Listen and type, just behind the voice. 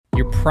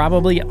You're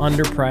probably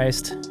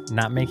underpriced,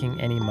 not making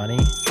any money,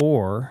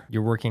 or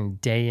you're working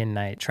day and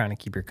night trying to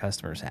keep your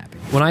customers happy.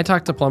 When I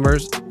talk to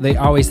plumbers, they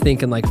always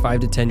think in like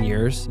 5 to 10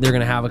 years, they're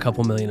going to have a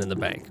couple million in the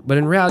bank. But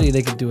in reality,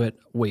 they could do it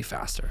way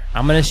faster.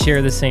 I'm going to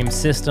share the same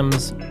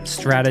systems,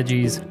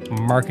 strategies,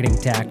 marketing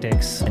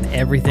tactics, and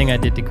everything I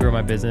did to grow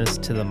my business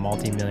to the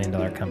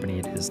multi-million-dollar company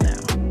it is now.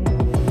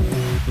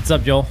 What's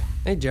up, Joel?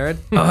 Hey, Jared.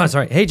 Oh,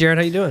 sorry. Hey, Jared,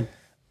 how you doing?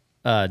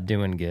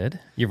 Doing good.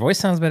 Your voice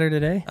sounds better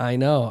today. I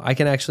know. I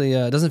can actually,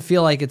 it doesn't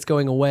feel like it's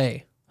going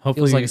away.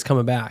 Hopefully, feels like it's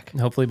coming back.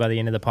 Hopefully by the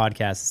end of the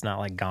podcast, it's not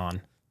like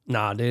gone.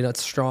 Nah, dude,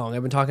 that's strong.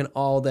 I've been talking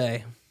all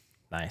day.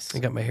 Nice. I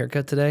got my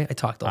haircut today. I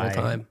talked the whole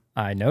time.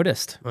 I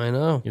noticed. I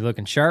know. You're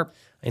looking sharp.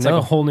 It's know.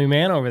 like a whole new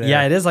man over there.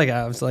 Yeah, it is like,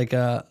 I was like,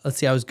 let's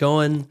see, I was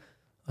talking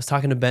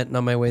to Benton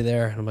on my way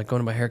there, and I'm like, going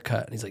to my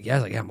haircut. And he's like, yeah. I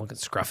was like, yeah, I'm looking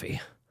scruffy.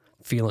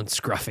 Feeling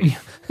scruffy.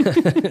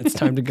 It's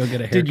time to go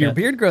get a haircut. Dude, your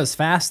beard grows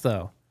fast,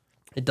 though.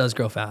 It does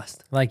grow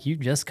fast. Like, you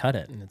just cut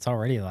it, and it's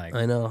already, like,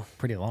 I know.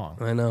 pretty long.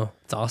 I know.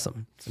 It's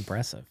awesome. It's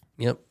impressive.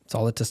 Yep. It's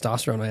all the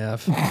testosterone I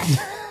have.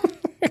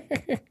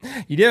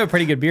 You do have a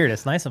pretty good beard.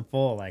 It's nice and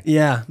full. Like,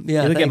 Yeah.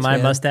 you look Thanks, at my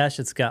man. mustache,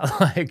 it's got,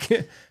 like,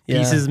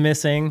 pieces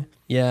missing.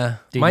 Yeah.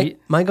 Dude,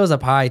 Mine goes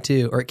up high,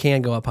 too, or it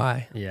can go up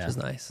high, Yeah. which is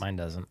nice. Mine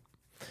doesn't.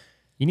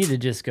 You need to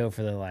just go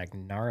for the, like,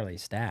 gnarly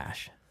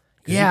stash.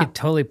 'Cause Yeah. You could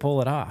totally pull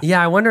it off.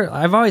 Yeah, I wonder,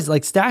 I've always,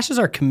 like, stashes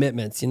are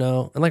commitments, you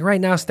know? And, like, right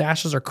now,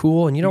 stashes are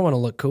cool, and you don't want to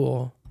look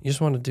cool. You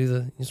just want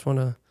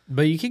to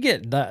But you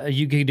could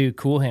you could do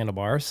cool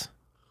handlebars.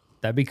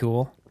 That'd be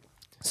cool.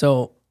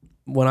 So,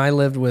 when I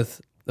lived with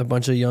a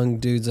bunch of young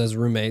dudes as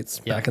roommates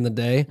back in the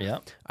day,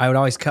 I would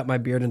always cut my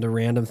beard into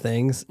random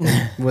things.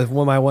 And with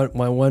my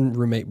one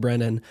roommate,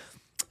 Brennan,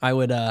 I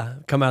would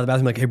come out of the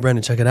bathroom like, hey,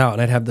 Brennan, check it out.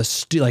 And I'd have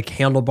the like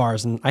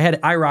handlebars. And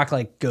I rock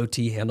like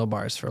goatee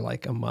handlebars for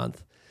like a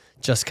month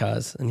just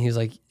cause. And he was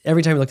like,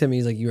 every time he looked at me,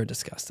 he's like, you are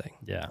disgusting.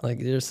 Yeah. Like,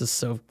 this is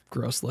so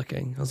gross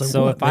looking. I was like,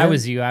 So what, if man? I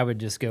was you, I would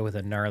just go with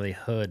a gnarly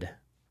hood.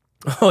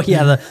 Oh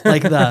yeah,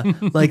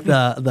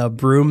 the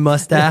broom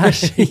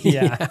mustache.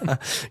 Yeah.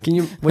 What do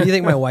you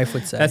think my wife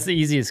would say? That's the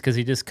easiest because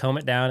you just comb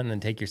it down and then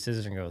take your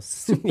scissors and go.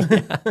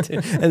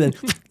 And then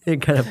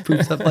it kind of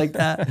poops up like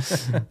that.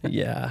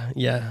 Yeah.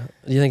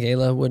 Do you think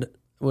Ayla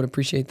would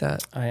appreciate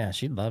that? Oh yeah,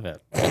 she'd love it.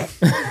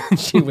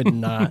 She would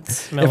not.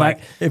 if I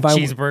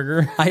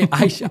cheeseburger.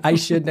 I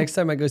should next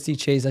time I go see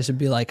Chase, I should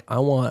be like, I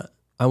want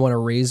a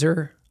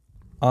razor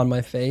on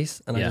my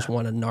face, and I just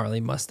want a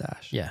gnarly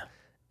mustache. Yeah.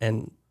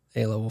 And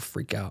Ayla will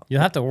freak out.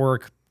 You'll have to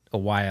work a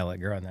while at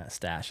growing that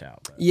stash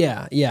out. But.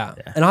 Yeah.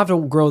 And I'll have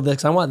to grow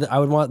this. I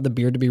would want the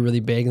beard to be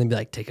really big, and then be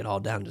like, take it all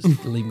down,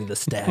 just leave me the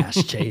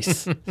stash,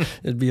 Chase.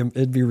 It'd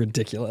be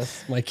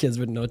ridiculous. My kids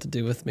wouldn't know what to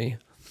do with me.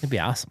 It'd be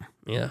awesome.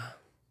 Yeah.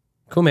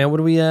 Cool, man. What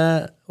are we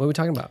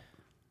talking about?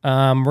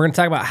 We're going to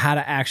talk about how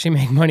to actually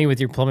make money with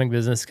your plumbing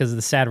business, because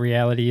the sad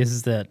reality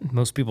is that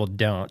most people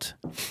don't.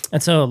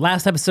 And so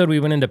last episode,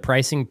 we went into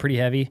pricing pretty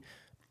heavy.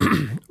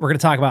 We're going to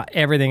talk about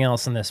everything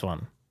else in this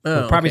one.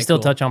 We'll probably still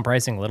touch on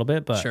pricing a little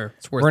bit, but sure,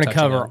 it's we're going to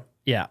cover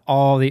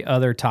all the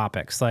other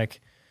topics.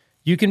 Like,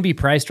 you can be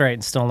priced right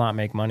and still not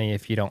make money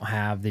if you don't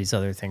have these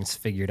other things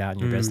figured out in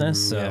your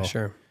business. So yeah,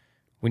 sure.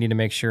 We need to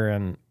make sure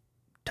and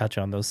touch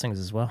on those things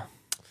as well.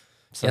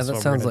 So Yeah, that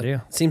sounds like,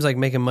 seems like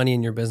making money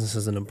in your business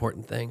is an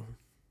important thing.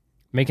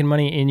 Making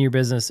money in your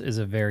business is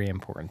a very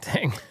important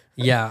thing.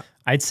 Yeah.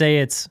 I'd say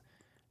it's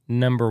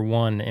number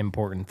one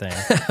important thing.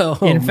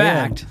 In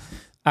fact,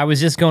 I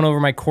was just going over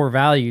my core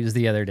values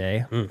the other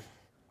day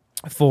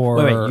for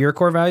wait, your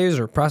core values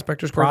or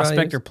prospector's core values?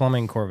 Prospector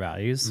plumbing core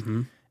values.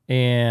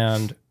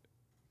 And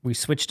we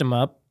switched them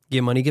up.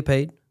 Get money, get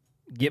paid.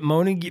 Get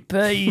money, get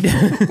paid.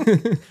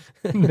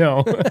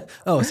 No.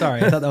 Oh,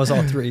 sorry. I thought that was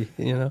all three,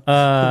 you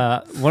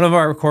know? One of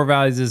our core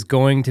values is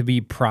going to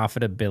be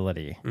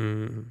profitability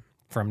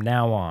from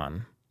now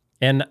on.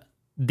 And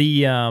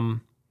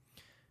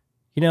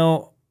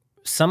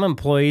some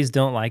employees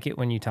don't like it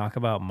when you talk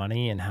about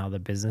money and how the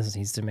business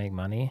needs to make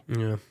money.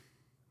 Yeah.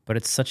 But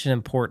it's such an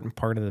important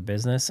part of the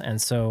business.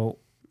 And so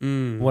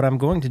what I'm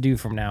going to do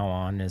from now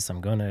on is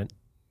I'm going to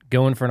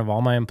go in front of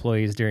all my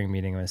employees during a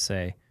meeting.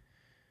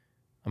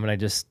 I'm going to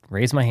just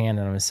raise my hand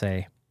and I'm going to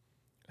say,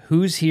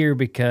 who's here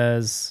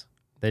because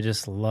they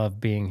just love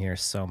being here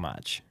so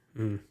much?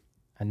 And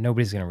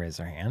nobody's going to raise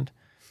their hand.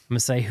 I'm going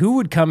to say, who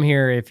would come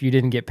here if you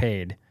didn't get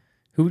paid?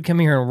 Who would come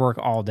here and work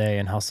all day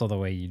and hustle the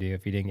way you do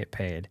if you didn't get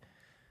paid?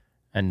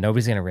 And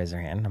nobody's going to raise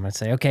their hand. I'm going to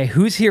say, okay,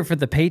 who's here for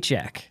the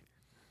paycheck?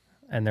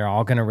 And they're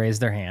all going to raise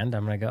their hand.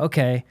 I'm going to go,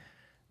 okay,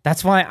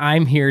 that's why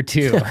I'm here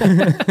too.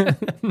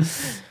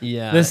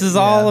 Yeah. This is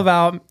all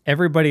about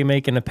everybody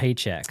making a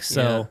paycheck.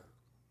 So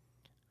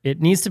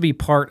it needs to be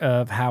part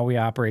of how we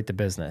operate the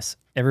business.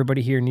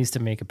 Everybody here needs to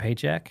make a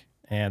paycheck.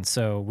 And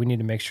so we need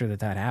to make sure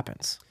that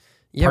happens.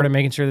 Yeah. Part of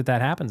making sure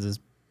that happens is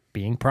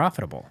being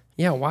profitable.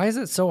 Yeah. Why is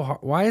it so hard?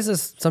 Why is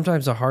this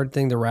sometimes a hard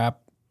thing to wrap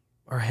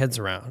our heads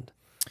around?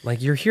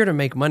 Like, you're here to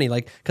make money.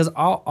 Like, because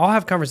I'll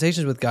have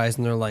conversations with guys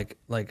and they're like,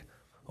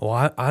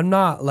 oh, I'm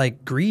not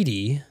like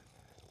greedy,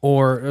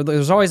 or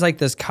there's always like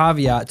this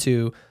caveat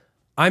to,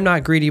 I'm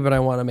not greedy, but I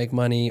want to make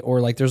money, or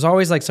like there's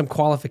always like some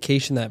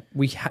qualification that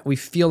we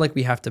feel like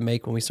we have to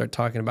make when we start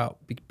talking about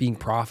being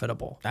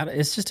profitable.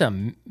 It's just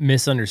a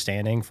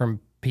misunderstanding from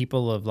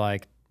people of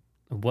like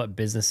what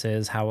business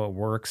is, how it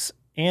works,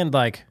 and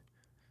like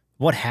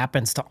what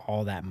happens to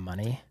all that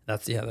money.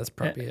 That's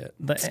probably it.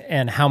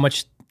 And how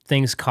much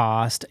things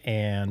cost,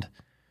 and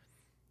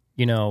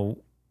you know,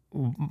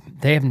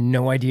 they have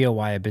no idea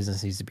why a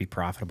business needs to be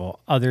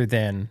profitable other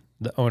than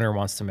the owner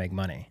wants to make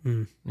money.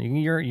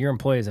 Your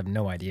employees have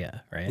no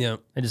idea, right? Yeah.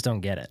 They just don't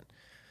get it.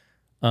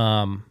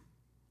 Yeah,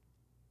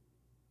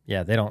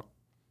 they don't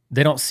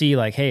see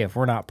like, hey, if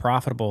we're not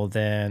profitable,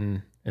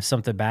 then if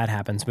something bad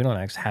happens, we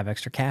don't have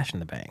extra cash in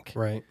the bank.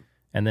 Right.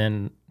 And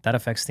then that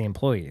affects the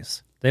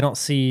employees. They don't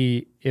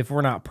see if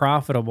we're not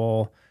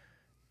profitable,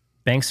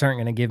 banks aren't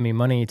going to give me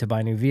money to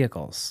buy new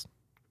vehicles.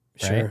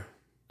 Right?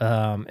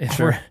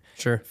 Sure.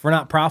 If we're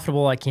not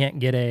profitable, I can't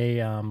get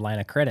a line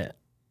of credit.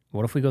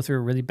 What if we go through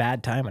a really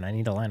bad time and I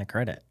need a line of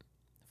credit?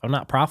 If I'm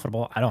not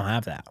profitable, I don't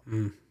have that.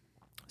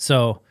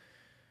 So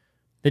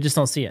they just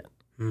don't see it.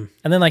 And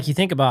then like you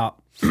think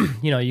about,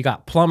 you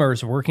got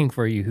plumbers working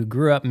for you who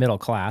grew up middle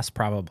class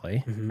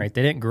probably, right?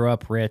 They didn't grow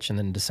up rich and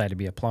then decide to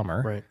be a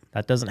plumber. Right.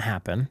 That doesn't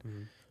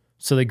happen.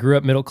 So they grew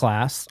up middle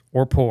class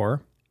or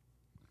poor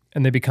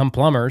and they become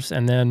plumbers.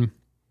 And then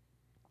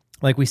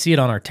like we see it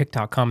on our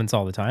TikTok comments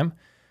all the time.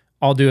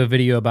 I'll do a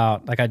video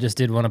about, like I just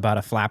did one about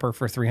a flapper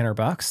for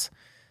 $300.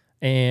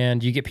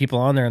 And you get people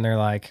on there and they're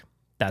like,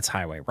 that's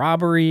highway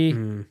robbery.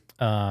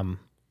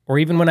 Or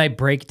even when I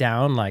break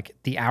down like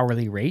the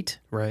hourly rate,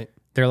 right?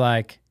 They're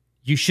like,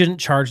 you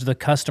shouldn't charge the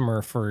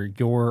customer for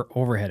your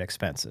overhead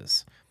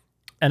expenses.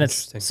 And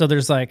it's, so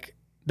there's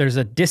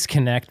a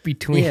disconnect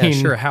between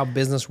how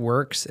business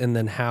works and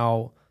then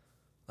how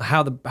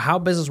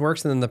business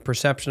works and then the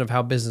perception of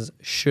how business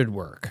should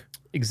work.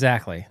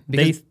 Exactly.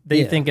 Because,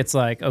 they think it's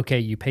like, okay,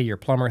 you pay your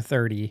plumber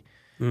 30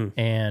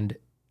 and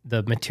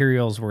the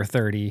materials were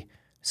 30,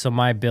 so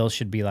my bill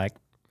should be like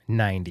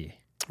 90.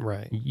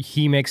 Right.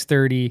 He makes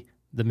 30,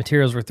 the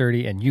materials were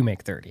 30, and you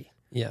make 30.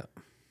 Yeah.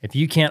 If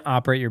you can't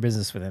operate your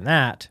business within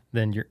that,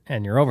 then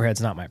your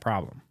overhead's not my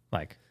problem.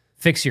 Like,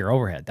 fix your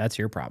overhead. That's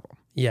your problem.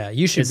 Yeah,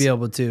 you should be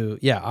able to,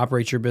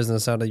 operate your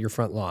business out of your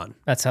front lawn.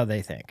 That's how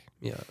they think.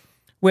 Yeah.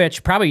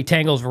 Which probably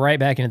tangles right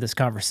back into this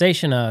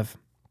conversation of,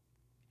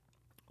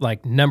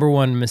 like, number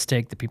one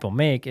mistake that people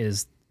make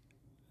is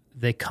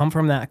they come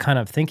from that kind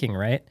of thinking,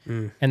 right?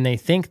 And they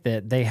think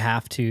that they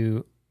have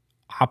to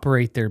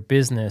operate their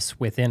business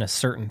within a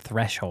certain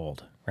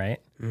threshold, right?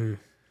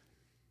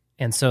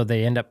 And so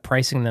they end up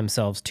pricing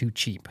themselves too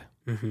cheap.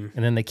 And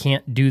then they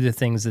can't do the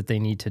things that they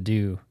need to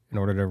do in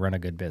order to run a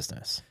good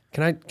business.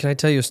 Can I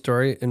tell you a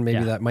story? And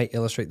maybe that might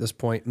illustrate this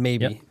point.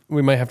 Maybe.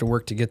 We might have to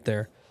work to get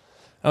there.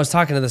 I was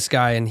talking to this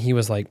guy and he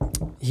was like,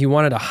 he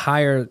wanted to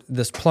hire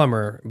this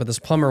plumber, but this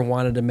plumber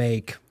wanted to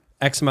make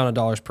X amount of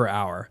dollars per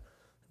hour.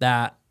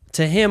 That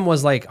to him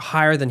was like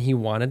higher than he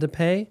wanted to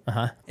pay.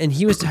 And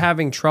he was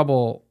having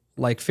trouble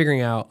like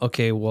figuring out,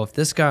 okay, well, if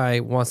this guy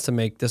wants to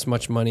make this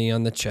much money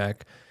on the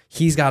check,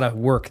 he's got to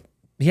work.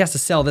 He has to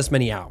sell this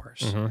many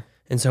hours.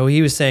 And so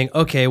he was saying,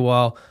 okay,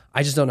 well,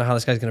 I just don't know how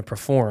this guy's going to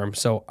perform.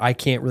 So I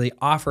can't really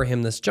offer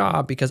him this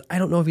job because I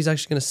don't know if he's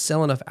actually going to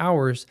sell enough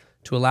hours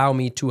to allow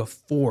me to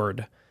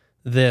afford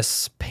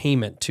this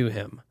payment to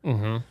him.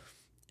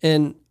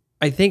 And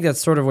I think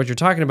that's sort of what you're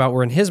talking about,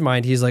 where in his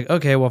mind, he's like,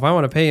 okay, well, if I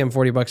want to pay him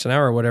 $40 an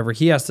hour or whatever,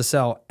 he has to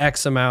sell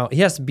X amount.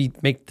 He has to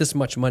make this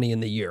much money in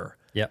the year.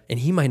 And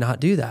he might not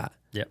do that.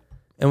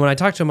 And when I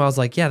talked to him, I was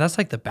like, yeah, that's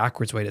like the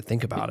backwards way to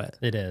think about it.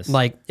 It is.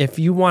 Like, if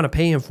you want to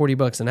pay him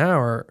 $40 an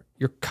hour,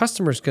 your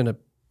customer's going to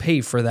pay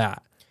for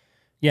that.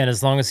 Yeah, and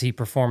as long as he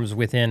performs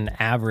within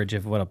average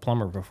of what a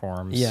plumber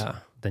performs,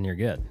 then you're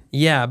good.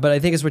 Yeah, but I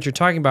think it's what you're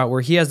talking about,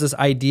 where he has this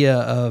idea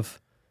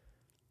of,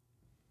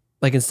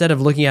 like, instead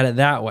of looking at it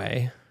that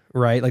way,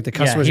 right? Like, the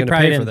customer's going to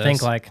pay for this. He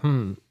probably didn't think,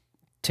 like,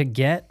 to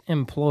get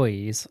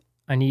employees,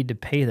 I need to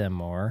pay them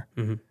more.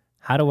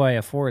 How do I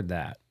afford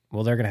that?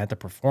 Well, they're going to have to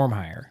perform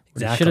higher.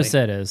 What he should have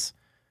said is,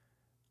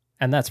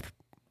 and that's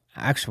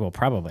actually will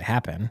probably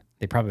happen.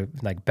 They probably,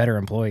 like, better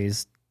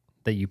employees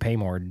that you pay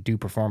more do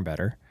perform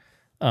better.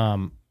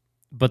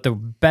 But the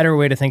better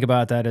way to think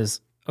about that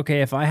is,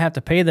 okay, if I have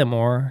to pay them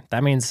more,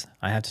 that means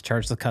I have to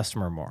charge the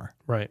customer more.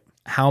 Right.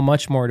 How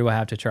much more do I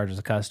have to charge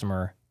the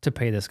customer to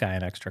pay this guy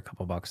an extra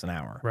couple bucks an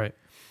hour? Right.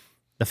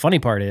 The funny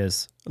part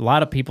is, a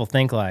lot of people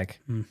think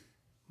like,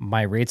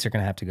 my rates are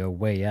going to have to go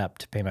way up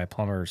to pay my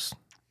plumbers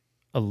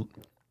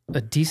a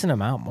decent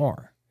amount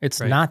more.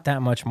 It's not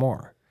that much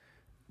more.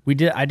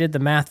 I did the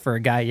math for a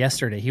guy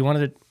yesterday. He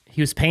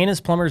was paying his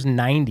plumbers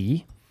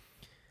 $90.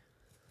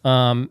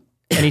 And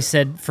he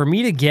said, for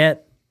me to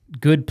get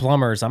good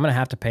plumbers, I'm going to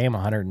have to pay him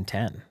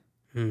 $110.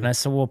 And I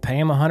said, well, pay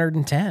him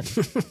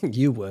 $110.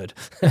 You would.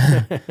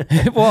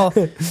 Well,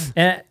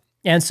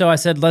 and so I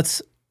said,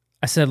 let's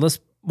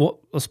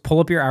pull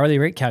up your hourly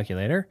rate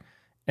calculator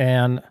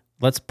and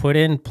let's put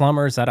in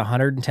plumbers at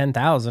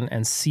 $110,000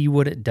 and see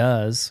what it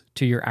does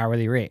to your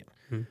hourly rate.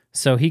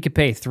 So he could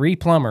pay 3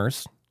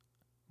 plumbers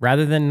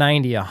rather than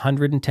 $90,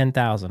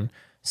 $110,000.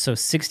 So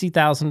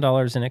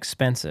 $60,000 in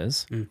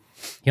expenses.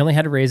 He only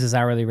had to raise his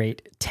hourly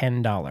rate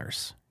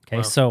 $10. Okay,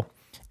 Wow. so,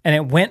 and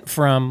it went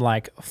from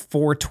like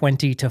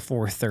 $420 to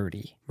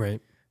 $430.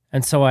 Right.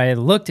 And so I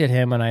looked at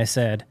him and I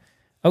said,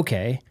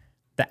 okay,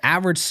 the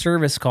average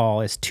service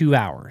call is 2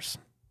 hours.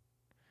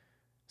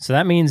 So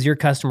that means your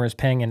customer is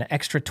paying an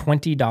extra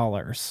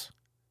 $20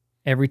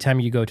 every time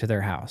you go to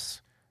their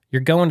house.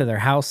 You're going to their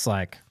house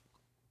like,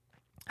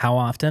 how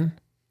often?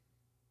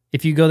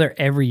 If you go there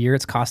every year,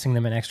 it's costing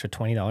them an extra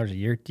 $20 a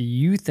year. Do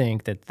you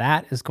think that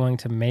that is going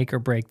to make or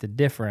break the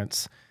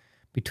difference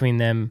between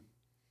them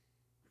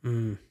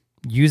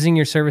using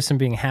your service and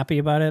being happy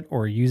about it,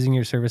 or using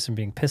your service and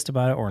being pissed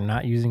about it, or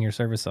not using your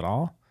service at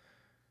all?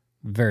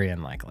 Very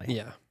unlikely.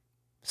 Yeah.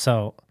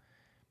 So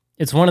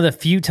it's one of the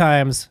few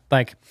times,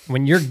 like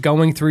when you're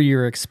going through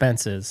your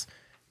expenses,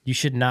 you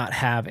should not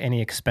have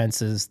any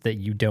expenses that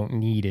you don't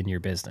need in your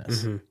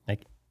business.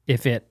 Like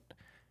if it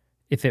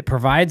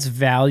provides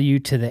value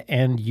to the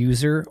end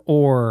user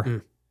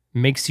or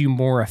makes you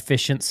more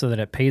efficient so that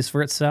it pays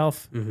for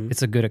itself,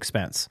 it's a good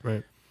expense.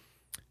 Right.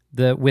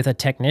 With a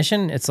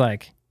technician, it's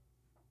like,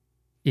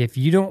 if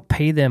you don't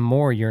pay them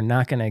more, you're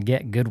not going to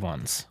get good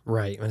ones.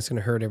 Right. And it's going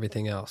to hurt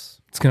everything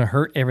else. It's going to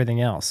hurt everything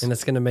else. And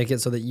it's going to make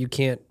it so that you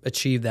can't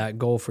achieve that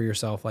goal for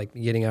yourself, like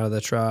getting out of the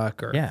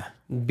truck or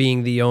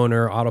being the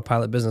owner,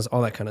 autopilot business,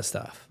 all that kind of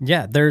stuff.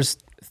 Yeah. There's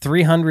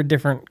 300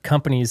 different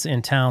companies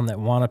in town that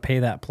want to pay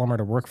that plumber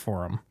to work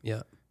for them.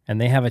 Yeah. And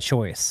they have a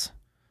choice.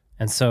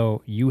 And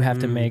so you have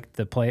to make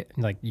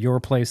your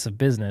place of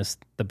business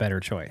the better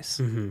choice,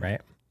 right?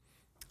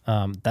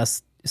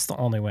 It's the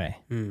only way.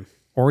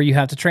 Or you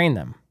have to train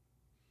them,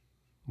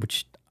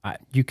 which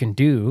you can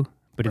do,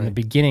 but in the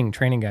beginning,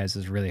 training guys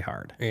is really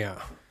hard.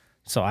 Yeah.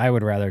 So I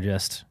would rather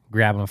just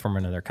grab them from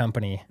another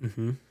company,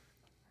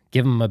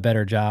 give them a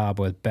better job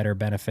with better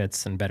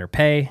benefits and better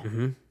pay,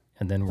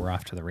 and then we're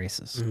off to the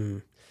races.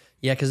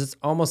 Yeah, because it's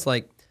almost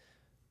like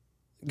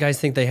guys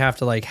think they have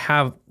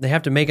to they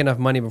have to make enough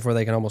money before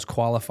they can almost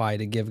qualify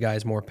to give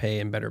guys more pay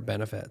and better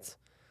benefits.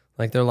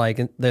 Like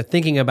they're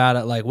thinking about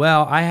it like,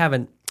 well, I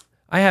haven't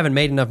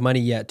made enough money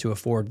yet to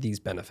afford these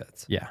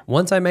benefits. Yeah.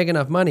 Once I make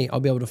enough money,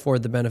 I'll be able to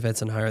afford the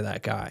benefits and hire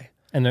that guy.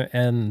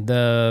 And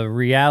the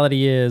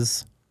reality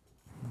is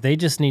they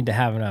just need to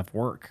have enough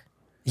work.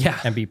 Yeah.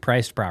 And be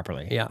priced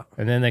properly. Yeah.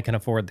 And then they can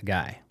afford the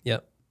guy.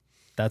 Yep.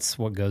 That's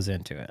what goes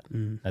into it.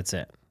 That's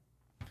it.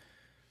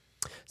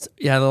 So,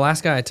 yeah, the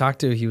last guy I talked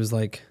to, he was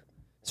like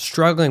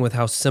struggling with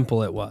how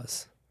simple it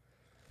was.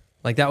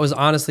 Like that was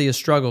honestly a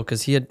struggle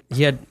because he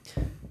had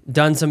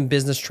done some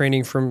business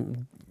training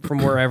from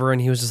wherever,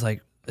 and he was just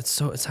like, it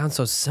sounds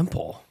so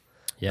simple.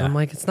 Yeah. And I'm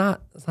like,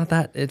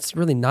 it's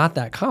really not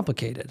that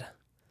complicated.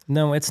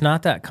 No, it's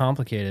not that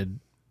complicated.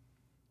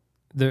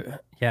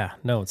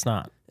 No, it's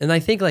not. And I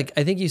think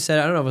you said,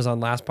 I don't know if it was on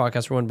last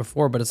podcast or one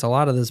before, but it's a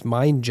lot of this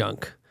mind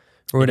junk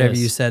or whatever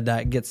you said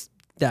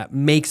that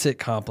makes it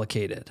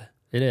complicated.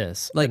 It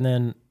is. And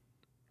then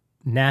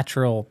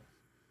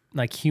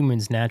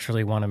humans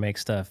naturally want to make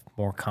stuff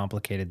more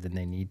complicated than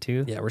they need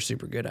to. Yeah, we're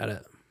super good at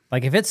it.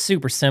 Like if it's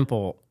super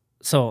simple,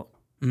 so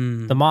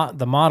the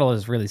model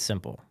is really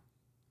simple.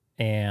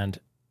 And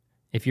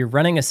if you're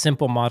running a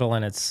simple model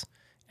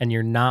and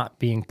you're not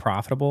being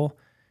profitable,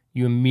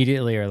 you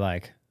immediately are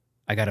like,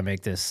 I got to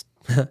make this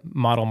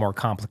model more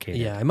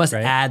complicated. Yeah, I must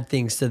add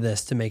things to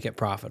this to make it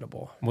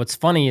profitable. What's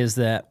funny is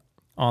that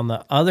on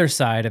the other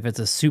side, if it's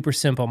a super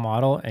simple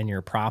model and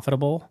you're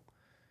profitable,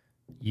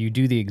 you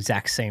do the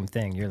exact same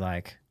thing. You're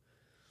like,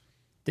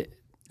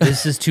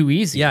 this is too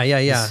easy.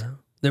 Yeah.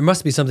 There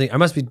must be something.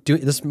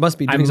 This must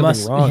be doing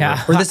something wrong.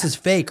 Yeah. Or this is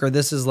fake, or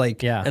this is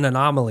like an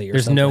anomaly or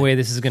There's something. No way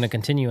this is going to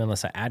continue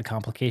unless I add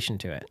complication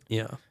to it.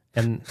 Yeah.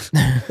 And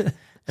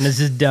this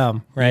is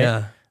dumb, right?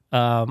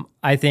 Yeah.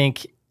 I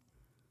think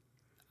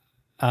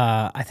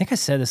I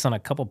said this on a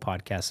couple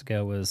podcasts ago.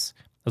 I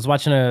was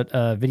watching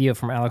a video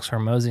from Alex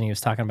Hormozy, and he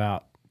was talking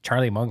about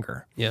Charlie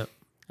Munger. Yeah.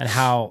 And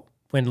how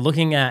when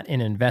looking at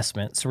an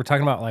investment, so we're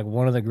talking about like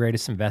one of the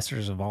greatest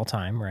investors of all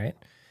time, right?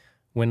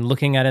 When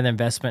looking at an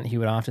investment, he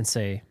would often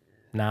say,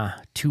 nah,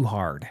 too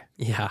hard.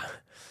 Yeah.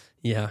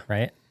 Yeah.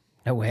 Right?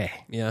 No way.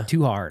 Yeah.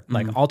 Too hard.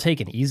 Like, I'll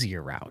take an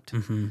easier route.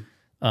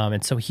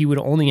 And so he would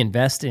only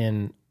invest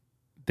in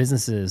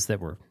businesses that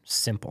were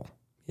simple.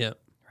 Yeah.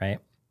 Right?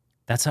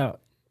 That's how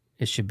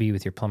it should be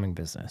with your plumbing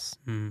business.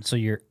 So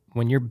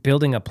when you're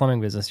building a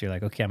plumbing business, you're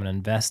like, okay, I'm going to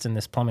invest in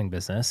this plumbing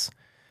business.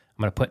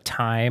 I'm going to put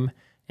time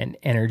and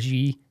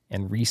energy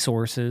and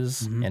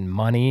resources and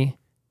money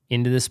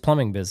into this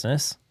plumbing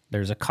business.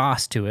 There's a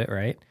cost to it,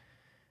 right?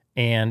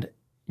 And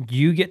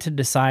you get to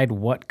decide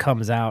what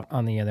comes out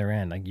on the other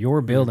end. Like you're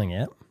building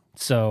it.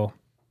 So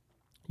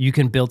you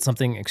can build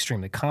something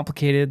extremely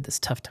complicated that's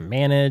tough to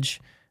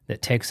manage,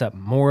 that takes up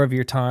more of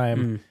your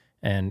time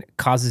and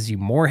causes you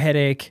more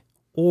headache,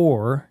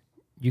 or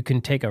you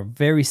can take a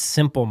very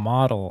simple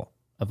model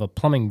of a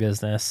plumbing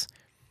business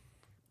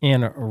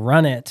and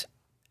run it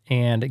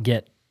and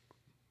get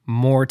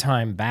more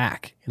time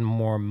back and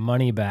more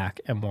money back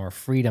and more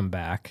freedom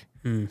back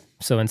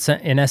So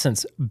in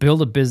essence,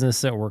 build a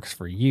business that works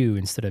for you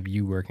instead of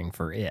you working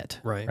for it.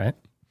 Right.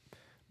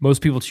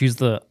 Most people choose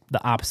the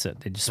opposite.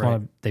 They just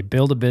they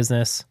build a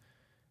business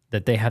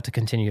that they have to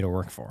continue to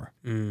work for.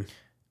 And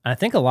I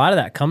think a lot of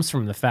that comes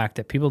from the fact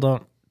that people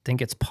don't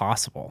think it's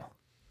possible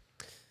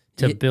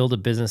to build a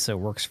business that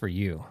works for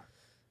you.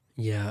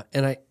 Yeah.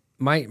 And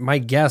my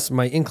guess,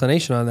 my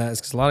inclination on that is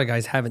because a lot of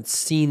guys haven't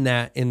seen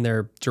that in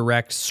their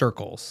direct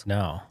circles.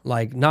 No.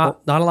 Like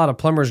not a lot of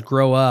plumbers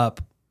grow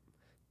up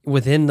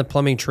within the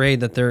plumbing trade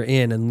that they're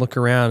in and look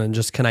around and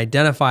just can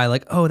identify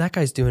like, oh, that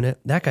guy's doing it.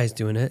 That guy's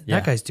doing it.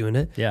 That guy's doing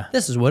it. Yeah.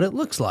 This is what it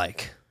looks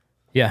like.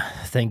 Yeah.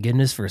 Thank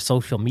goodness for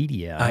social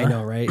media. I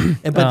know, right?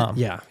 But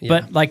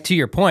But like to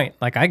your point,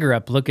 like I grew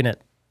up looking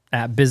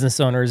at business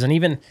owners, and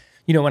even,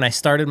 when I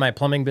started my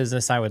plumbing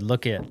business, I would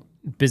look at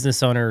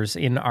business owners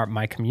in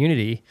my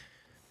community,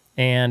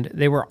 and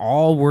they were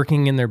all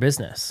working in their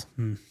business,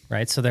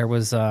 right? So there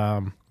was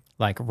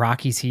like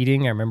Rocky's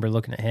Heating. I remember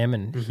looking at him,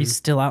 and he's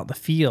still out in the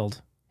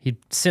field. He'd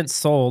since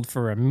sold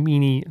for a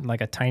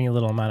tiny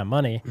little amount of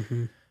money.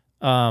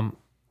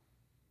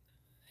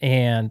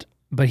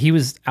 But he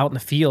was out in the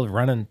field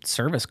running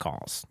service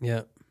calls.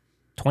 Yeah.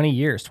 20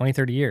 years, 20,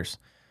 30 years.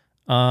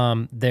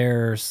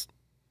 There was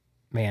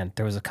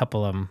a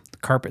couple of them. The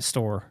carpet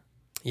store.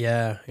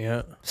 Yeah.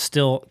 Yeah.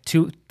 Still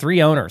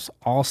 3 owners,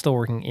 all still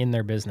working in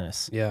their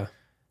business. Yeah.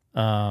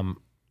 And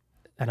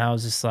I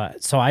was just like,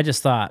 so I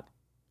just thought,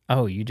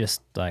 oh, you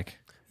just like,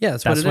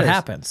 that's what it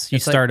happens. You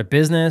start a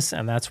business,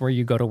 and that's where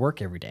you go to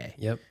work every day.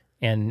 Yep.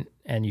 And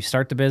you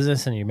start the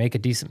business, and you make a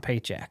decent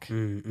paycheck.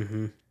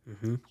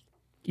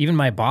 Even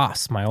my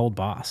old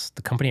boss,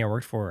 the company I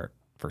worked for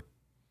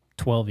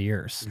 12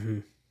 years,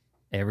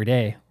 every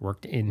day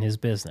worked in his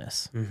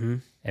business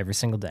every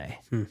single day.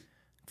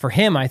 For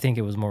him, I think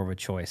it was more of a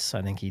choice.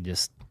 I think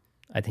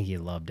he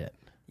loved it.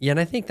 Yeah,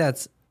 and I think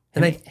that's...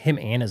 him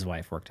and his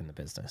wife worked in the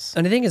business.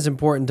 And I think it's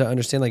important to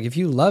understand, like, if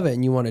you love it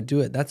and you want to do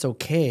it, that's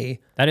okay.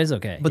 That is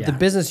okay. But the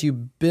business you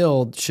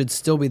build should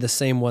still be the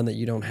same one that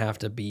you don't have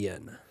to be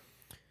in.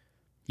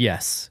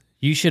 Yes.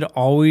 You should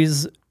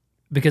always,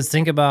 because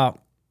think about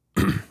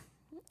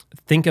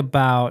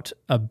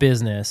a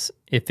business,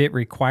 if it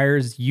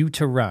requires you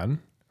to run,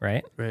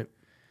 right? Right.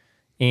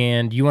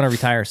 And you want to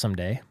retire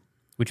someday,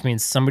 which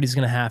means somebody's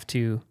going to have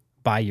to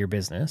buy your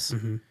business.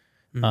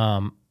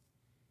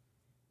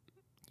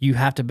 You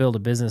have to build a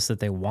business that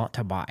they want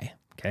to buy.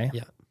 Okay.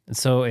 Yeah. And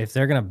so if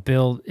you're going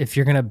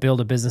to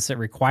build a business that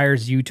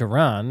requires you to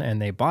run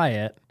and they buy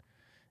it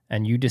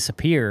and you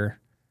disappear,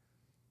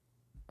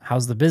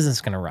 how's the business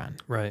going to run?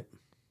 Right.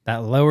 That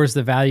lowers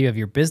the value of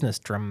your business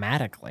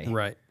dramatically.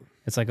 Right.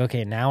 It's like,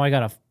 okay, now I got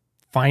to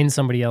find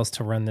somebody else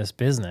to run this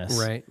business.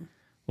 Right.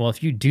 Well,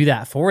 if you do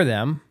that for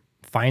them,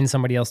 find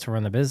somebody else to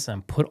run the business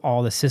and put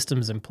all the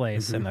systems in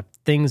place and the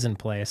things in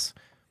place,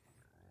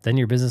 then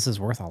your business is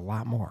worth a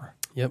lot more.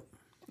 Yep.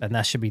 And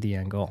that should be the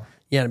end goal.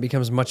 Yeah, and it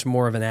becomes much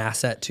more of an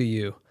asset to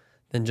you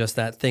than just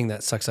that thing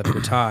that sucks up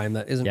your time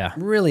that isn't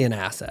really an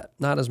asset,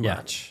 not as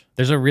much.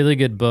 There's a really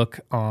good book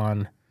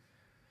on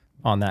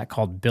that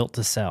called Built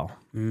to Sell.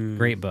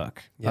 Great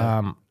book.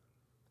 Yeah.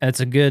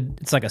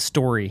 It's like a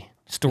story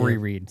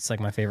read. It's like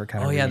my favorite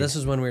kind of read. Oh, yeah, this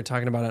is when we were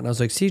talking about it, and I was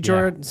like, see,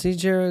 Jared,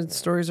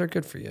 stories are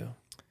good for you.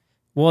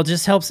 Well, it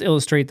just helps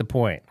illustrate the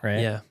point,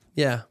 right? Yeah,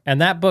 yeah.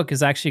 And that book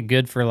is actually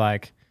good for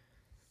like,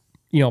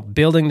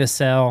 building to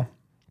sell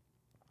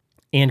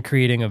and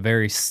creating a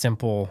very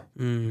simple,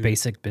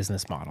 basic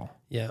business model.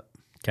 Yeah.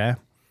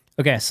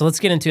 Okay, so let's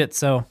get into it.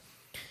 So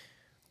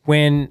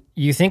when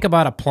you think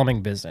about a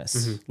plumbing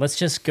business, let's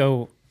just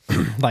go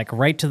like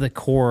right to the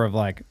core of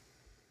like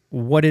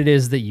what it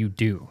is that you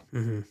do.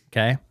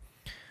 Okay.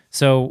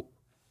 So,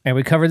 and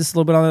we covered this a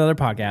little bit on the other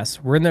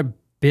podcast. We're in the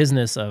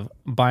business of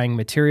buying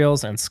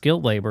materials and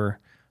skilled labor,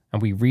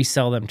 and we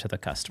resell them to the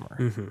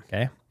customer.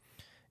 Okay.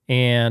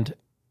 And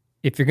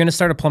if you're going to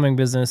start a plumbing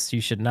business,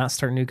 you should not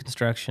start new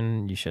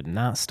construction. You should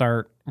not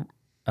start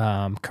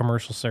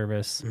commercial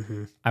service.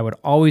 I would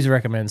always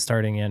recommend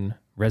starting in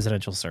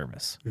residential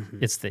service.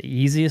 It's the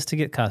easiest to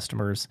get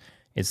customers.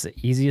 It's the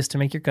easiest to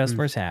make your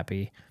customers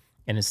happy.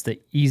 And it's the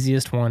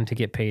easiest one to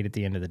get paid at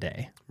the end of the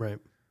day. Right.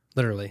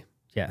 Literally.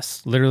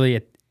 Yes.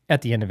 Literally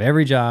at the end of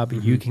every job,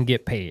 you can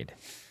get paid.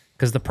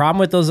 Because the problem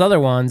with those other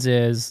ones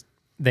is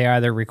they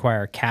either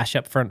require cash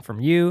up front from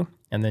you,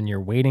 and then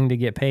you're waiting to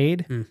get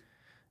paid.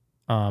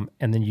 And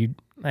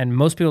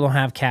most people don't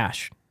have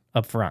cash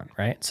up front,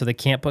 right? So they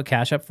can't put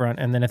cash up front.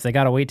 And then if they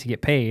got to wait to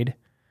get paid,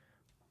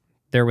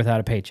 they're without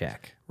a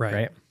paycheck.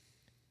 Right.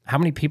 How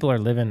many people are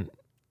living?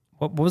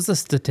 What was the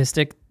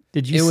statistic?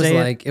 Did you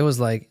say it was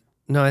like,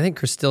 no, I think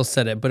Chris still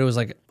said it, but it was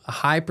like a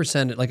high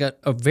percentage, like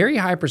a very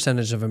high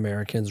percentage of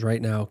Americans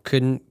right now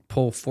couldn't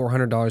pull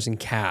 $400 in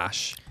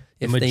cash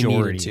if they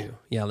needed to.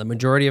 Yeah, the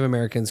majority of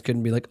Americans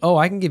couldn't be like, oh,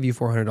 I can give you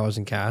 $400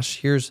 in cash.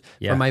 Here's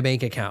from my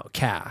bank account,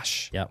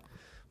 cash. Yep.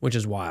 Which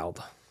is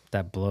wild.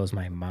 That blows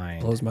my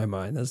mind. Blows my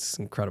mind. That's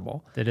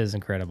incredible. It is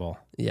incredible.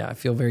 Yeah, I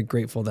feel very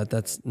grateful that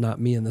that's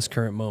not me in this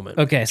current moment.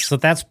 Okay, so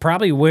that's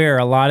probably where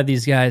a lot of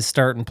these guys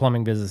starting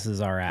plumbing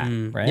businesses are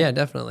at, right? Yeah,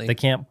 definitely.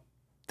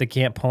 They They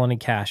can't pull any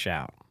cash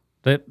out.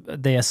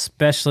 They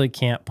especially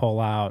can't pull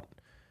out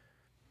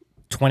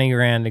 20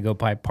 grand to go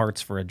buy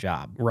parts for a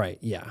job. Right.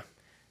 Yeah.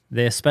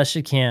 They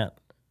especially can't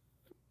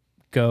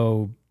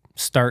go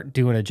start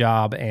doing a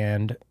job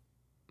and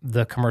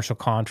the commercial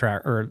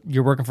contract, or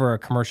you're working for a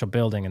commercial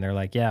building and they're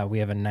like, yeah, we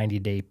have a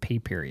 90-day pay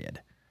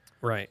period.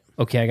 Right.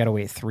 Okay, I got to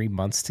wait 3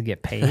 months to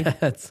get paid.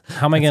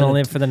 How am I going to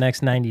live for the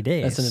next 90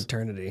 days? That's an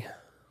eternity.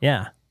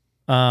 Yeah.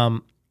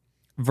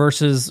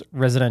 Versus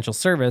residential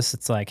service,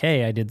 it's like,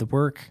 hey, I did the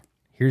work.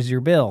 Here's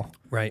your bill.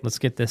 Right. Let's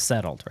get this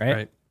settled, right?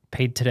 Right.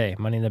 Paid today,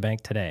 money in the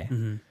bank today.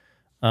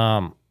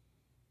 The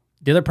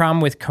other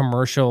problem with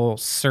commercial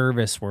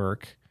service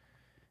work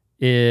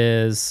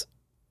is,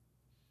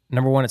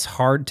 number one, it's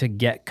hard to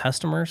get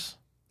customers.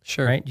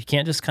 Sure. Right? You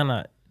can't just kind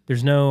of,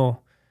 there's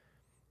no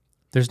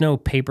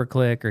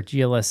pay-per-click or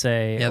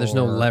GLSA. Yeah, there's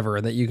no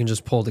lever that you can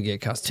just pull to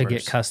get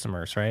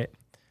customers. Right?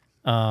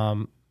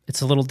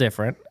 It's a little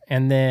different.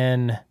 And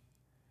then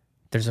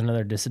there's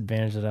another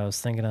disadvantage that I was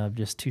thinking of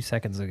just 2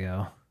 seconds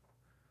ago.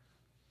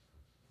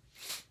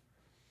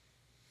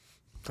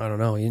 I don't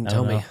know. You didn't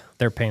tell me.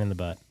 They're a pain in the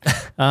butt.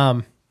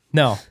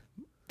 No,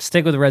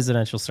 stick with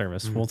residential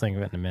service. We'll think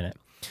of it in a minute.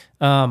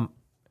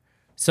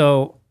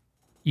 So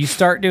you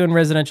start doing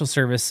residential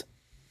service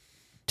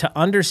to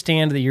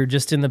understand that you're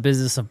just in the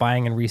business of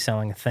buying and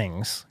reselling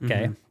things.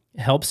 Okay.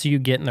 It helps you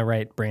get in the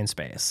right brain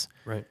space.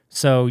 Right.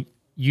 So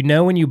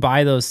when you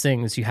buy those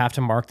things, you have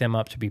to mark them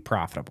up to be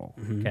profitable.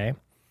 Okay.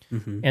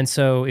 And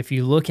so if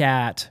you look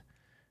at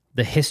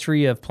the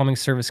history of plumbing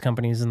service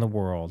companies in the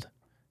world,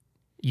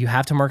 you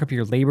have to mark up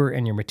your labor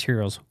and your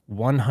materials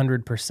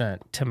 100%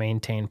 to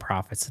maintain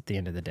profits at the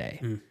end of the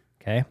day.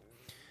 Okay.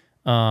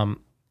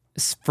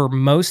 For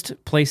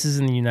most places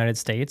in the United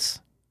States,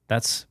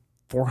 that's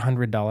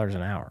 $400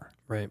 an hour.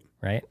 Right.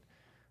 Right.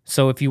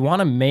 So if you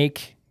want to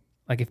make,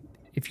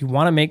 if you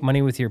want to make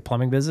money with your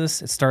plumbing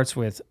business, it starts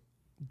with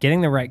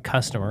getting the right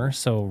customer.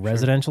 So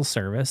residential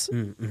service,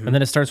 and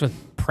then it starts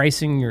with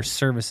pricing your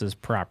services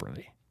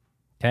properly.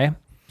 Okay.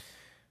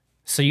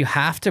 So you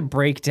have to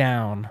break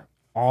down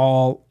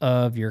all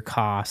of your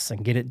costs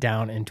and get it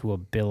down into a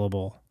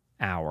billable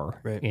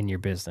hour in your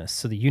business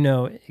so that you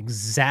know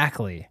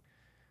exactly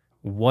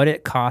what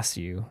it costs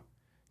you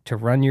to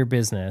run your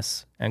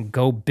business and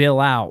go bill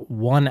out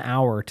 1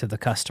 hour to the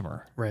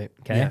customer. Right.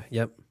 Okay. Yeah.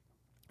 Yep.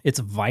 It's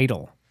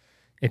vital.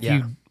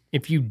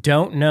 If you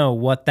don't know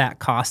what that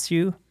costs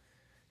you,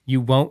 you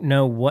won't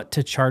know what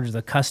to charge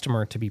the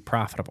customer to be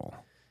profitable.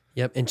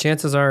 Yep. And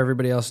chances are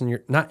everybody else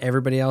not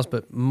everybody else,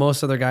 but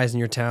most other guys in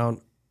your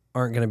town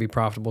aren't going to be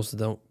profitable, so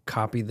don't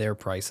copy their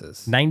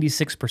prices.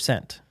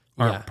 96%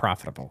 aren't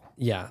profitable.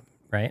 Yeah.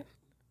 Right?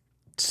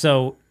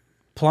 So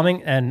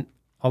plumbing, and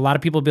a lot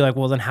of people will be like,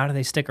 well, then how do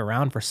they stick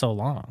around for so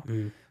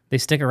long? They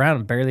stick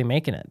around barely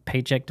making it,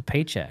 paycheck to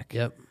paycheck.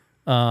 Yep.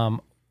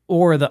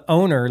 Or the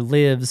owner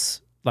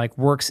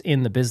works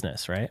in the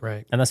business, right?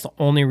 Right. And that's the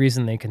only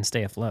reason they can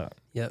stay afloat.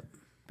 Yep.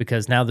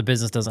 Because now the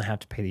business doesn't have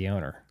to pay the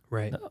owner.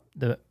 Right.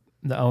 The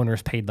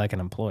owner's paid like an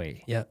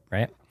employee. Yep.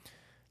 Right?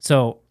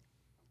 So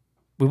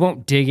we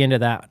won't dig into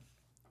that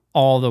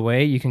all the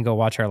way. You can go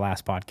watch our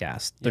last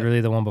podcast.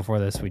 Literally the one before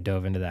this, we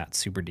dove into that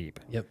super deep.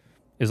 Yep.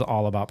 It was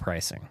all about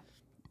pricing.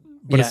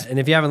 But and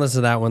if you haven't listened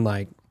to that one,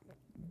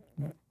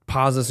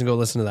 pause this and go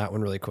listen to that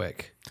one really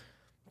quick.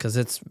 Because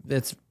it's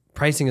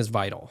pricing is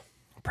vital.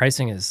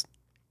 Pricing is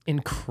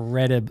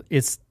incredible.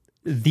 It's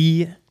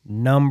the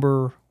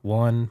number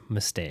one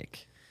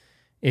mistake.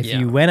 If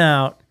you went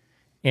out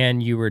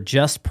and you were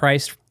just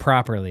priced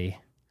properly,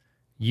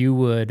 you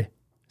would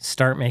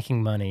start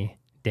making money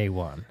day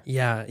one.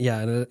 Yeah,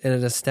 and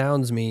it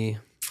astounds me.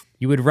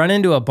 You would run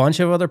into a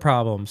bunch of other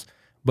problems,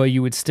 but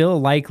you would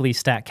still likely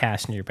stack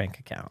cash in your bank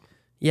account.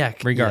 Yeah,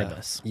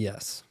 regardless. Yeah,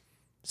 yes.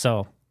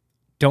 So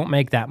don't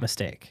make that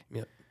mistake.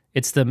 Yep.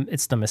 It's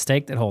the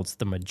mistake that holds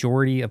the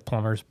majority of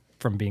plumbers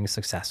from being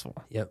successful.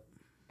 Yep.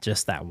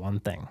 Just that one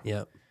thing.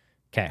 Yep.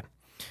 Okay.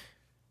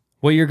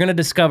 What you're going to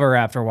discover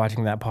after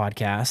watching that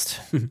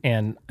podcast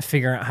and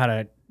figuring out how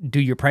to do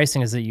your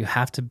pricing is that you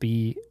have to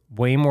be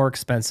way more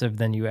expensive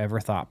than you ever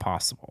thought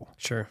possible.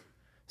 Sure.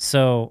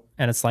 So,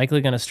 and it's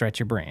likely going to stretch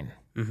your brain.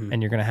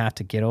 And you're going to have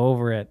to get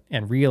over it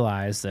and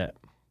realize that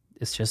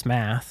it's just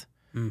math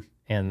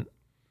and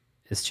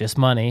it's just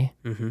money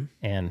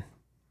and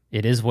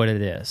it is what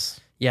it is.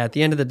 Yeah, at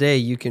the end of the day,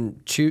 you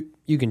can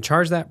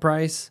charge that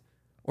price,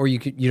 or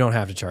you don't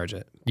have to charge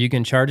it. You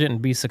can charge it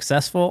and be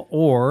successful,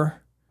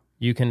 or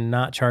you can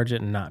not charge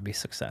it and not be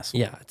successful.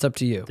 Yeah, it's up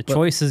to you. The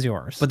choice is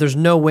yours. But there's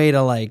no way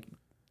to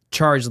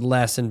charge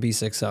less and be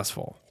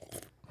successful.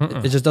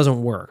 It just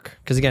doesn't work.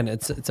 Because again,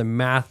 it's a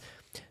math.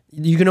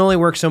 You can only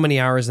work so many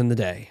hours in the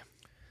day,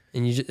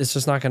 and it's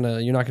just not gonna.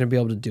 You're not gonna be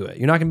able to do it.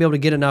 You're not gonna be able to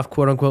get enough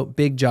quote unquote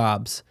big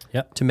jobs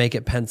to make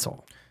it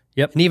pencil.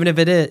 Yep. And even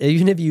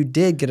if you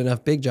did get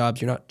enough big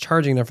jobs, you're not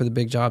charging enough for the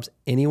big jobs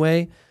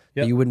anyway.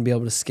 Yep. You wouldn't be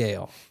able to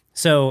scale.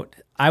 So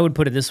I would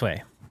put it this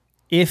way: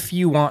 if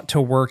you want to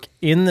work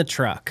in the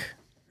truck,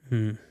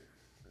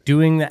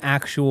 doing the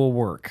actual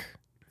work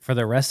for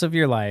the rest of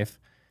your life,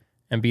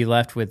 and be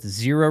left with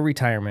zero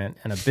retirement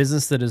and a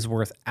business that is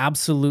worth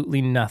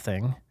absolutely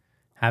nothing,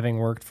 having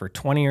worked for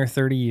 20 or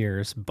 30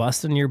 years,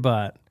 busting your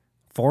butt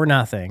for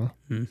nothing,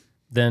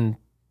 then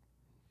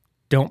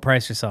don't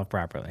price yourself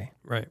properly.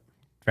 Right.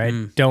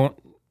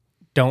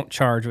 Don't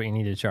charge what you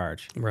need to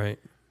charge. Right.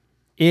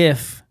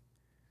 If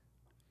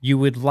you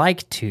would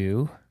like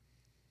to,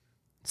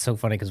 it's so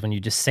funny because when you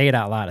just say it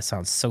out loud, it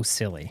sounds so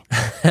silly.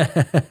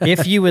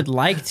 If you would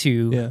like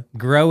to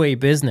grow a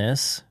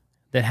business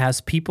that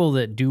has people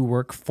that do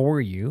work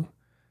for you,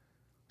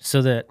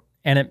 so that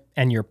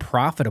and you're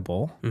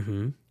profitable,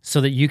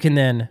 so that you can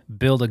then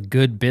build a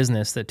good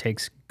business that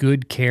takes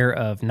good care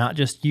of not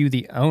just you,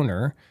 the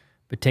owner,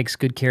 but takes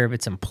good care of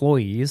its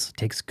employees,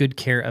 takes good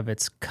care of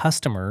its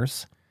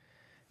customers,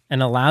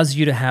 and allows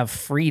you to have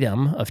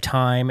freedom of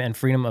time and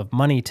freedom of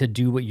money to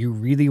do what you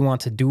really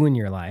want to do in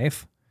your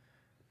life,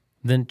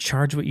 then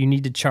charge what you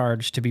need to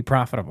charge to be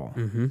profitable.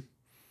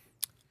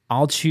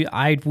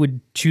 I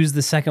would choose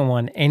the second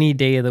one any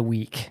day of the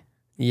week.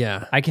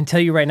 Yeah. I can tell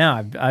you right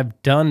now,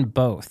 I've done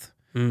both.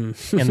 And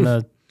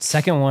the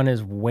second one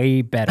is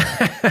way better.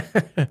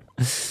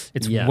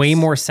 It's way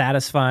more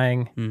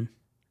satisfying. Well,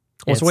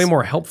 it's way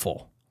more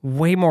helpful.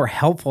 Way more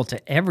helpful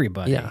to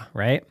everybody, Yeah.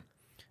 right?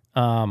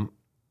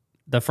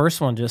 The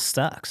first one just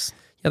sucks.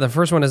 Yeah, the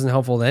first one isn't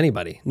helpful to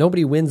anybody.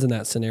 Nobody wins in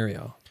that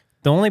scenario.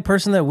 The only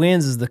person that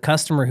wins is the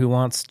customer who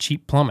wants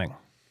cheap plumbing.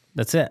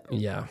 That's it.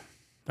 Yeah.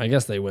 I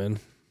guess they win.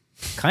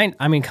 Kind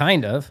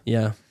of.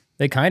 Yeah.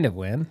 They kind of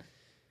win.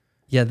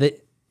 Yeah,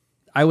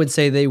 I would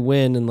say they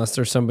win unless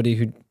there's somebody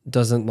who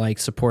doesn't like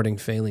supporting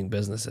failing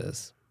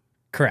businesses.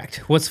 Correct.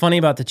 What's funny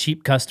about the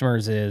cheap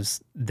customers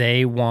is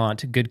they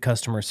want good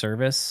customer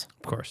service.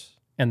 Of course.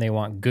 And they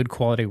want good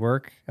quality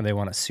work, and they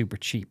want it super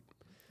cheap.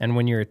 And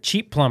when you're a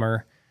cheap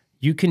plumber,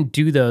 you can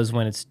do those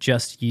when it's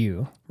just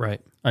you. Right.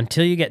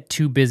 Until you get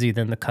too busy,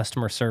 then the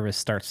customer service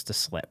starts to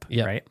slip,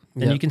 right?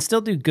 Then Yep. you can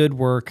still do good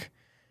work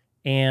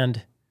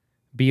and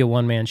be a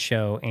one-man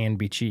show and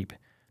be cheap.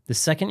 The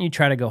second you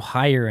try to go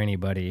hire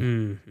anybody,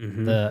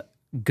 the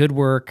good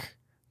work,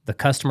 the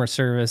customer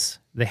service,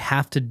 they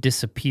have to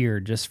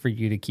disappear just for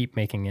you to keep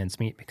making ends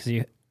meet because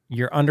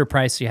you're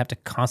underpriced, so you have to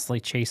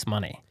constantly chase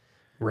money.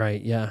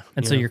 Right, yeah.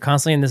 And so you're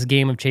constantly in this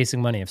game of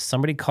chasing money. If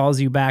somebody calls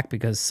you back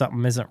because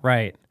something isn't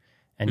right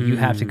and you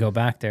have to go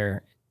back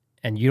there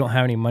and you don't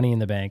have any money in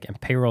the bank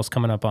and payroll's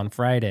coming up on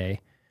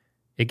Friday,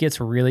 it gets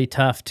really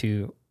tough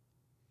to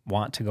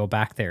want to go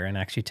back there and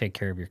actually take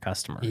care of your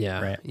customer.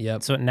 Yeah. Right.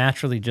 Yep. So it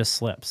naturally just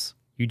slips.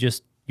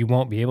 You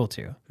won't be able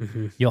to.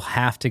 You'll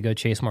have to go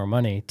chase more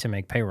money to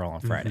make payroll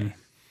on Friday.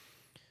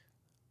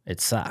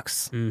 It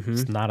sucks.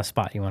 It's not a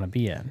spot you want to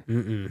be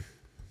in.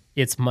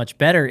 It's much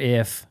better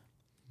if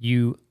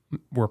you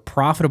were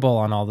profitable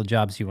on all the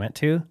jobs you went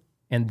to,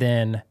 and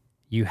then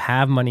you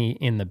have money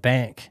in the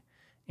bank.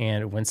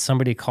 And when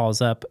somebody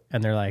calls up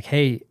and they're like,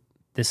 hey,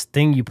 this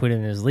thing you put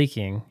in is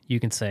leaking, you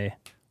can say,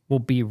 we'll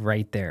be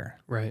right there.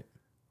 Right.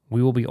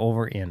 We will be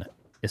over in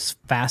as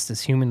fast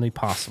as humanly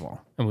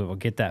possible, and we will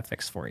get that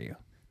fixed for you.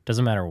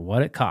 Doesn't matter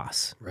what it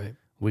costs. Right.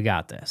 We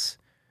got this.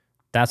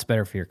 That's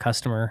better for your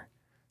customer.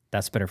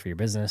 That's better for your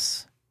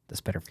business.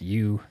 That's better for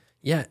you.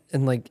 Yeah,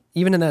 and like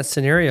even in that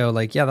scenario,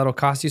 like, yeah, that'll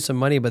cost you some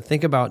money, but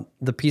think about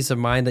the peace of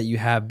mind that you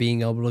have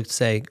being able to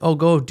say, oh,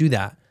 go do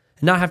that.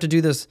 And not have to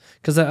do this,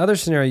 because the other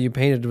scenario you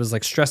painted was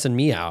like stressing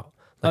me out.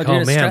 Like,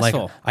 dude, it's man,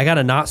 stressful. like I got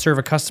to not serve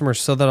a customer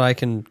so that I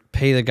can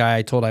pay the guy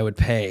I told I would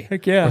pay.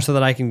 Heck yeah. Or so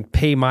that I can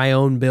pay my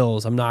own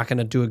bills. I'm not going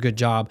to do a good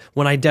job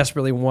when I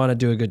desperately want to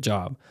do a good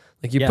job.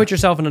 Like you put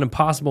yourself in an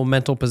impossible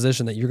mental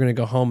position that you're going to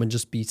go home and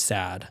just be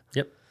sad.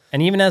 Yep.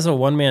 And even as a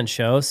one-man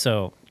show,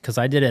 so because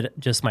I did it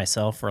just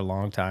myself for a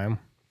long time,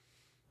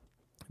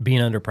 being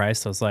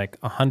underpriced, I was like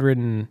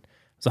 100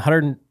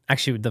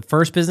 actually the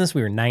first business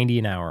we were 90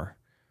 an hour.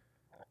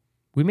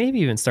 We maybe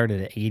even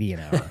started at 80 an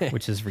hour,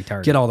 which is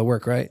retarded. Get all the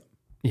work, right?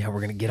 Yeah,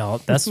 we're going to get all,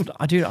 that's,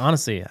 dude,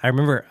 honestly, I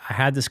remember I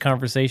had this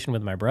conversation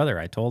with my brother.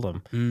 I told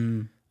him,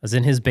 I was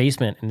in his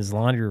basement in his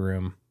laundry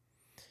room,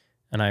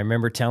 and I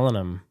remember telling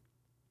him,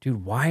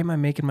 dude, why am I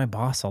making my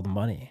boss all the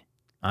money?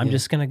 I'm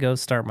just going to go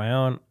start my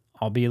own.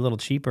 I'll be a little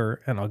cheaper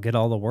and I'll get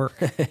all the work.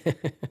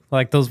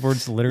 Like those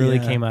words literally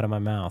came out of my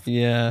mouth.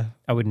 Yeah.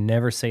 I would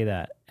never say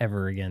that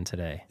ever again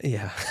today.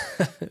 Yeah.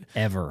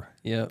 Ever.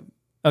 Yeah.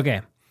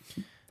 Okay.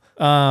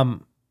 I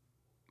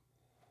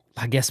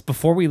guess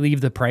before we leave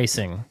the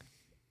pricing,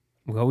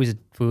 we always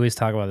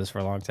talk about this for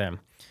a long time.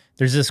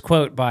 There's this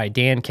quote by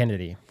Dan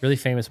Kennedy, really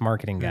famous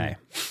marketing guy.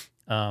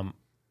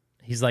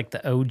 He's like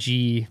the OG, what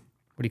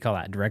do you call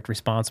that? Direct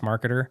response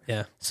marketer.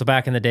 Yeah. So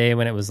back in the day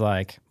when it was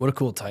like, what a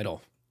cool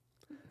title.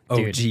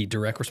 Dude. OG,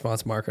 direct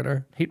response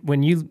marketer.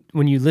 When you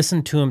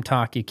listen to him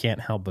talk, you can't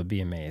help but be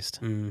amazed.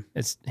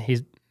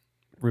 He's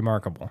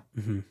remarkable,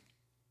 and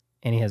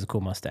he has a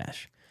cool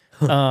mustache.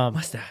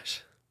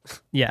 Mustache.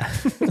 Yeah.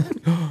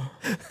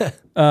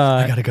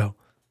 I gotta go.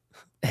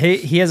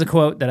 He has a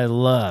quote that I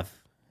love,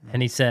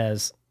 and he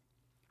says,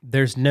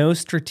 "There's no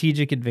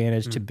strategic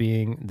advantage to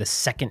being the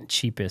second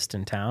cheapest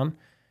in town,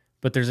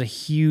 but there's a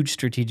huge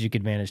strategic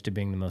advantage to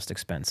being the most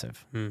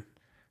expensive."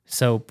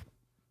 So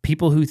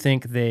people who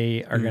think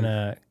they are going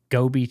to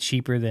go be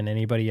cheaper than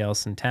anybody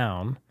else in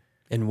town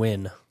and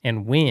win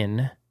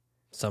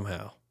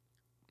somehow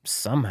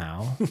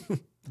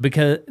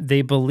because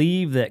they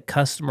believe that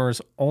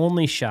customers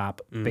only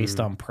shop based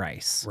on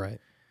price. Right.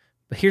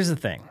 But here's the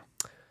thing.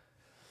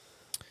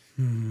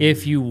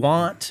 If you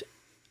want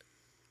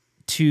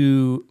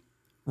to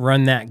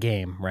run that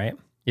game, right?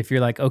 If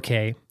you're like,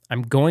 okay,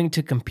 I'm going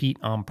to compete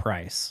on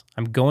price.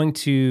 I'm going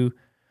to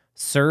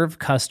serve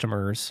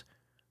customers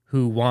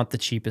who want the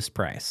cheapest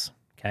price,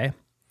 okay?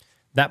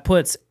 That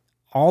puts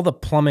all the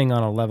plumbing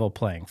on a level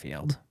playing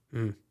field,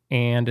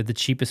 and the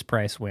cheapest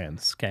price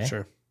wins, okay?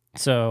 Sure.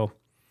 So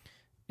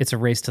it's a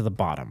race to the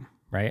bottom,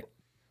 right?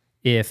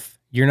 If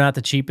you're not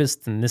the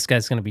cheapest, then this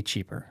guy's going to be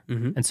cheaper.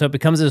 And so it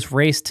becomes this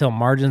race till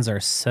margins are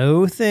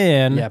so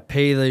thin. Yeah,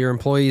 pay your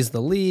employees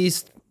the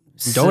least.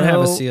 Don't have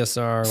a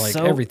CSR,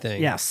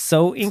 everything. Yeah,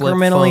 so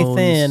incrementally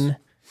thin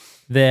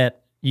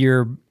that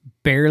you're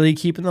barely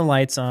keeping the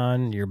lights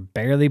on. You're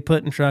barely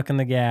putting truck in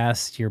the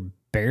gas. You're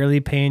barely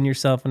paying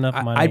yourself enough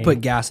money. I'd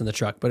put gas in the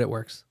truck, but it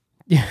works.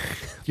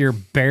 You're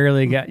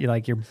barely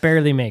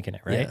making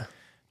it, right? Yeah.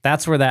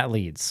 That's where that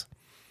leads.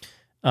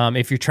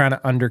 If you're trying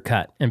to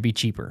undercut and be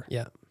cheaper.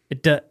 Yeah.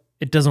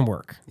 It doesn't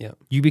work. Yeah.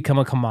 You become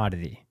a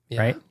commodity,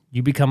 right?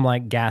 You become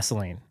like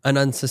gasoline. An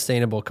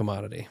unsustainable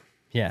commodity.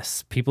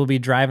 Yes. People be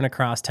driving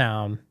across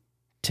town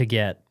to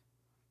get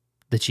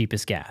the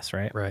cheapest gas,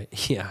 right? Right.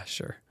 Yeah,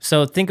 sure.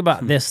 So think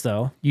about this,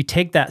 though. You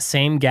take that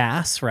same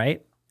gas,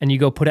 right? And you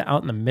go put it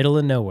out in the middle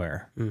of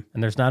nowhere. And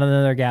there's not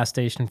another gas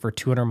station for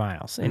 200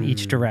 miles in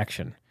each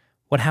direction.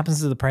 What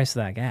happens to the price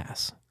of that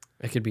gas?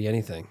 It could be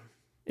anything.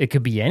 It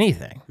could be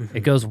anything.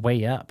 It goes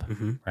way up,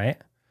 right?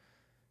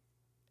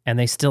 And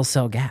they still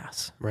sell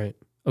gas. Right.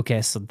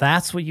 Okay, so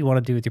that's what you want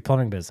to do with your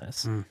plumbing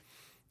business.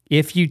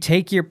 If you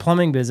take your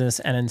plumbing business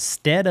and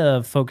instead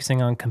of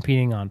focusing on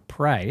competing on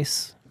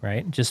price,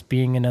 right, just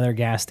being another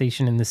gas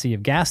station in the sea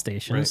of gas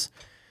stations,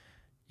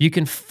 you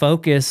can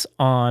focus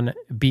on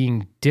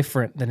being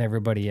different than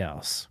everybody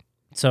else.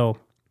 So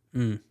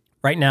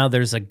right now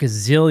there's a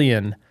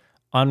gazillion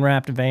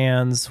unwrapped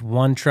vans,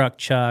 one truck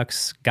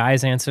chucks,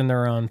 guys answering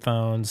their own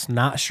phones,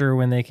 not sure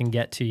when they can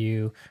get to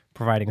you,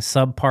 providing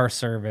subpar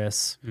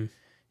service.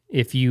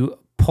 If you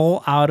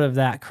pull out of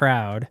that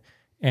crowd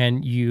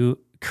and you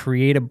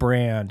create a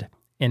brand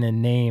and a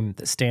name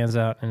that stands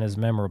out and is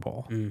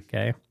memorable,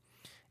 okay?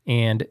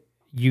 And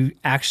you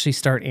actually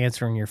start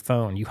answering your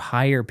phone. You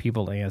hire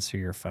people to answer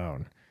your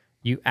phone.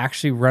 You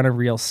actually run a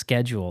real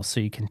schedule so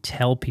you can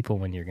tell people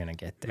when you're going to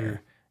get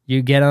there.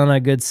 You get on a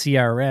good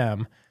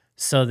CRM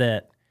so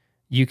that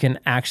you can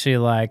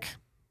actually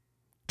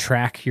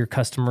track your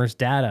customers'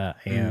 data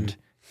and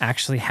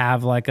actually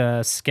have a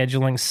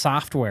scheduling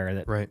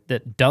software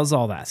that does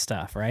all that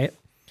stuff, right?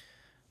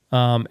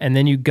 And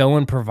then you go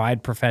and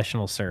provide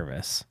professional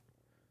service.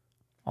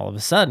 All of a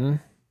sudden,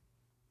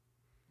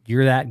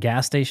 you're that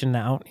gas station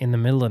out in the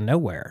middle of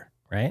nowhere,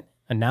 right?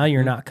 And now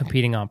you're not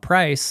competing on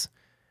price.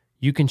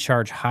 You can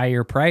charge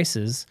higher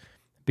prices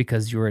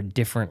because you're a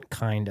different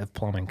kind of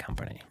plumbing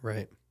company.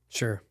 Right.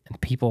 Sure. And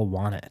people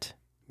want it.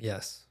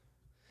 Yes.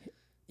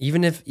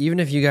 Even if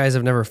you guys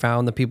have never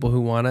found the people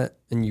who want it,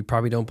 and you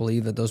probably don't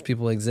believe that those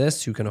people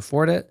exist who can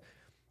afford it,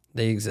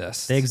 they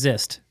exist. They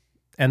exist.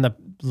 And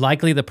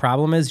the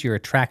problem is you're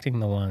attracting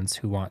the ones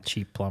who want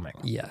cheap plumbing.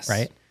 Yes.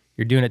 Right?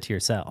 You're doing it to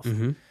yourself.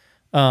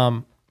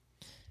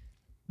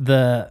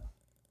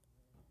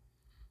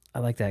 I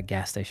like that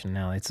gas station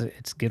now. It's a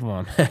good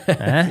one.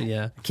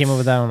 Yeah. Came up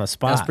with that on the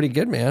spot. That's pretty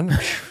good, man.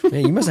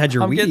 Man, you must have had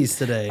your Wheaties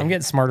today. I'm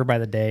getting smarter by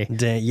the day.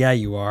 Yeah,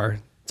 you are.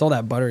 It's all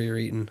that butter you're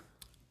eating.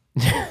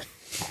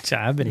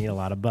 I've been eating a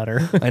lot of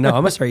butter. I know. I'm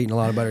going to start eating a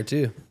lot of butter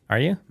too. Are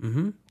you?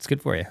 It's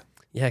good for you.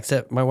 Yeah,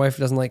 except my wife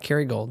doesn't like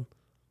Kerrygold.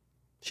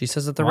 She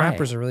says that the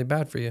wrappers are really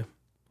bad for you.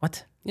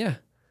 What? Yeah.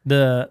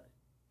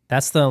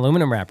 That's the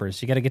aluminum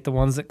wrappers. You got to get the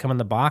ones that come in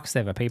the box. They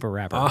have a paper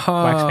wrapper, wax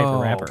paper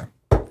wrapper.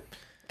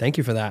 Thank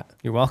you for that.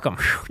 You're welcome.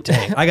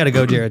 Dang, I got to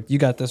go, Jared. You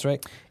got this,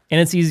 right? And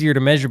it's easier to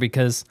measure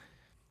because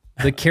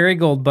the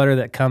Kerrygold butter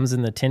that comes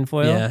in the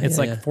tinfoil,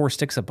 it's 4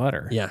 sticks of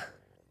butter. Yeah.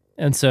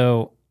 And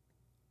so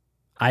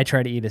I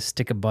try to eat a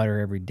stick of butter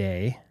every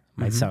day.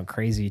 Might sound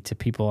crazy to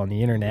people on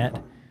the internet,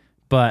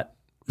 but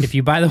if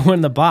you buy the one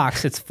in the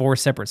box, it's 4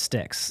 separate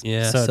sticks.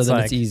 Yeah, so then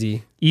it's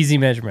easy. Easy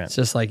measurement. It's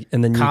just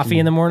and then coffee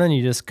in the morning,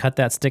 you just cut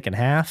that stick in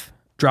half.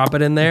 Drop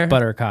it in there.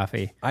 Butter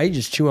coffee. I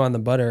just chew on the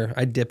butter.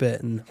 I dip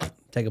it and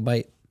take a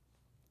bite.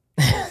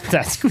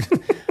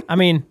 I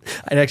mean,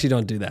 I actually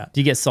don't do that.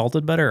 Do you get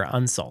salted butter or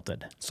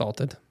unsalted?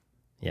 Salted.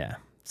 Yeah,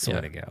 it's the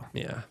way to go.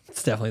 Yeah,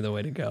 it's definitely the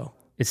way to go.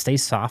 It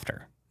stays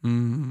softer.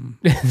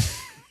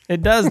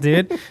 It does,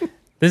 dude.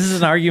 This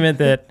is an argument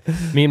that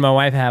me and my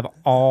wife have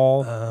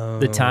all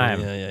the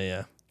time.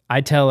 Yeah.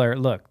 I tell her,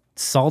 look,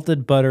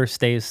 salted butter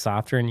stays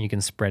softer and you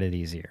can spread it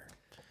easier.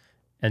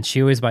 And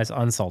she always buys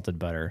unsalted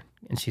butter.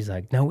 And she's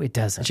like, no, it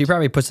doesn't. She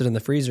probably puts it in the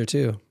freezer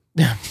too.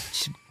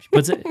 She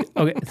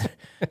Okay,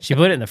 she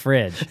put it in the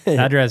fridge.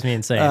 That drives me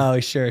insane. Oh,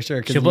 sure.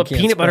 She'll put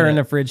peanut butter in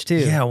the fridge too.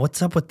 Yeah,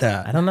 what's up with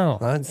that? I don't know.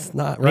 That's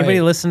not right.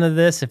 Anybody listen to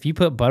this? If you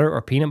put butter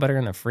or peanut butter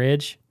in the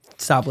fridge,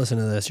 stop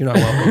listening to this. You're not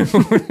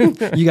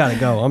welcome. You got to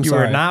go. I'm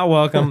sorry. You are not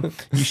welcome.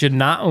 You should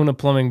not own a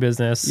plumbing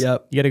business.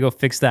 Yep. You got to go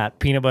fix that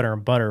peanut butter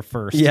and butter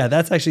first. Yeah,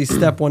 that's actually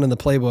step one in the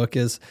playbook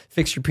is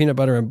fix your peanut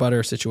butter and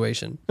butter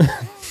situation.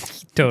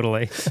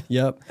 Totally.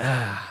 Yep.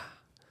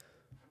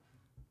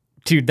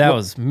 Dude, that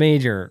was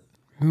major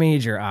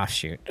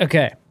offshoot.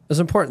 Okay. It's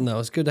important though.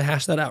 It's good to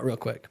hash that out real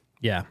quick.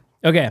 Yeah.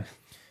 Okay.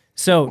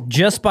 So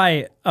just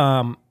by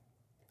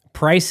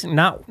price,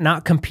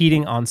 not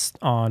competing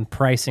on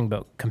pricing,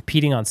 but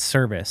competing on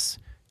service,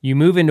 you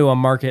move into a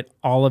market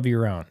all of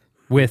your own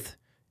with,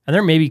 and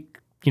there may be,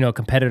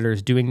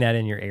 competitors doing that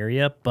in your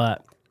area,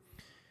 but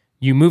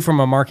you move from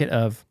a market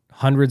of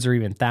hundreds or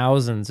even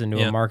thousands into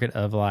a market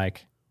of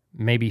like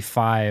maybe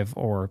 5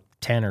 or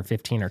 10 or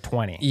 15 or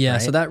 20. Yeah,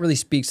 right? so that really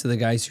speaks to the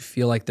guys who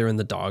feel like they're in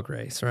the dog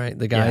race, right?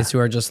 The guys who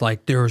are just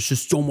like, there's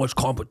just so much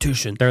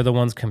competition. They're the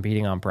ones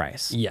competing on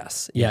price.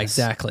 Yes. Yeah,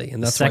 exactly.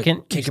 And that's Second,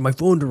 why I can't get my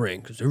phone to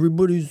ring because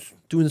everybody's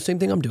doing the same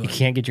thing I'm doing. You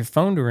can't get your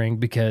phone to ring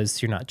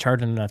because you're not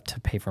charging enough to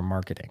pay for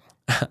marketing,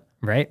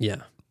 right? Yeah.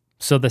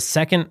 So the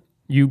second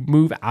you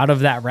move out of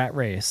that rat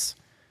race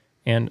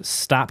and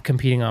stop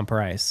competing on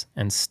price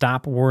and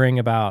stop worrying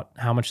about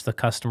how much the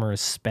customer is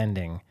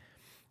spending,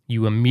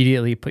 you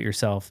immediately put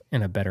yourself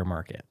in a better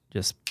market.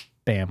 Just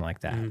bam, like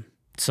that.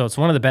 So it's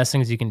one of the best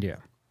things you can do.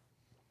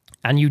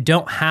 And you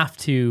don't have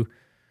to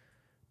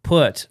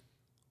put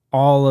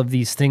all of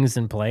these things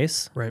in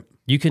place. Right.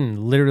 You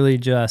can literally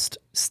just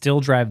still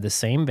drive the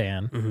same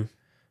van.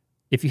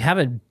 If you have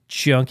a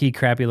junky,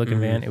 crappy looking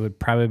van, it would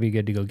probably be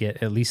good to go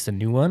get at least a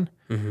new one.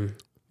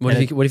 What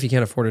if you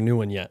can't afford a new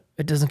one yet?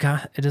 It doesn't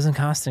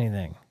cost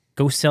anything.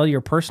 Go sell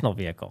your personal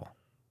vehicle.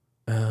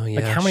 Oh yeah.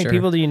 Like how many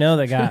people do you know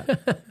that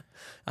got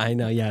I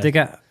know, yeah. they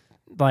got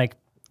like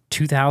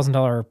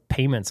 $2,000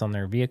 payments on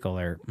their vehicle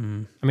there. I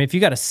mean, if you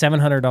got a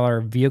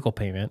 $700 vehicle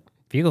payment,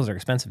 vehicles are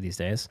expensive these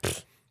days.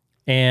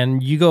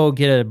 And you go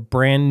get a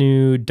brand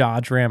new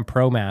Dodge Ram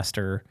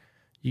ProMaster,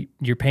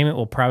 your payment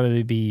will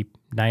probably be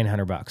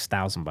 $900,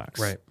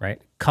 $1,000.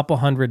 Right. Couple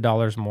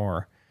 $100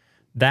 more.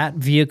 That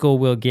vehicle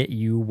will get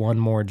you one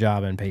more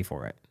job and pay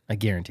for it. I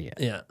guarantee it.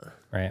 Yeah.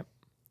 Right.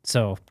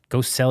 So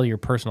go sell your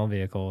personal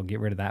vehicle, get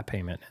rid of that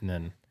payment, and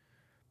then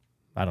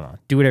I don't know,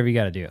 do whatever you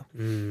got to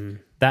do.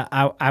 That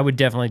I would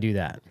definitely do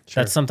that.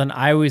 Sure. That's something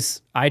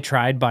I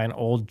tried buying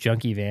old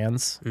junky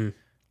vans.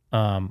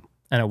 And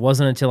it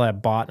wasn't until I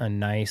bought a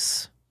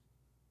nice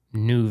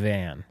new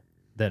van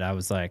that I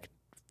was like,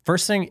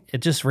 first thing, it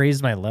just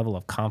raised my level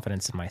of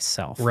confidence in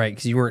myself. Right,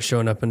 because you weren't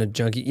showing up in a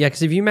junky. Yeah,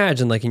 because if you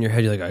imagine, like in your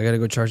head, you're like, I got to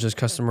go charge this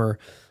customer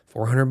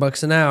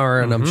 $400 an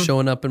hour, and I'm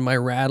showing up in my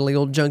rattly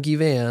old junky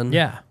van.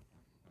 Yeah.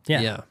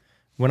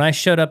 When I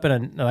showed up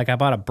in I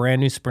bought a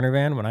brand new Sprinter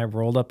van. When I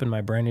rolled up in my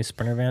brand new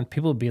Sprinter van,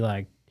 people would be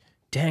like,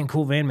 dang,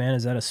 cool van, man.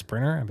 Is that a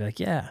Sprinter? I'd be like,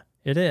 yeah,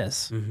 it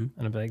is. And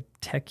I'd be like,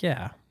 heck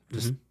yeah.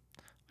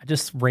 I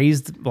just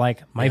raised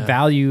like my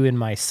value in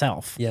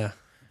myself. Yeah.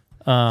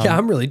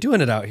 I'm really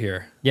doing it out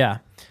here. Yeah.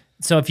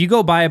 So if you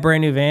go buy a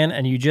brand new van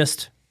and you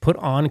just put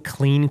on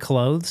clean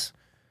clothes,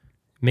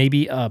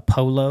 maybe a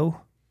polo,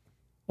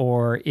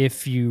 or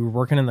if you're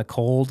working in the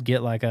cold,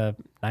 get like a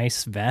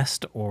nice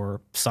vest or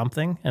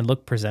something and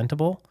look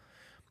presentable.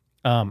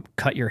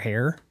 Cut your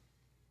hair.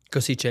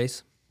 Go see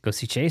Chase.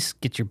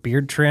 Get your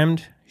beard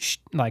trimmed.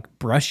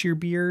 Brush your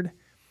beard.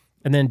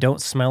 And then don't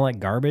smell like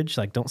garbage.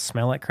 Like don't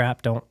smell like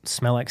crap. Don't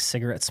smell like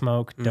cigarette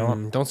smoke.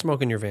 Don't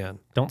smoke in your van.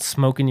 Don't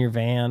smoke in your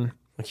van.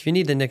 Like if you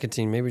need the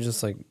nicotine, maybe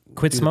just like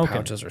quit smoking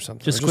pouches or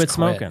something. Just quit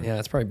smoking. Yeah,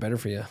 it's probably better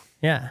for you.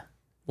 Yeah.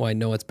 Well, I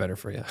know it's better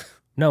for you.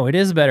 No, it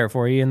is better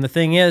for you. And the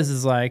thing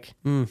is like,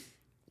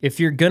 if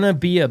you're gonna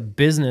be a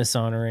business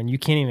owner and you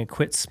can't even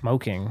quit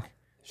smoking,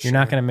 you're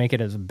not gonna make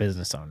it as a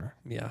business owner.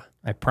 Yeah,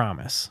 I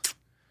promise.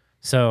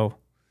 So,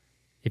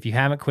 if you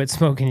haven't quit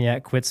smoking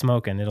yet, quit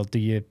smoking.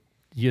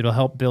 It'll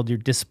help build your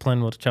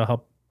discipline, which will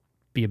help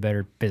be a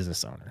better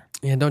business owner.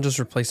 Yeah, don't just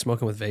replace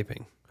smoking with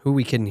vaping. Who are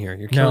we kidding here?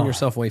 You're killing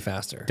yourself way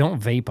faster. Don't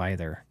vape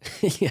either.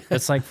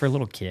 That's like for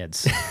little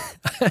kids.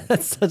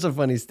 That's such a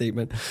funny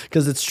statement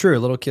because it's true.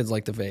 Little kids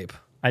like to vape.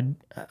 I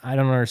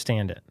don't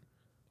understand it.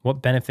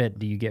 What benefit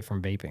do you get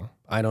from vaping?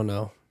 I don't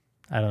know.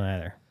 I don't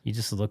either. You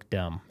just look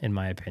dumb, in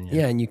my opinion.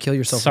 Yeah, and you kill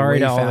yourself. Sorry way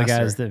to all faster. the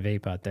guys that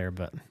vape out there,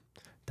 but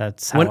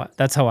that's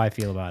how I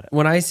feel about it.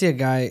 When I see a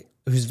guy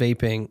who's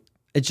vaping,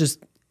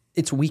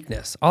 it's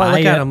weakness. All I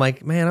look at, I'm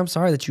like, man, I'm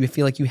sorry that you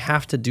feel like you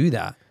have to do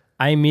that.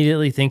 I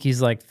immediately think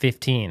he's like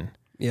 15.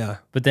 Yeah.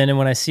 But then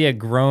when I see a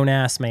grown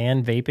ass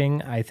man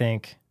vaping, I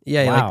think,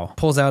 yeah, wow, he like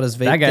pulls out his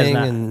vape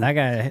thing. That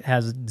guy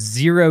has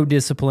zero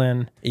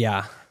discipline.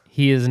 Yeah.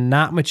 He is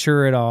not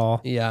mature at all.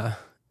 Yeah.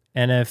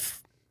 And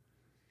if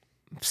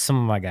some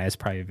of my guys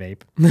probably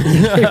vape,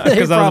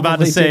 because I was about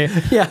to say,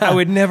 I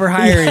would never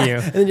hire you.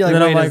 And then you're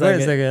like, wait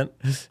a second.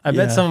 I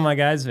bet some of my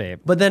guys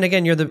vape. But then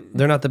again,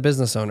 they're not the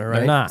business owner, right?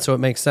 They're not. So it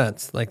makes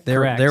sense. Like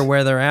they're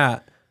where they're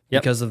at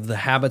because of the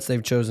habits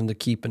they've chosen to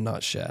keep and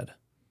not shed.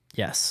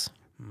 Yes.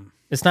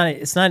 It's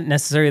not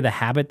necessarily the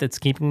habit that's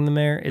keeping them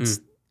there.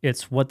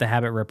 It's what the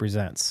habit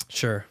represents.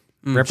 Sure.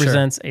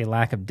 Represents a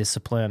lack of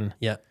discipline.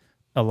 Yeah.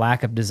 A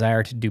lack of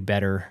desire to do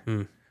better.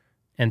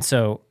 And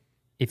so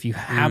if you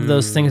have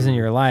those things in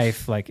your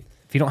life, like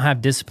if you don't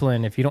have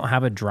discipline, if you don't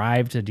have a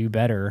drive to do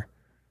better,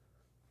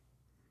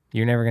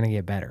 you're never going to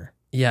get better.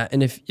 Yeah.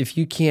 And if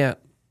you can't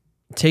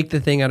take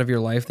the thing out of your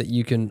life that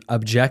you can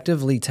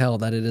objectively tell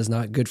that it is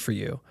not good for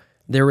you,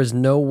 there is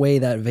no way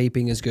that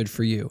vaping is good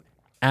for you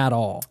at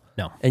all.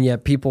 No. And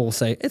yet people will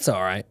say, it's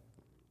all right.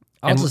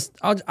 I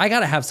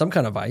got to have some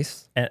kind of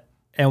vice.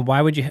 And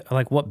why would you,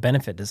 like, what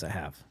benefit does it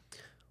have?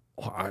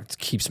 Well, it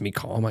keeps me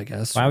calm, I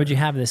guess. Why would you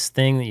have this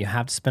thing that you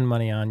have to spend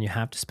money on, you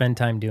have to spend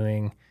time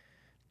doing,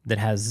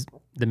 that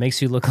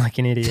makes you look like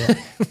an idiot,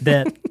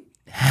 that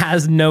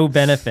has no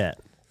benefit?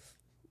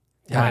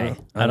 Why?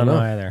 I don't know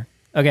either.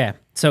 Okay,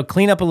 so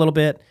clean up a little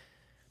bit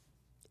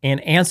and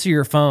answer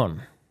your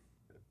phone.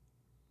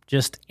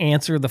 Just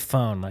answer the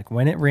phone. Like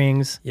when it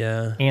rings,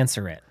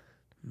 answer it.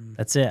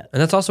 That's it.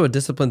 And that's also a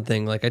discipline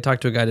thing. Like I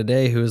talked to a guy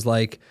today who was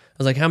like, I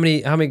was like, how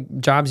many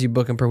jobs you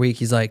booking per week?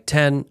 He's like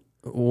 10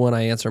 when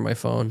I answer my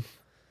phone.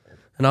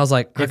 And I was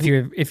like,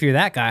 if you're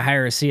that guy,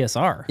 hire a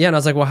CSR. Yeah, and I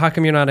was like, well, how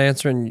come you're not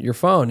answering your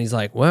phone? He's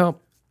like, well,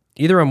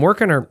 either I'm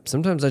working or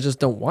sometimes I just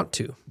don't want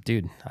to.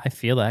 Dude, I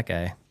feel that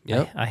guy.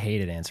 Yep. I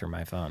hated answering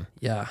my phone.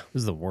 Yeah.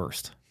 This is the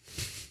worst.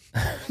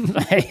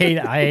 I hate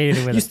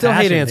it with You still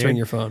hate answering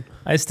your phone.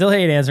 I still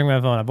hate answering my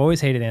phone. I've always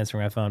hated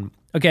answering my phone.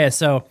 Okay,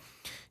 so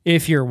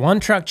if you're one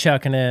truck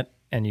chucking it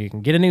and you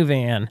can get a new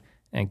van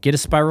and get a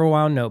spiral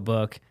wound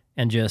notebook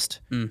and just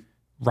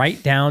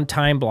write down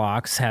time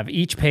blocks, have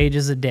each page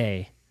as a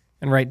day,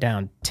 and write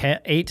down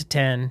 8 to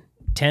 10,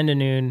 10 to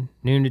noon,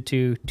 noon to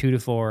 2, 2 to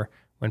 4.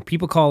 When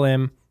people call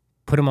in,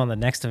 put them on the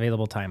next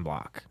available time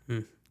block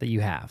that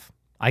you have.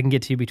 I can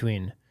get to you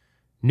between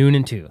noon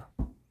and 2.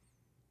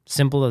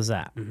 Simple as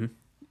that.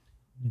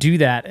 Do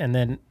that and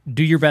then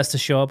do your best to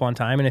show up on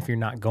time. And if you're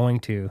not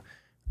going to,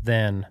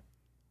 then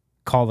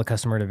call the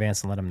customer in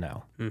advance and let them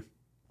know.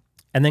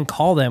 And then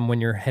call them when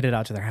you're headed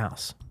out to their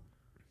house.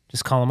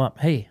 Just call them up.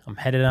 Hey, I'm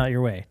headed out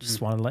your way. Just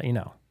wanted to let you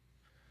know.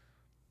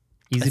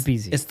 Easy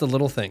peasy. It's the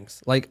little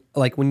things. Like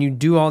when you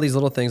do all these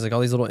little things, like all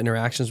these little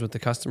interactions with the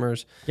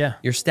customers,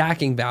 you're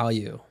stacking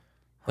value.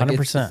 Like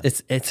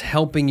 100%. It's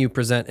helping you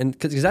present. And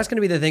because that's going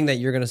to be the thing that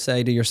you're going to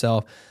say to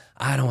yourself,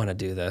 I don't want to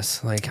do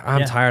this. Like,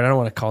 I'm tired. I don't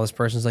want to call this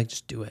person. It's like,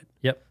 just do it.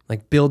 Yep.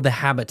 Like, build the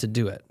habit to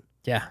do it.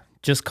 Yeah.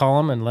 Just call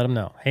them and let them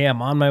know. Hey,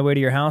 I'm on my way to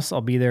your house. I'll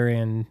be there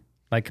in,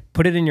 like,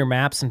 put it in your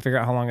maps and figure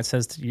out how long it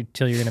says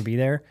till you're going to be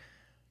there.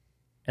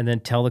 And then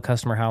tell the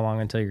customer how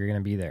long until you're going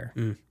to be there.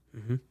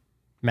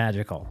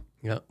 Magical.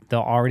 Yep. They'll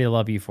already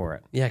love you for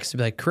it. Yeah. Because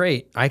be like,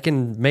 great. I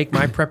can make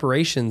my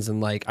preparations and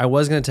like, I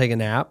was going to take a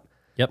nap.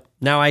 Yep.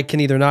 Now I can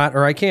either not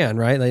or I can,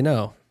 right? They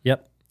know.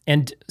 Yep.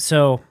 And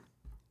so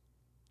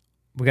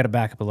we got to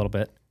back up a little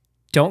bit.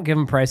 Don't give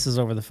them prices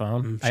over the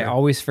phone. Sure. I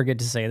always forget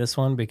to say this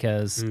one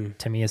because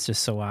to me it's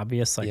just so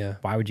obvious. Like,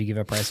 why would you give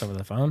a price over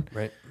the phone?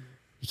 Right.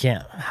 You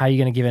can't. How are you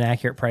going to give an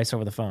accurate price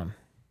over the phone?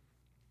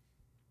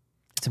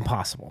 It's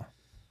impossible.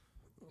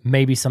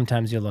 Maybe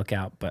sometimes you'll look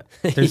out, but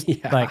there's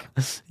like,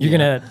 you're going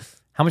to,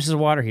 how much is a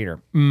water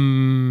heater?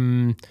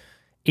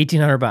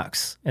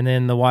 $1,800. And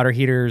then the water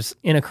heater's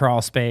in a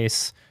crawl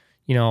space,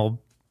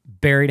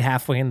 buried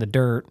halfway in the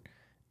dirt.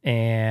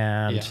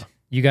 And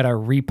you got to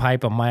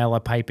repipe a mile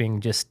of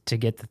piping just to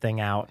get the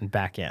thing out and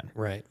back in.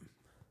 Right.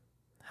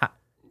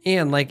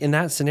 And like in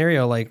that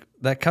scenario, like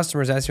that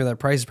customer's asking for that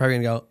price is probably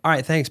going to go, all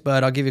right, thanks,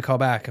 bud. I'll give you a call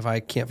back if I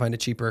can't find a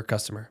cheaper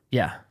customer.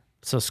 Yeah.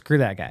 So screw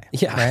that guy.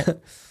 Yeah. Right?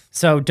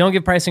 So don't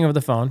give pricing over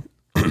the phone.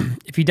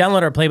 If you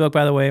download our playbook,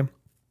 by the way,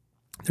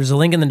 there's a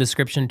link in the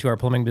description to our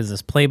plumbing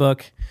business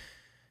playbook.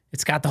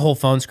 It's got the whole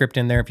phone script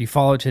in there. If you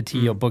follow it to a T,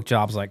 you'll book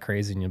jobs like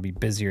crazy and you'll be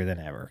busier than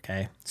ever.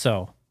 Okay.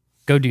 So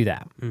go do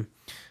that.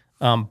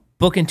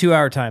 Book in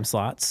 2-hour time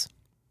slots.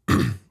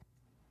 And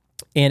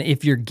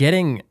if you're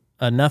getting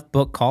enough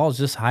book calls,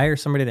 just hire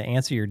somebody to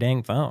answer your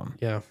dang phone.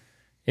 Yeah.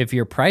 If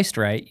you're priced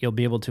right, you'll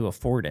be able to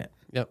afford it.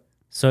 Yep.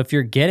 So if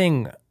you're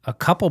getting a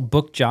couple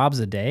book jobs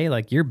a day,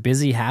 like you're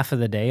busy half of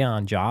the day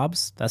on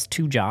jobs, that's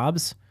 2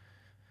 jobs,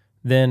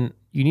 then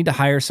you need to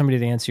hire somebody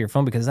to answer your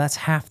phone because that's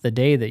half the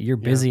day that you're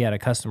busy at a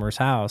customer's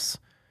house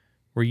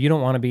where you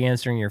don't want to be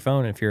answering your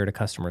phone if you're at a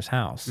customer's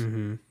house.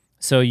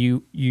 So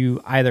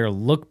you either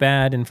look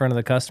bad in front of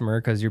the customer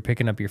because you're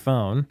picking up your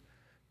phone,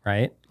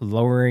 right?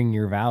 Lowering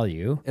your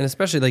value. And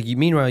especially like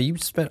meanwhile, you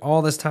spent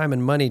all this time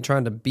and money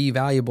trying to be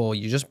valuable.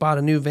 You just bought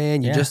a new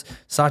van. You just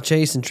saw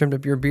Chase and trimmed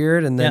up your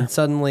beard. And then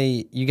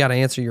suddenly you got to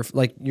answer you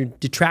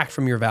detract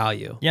from your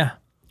value. Yeah.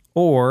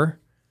 Or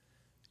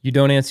you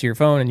don't answer your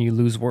phone and you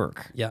lose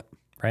work. Yeah.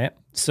 Right.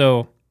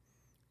 So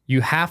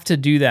you have to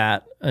do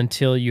that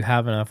until you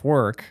have enough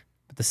work.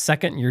 But the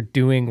second you're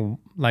doing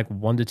like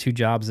 1 to 2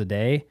 jobs a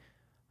day,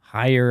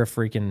 hire a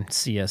freaking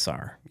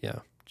CSR. Yeah.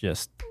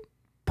 Just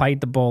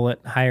bite the bullet,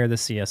 hire the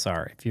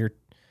CSR.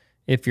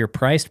 If you're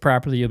priced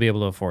properly, you'll be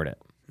able to afford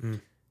it.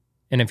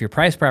 And if you're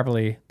priced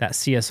properly, that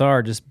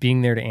CSR just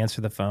being there to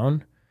answer the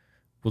phone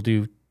will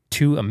do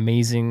two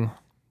amazing,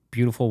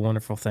 beautiful,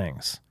 wonderful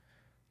things.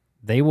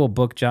 They will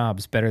book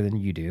jobs better than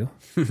you do.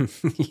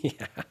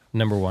 Yeah.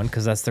 Number one,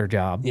 because that's their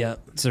job. Yeah.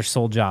 It's their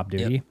sole job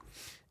duty. Yep.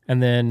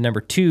 And then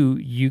number two,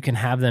 you can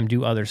have them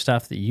do other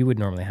stuff that you would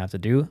normally have to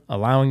do,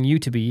 allowing you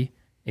to be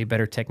a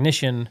better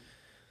technician,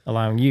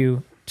 allowing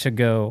you to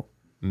go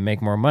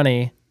make more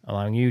money,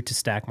 allowing you to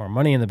stack more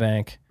money in the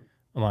bank,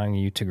 allowing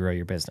you to grow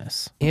your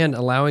business. And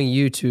allowing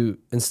you to,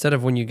 instead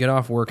of when you get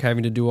off work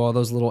having to do all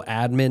those little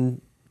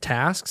admin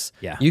tasks,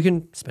 you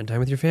can spend time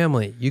with your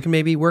family. You can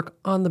maybe work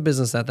on the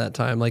business at that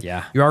time. Like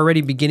you're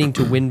already beginning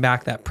to win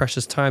back that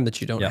precious time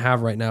that you don't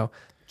have right now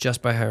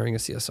just by hiring a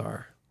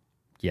CSR.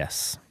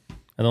 Yes.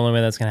 And the only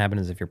way that's going to happen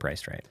is if you're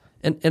priced right.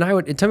 And I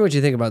would, tell me what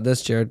you think about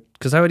this, Jered,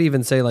 because I would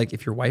even say, like,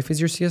 if your wife is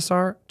your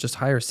CSR, just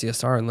hire a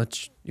CSR and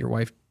let your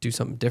wife do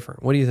something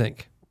different. What do you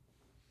think?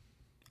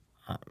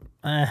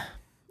 I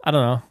don't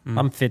know.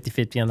 I'm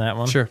 50-50 on that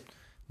one. Sure.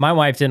 My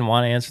wife didn't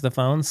want to answer the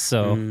phone,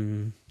 so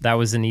that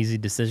was an easy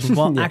decision.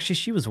 Well, actually,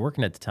 she was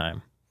working at the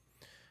time.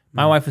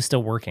 My wife was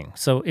still working,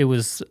 so it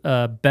was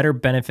a better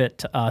benefit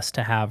to us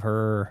to have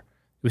her.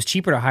 It was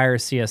cheaper to hire a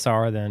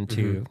CSR than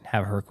to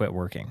have her quit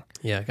working.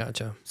 Yeah,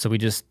 gotcha. So we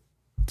just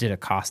did a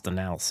cost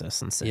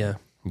analysis and said,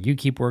 you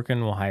keep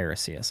working, we'll hire a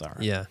CSR.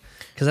 Yeah,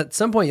 because at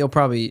some point you'll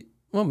probably,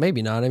 well,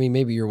 maybe not. I mean,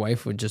 maybe your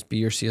wife would just be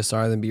your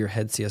CSR, then be your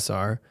head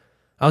CSR.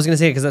 I was going to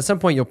say, because at some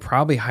point you'll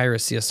probably hire a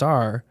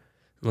CSR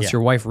unless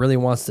your wife really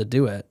wants to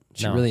do it.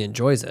 She really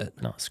enjoys it.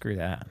 No, screw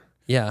that.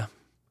 Yeah.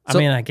 I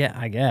mean, I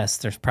guess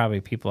there's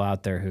probably people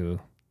out there who,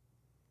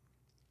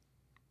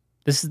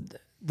 this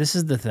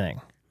is the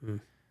thing.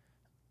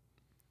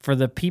 For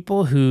the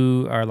people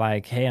who are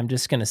like, hey, I'm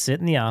just going to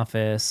sit in the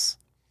office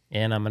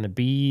and I'm going to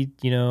be,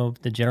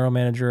 the general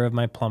manager of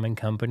my plumbing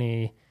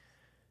company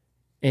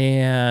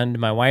and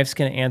my wife's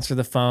going to answer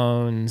the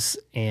phones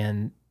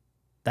and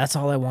that's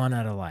all I want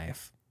out of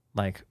life.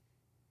 Like,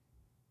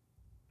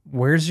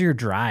 where's your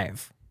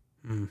drive?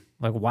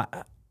 Like, why?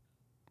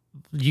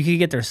 You could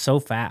get there so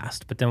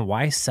fast, but then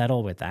why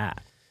settle with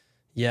that?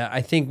 Yeah,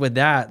 I think with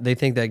that, they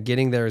think that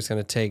getting there is going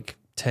to take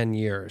 10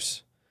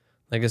 years.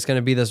 Like, it's going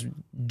to be this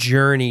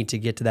journey to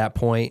get to that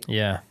point.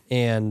 Yeah.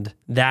 And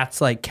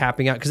that's like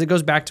capping out, because it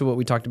goes back to what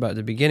we talked about at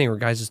the beginning, where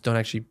guys just don't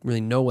actually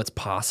really know what's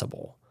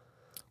possible.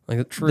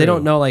 Like, they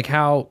don't know like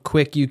how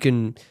quick you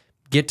can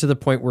get to the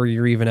point where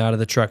you're even out of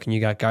the truck and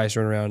you got guys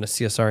running around, a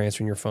CSR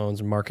answering your phones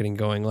and marketing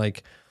going.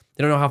 Like,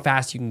 they don't know how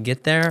fast you can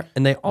get there.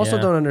 And they also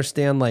don't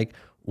understand like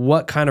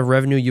what kind of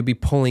revenue you'll be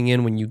pulling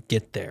in when you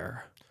get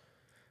there.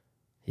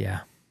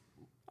 Yeah.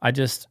 I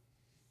just,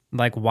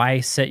 like,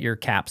 why set your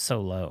cap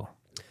so low?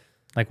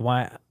 Like,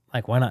 why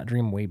not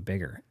dream way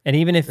bigger? And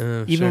even if,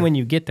 when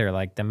you get there,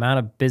 like the amount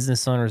of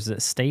business owners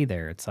that stay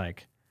there, it's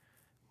like,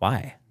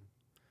 why?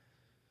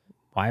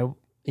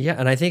 Yeah.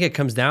 And I think it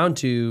comes down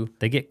to,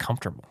 they get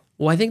comfortable.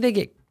 Well, I think they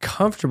get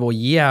comfortable,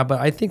 but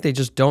I think they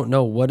just don't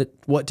know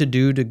what to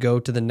do to go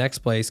to the next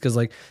place. Because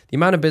like the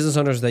amount of business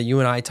owners that you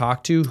and I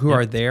talk to who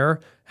are there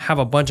have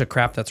a bunch of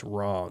crap that's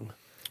wrong.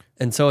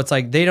 And so it's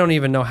like they don't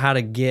even know how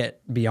to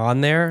get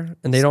beyond there,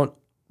 and they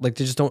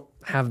just don't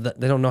have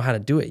they don't know how to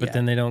do it yet. But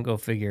then they don't go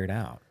figure it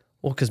out.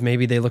 Well, because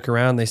maybe they look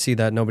around, they see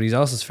that nobody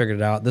else has figured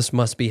it out. This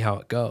must be how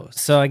it goes.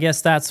 So I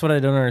guess that's what I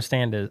don't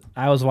understand is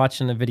I was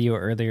watching a video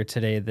earlier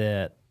today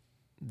that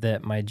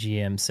my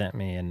GM sent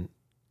me, and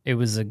it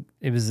was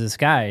this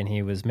guy, and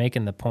he was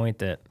making the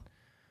point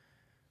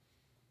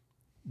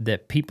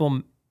that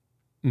people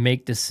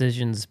make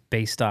decisions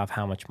based off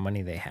how much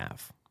money they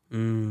have.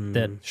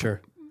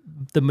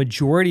 The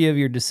majority of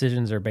your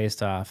decisions are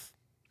based off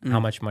how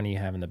much money you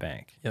have in the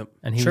bank. Yep.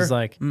 And he was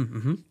like,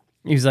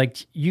 he was like,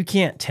 you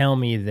can't tell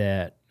me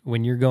that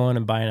when you're going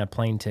and buying a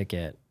plane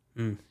ticket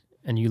and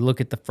you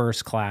look at the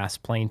first class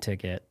plane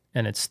ticket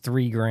and it's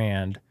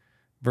 $3,000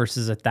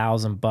 versus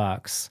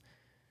 $1,000.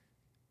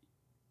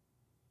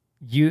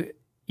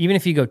 Even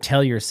if you go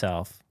tell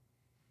yourself,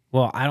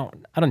 well, I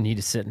don't need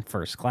to sit in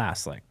first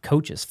class. Like,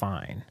 coach is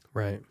fine.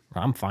 Right.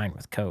 I'm fine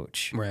with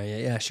coach. Right.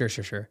 Yeah.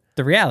 Sure.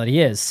 The reality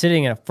is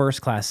sitting in a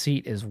first class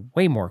seat is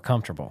way more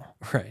comfortable.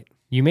 Right.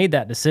 You made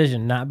that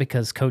decision not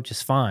because coach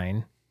is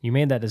fine. You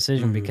made that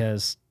decision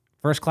because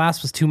first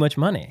class was too much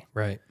money.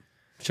 Right.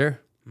 Sure.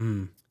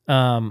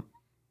 And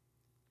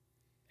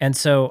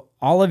so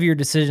all of your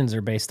decisions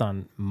are based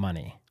on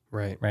money.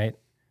 Right. Right.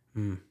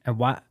 And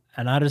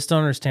I just don't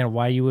understand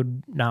why you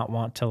would not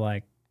want to,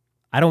 like,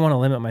 I don't want to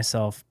limit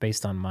myself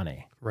based on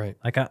money. Right.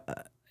 Like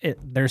it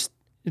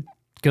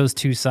goes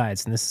two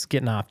sides, and this is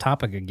getting off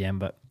topic again,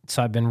 but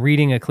so I've been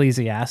reading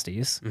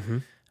Ecclesiastes.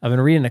 I've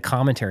been reading a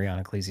commentary on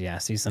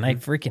Ecclesiastes, and I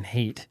freaking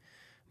hate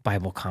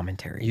Bible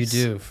commentaries.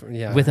 You do.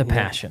 Yeah. With a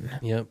passion.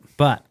 Yep.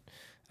 But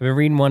I've been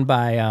reading one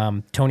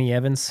by Tony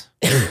Evans.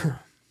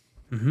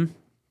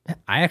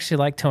 I actually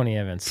like Tony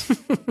Evans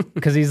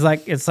because he's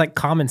like, it's like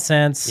common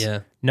sense,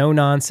 no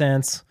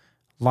nonsense,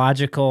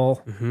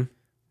 logical,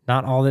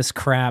 not all this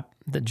crap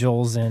that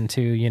Joel's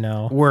into,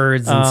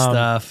 words and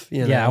stuff.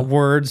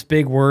 Words,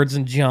 big words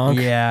and junk.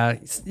 Yeah,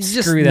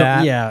 Screw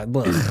that. Yeah.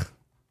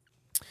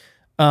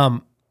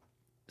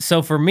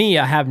 So for me,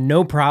 I have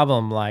no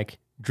problem like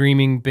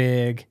dreaming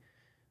big,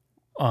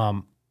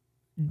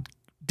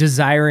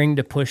 desiring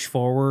to push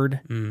forward.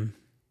 And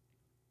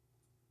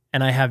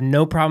I have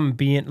no problem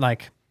being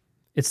like,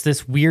 it's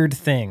this weird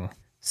thing.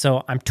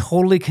 So I'm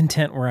totally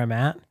content where I'm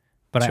at,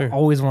 but I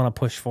always want to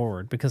push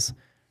forward because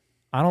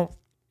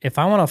if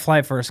I want to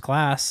fly first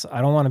class,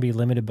 I don't want to be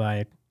limited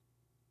by,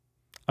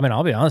 I mean,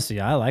 I'll be honest with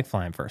you, I like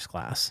flying first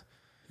class.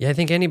 Yeah, I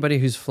think anybody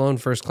who's flown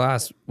first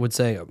class would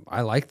say,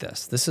 I like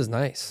this. This is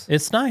nice.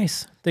 It's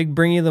nice. They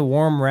bring you the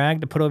warm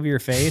rag to put over your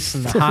face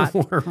and the hot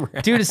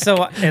dude. It's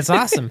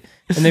awesome.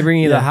 And they bring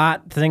you the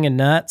hot thing of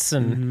nuts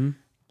and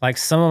like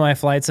some of my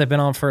flights I've been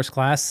on first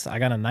class, I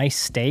got a nice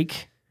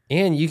steak.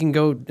 And you can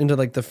go into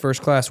like the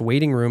first class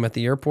waiting room at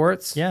the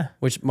airports. Yeah.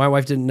 Which my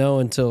wife didn't know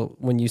until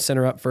when you sent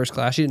her up first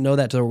class. She didn't know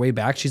that till her way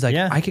back. She's like,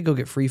 I could go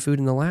get free food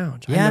in the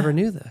lounge. I never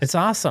knew this. It's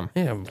awesome.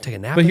 Yeah, I'm taking a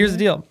nap. But here's the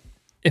deal.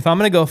 If I'm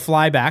going to go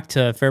fly back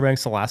to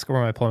Fairbanks, Alaska,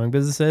 where my plumbing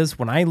business is,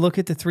 when I look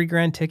at the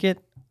 $3,000 ticket,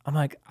 I'm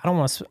like, I don't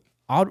want to,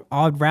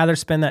 I'd rather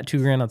spend that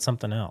 $2,000 on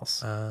something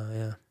else.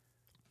 Yeah.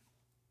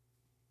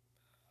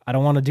 I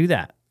don't want to do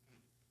that.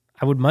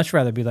 I would much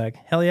rather be like,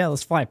 hell yeah,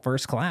 let's fly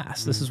first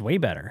class. This is way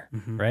better.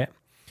 Right.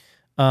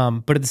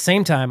 But at the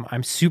same time,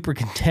 I'm super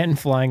content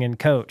flying in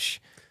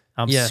coach.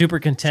 I'm super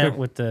content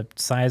with the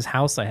size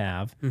house I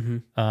have.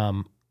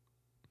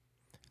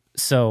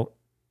 So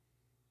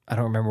I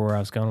don't remember where I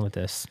was going with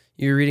this.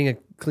 You're reading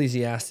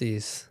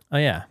Ecclesiastes. Oh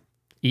yeah.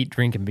 Eat,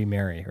 drink, and be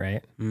merry,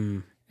 right?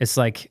 It's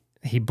like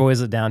he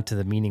boils it down to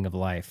the meaning of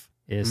life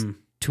is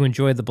to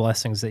enjoy the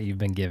blessings that you've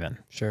been given.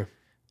 Sure.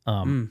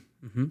 The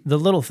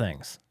little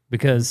things,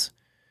 because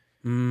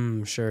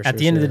at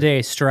the end of the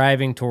day,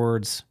 striving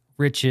towards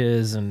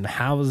riches and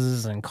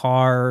houses and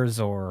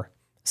cars or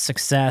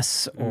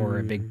success or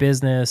a big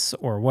business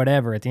or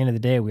whatever, at the end of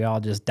the day, we all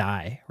just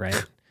die,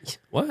 right?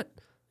 What?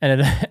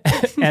 And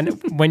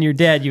and when you're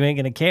dead, you ain't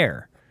going to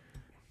care,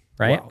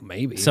 right? Well,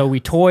 maybe. So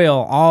we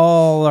toil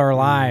all our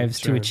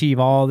lives to achieve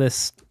all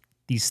these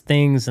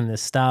things and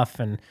this stuff,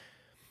 and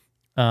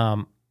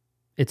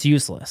it's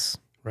useless,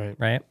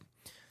 right?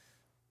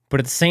 But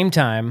at the same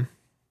time,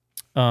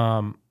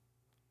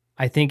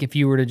 I think if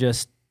you were to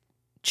just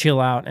chill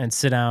out and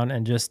sit down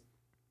and just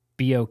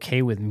be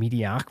okay with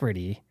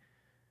mediocrity,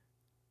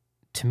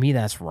 to me,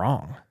 that's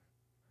wrong.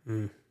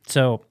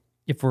 So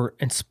if we're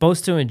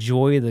supposed to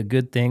enjoy the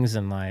good things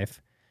in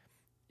life,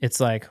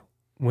 it's like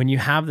when you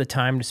have the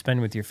time to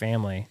spend with your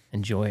family,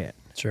 enjoy it.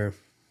 Sure.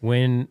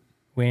 When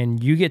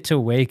you get to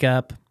wake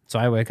up, so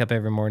I wake up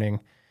every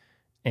morning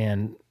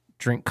and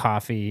drink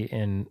coffee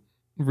and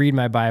read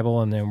my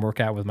Bible and then work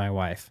out with my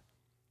wife.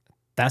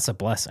 That's a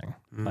blessing.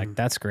 Like,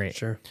 that's great.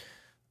 Sure.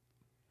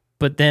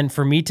 But then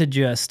for me to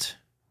just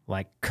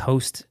like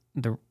coast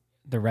the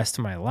rest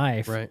of my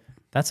life,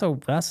 that's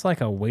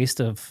like a waste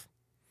of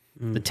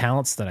the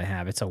talents that I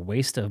have. It's a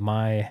waste of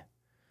I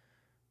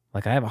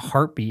have a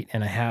heartbeat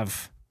and I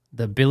have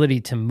the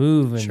ability to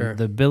move and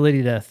the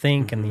ability to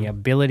think and the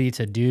ability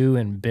to do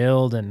and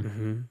build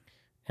and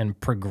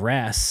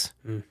progress.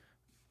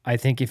 I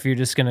think if you're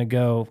just going to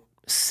go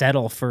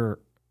settle for,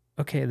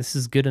 okay, this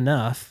is good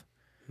enough,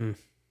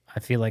 I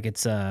feel like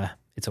it's a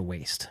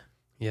waste.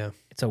 Yeah.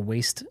 It's a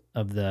waste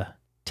of the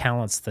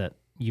talents that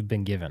you've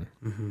been given.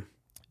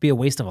 Be a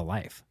waste of a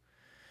life.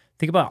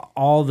 Think about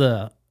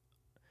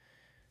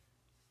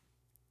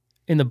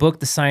in the book,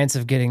 The Science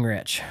of Getting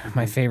Rich,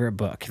 my favorite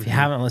book. If you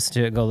haven't listened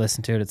to it, go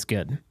listen to it. It's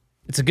good.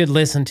 It's a good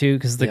listen to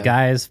because the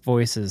guy's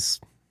voice it's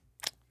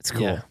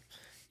cool. Yeah.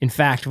 In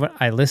fact, when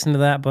I listen to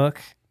that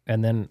book,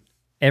 and then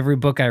every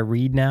book I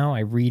read now,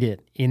 I read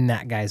it in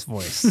that guy's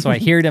voice. So I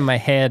hear it in my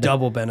head.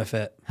 Double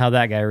benefit. How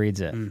that guy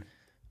reads it.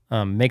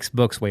 Makes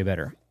books way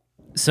better.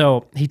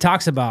 So he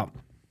talks about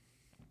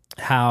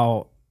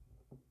how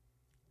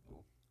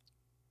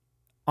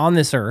on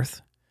this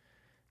earth,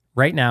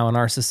 right now in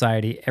our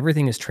society,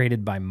 everything is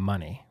traded by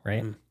money,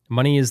 right?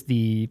 Money is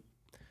the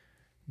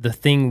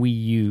thing we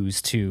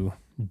use to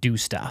do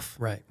stuff,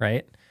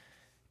 right?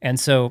 And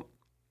so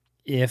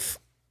if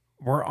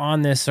we're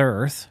on this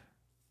earth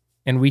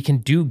and we can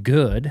do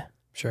good,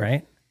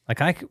 right?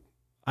 Like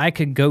I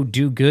could go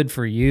do good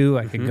for you.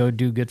 I could go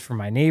do good for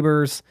my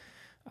neighbors.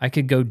 I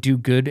could go do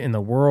good in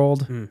the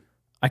world.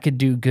 I could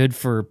do good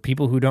for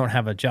people who don't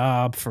have a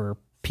job, for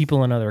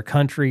people in other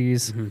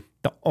countries.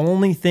 The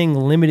only thing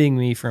limiting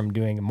me from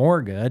doing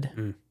more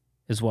good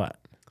is what?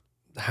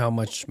 How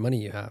much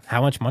money you have.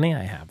 How much money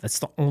I have. That's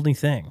the only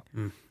thing.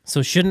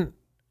 So shouldn't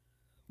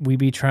we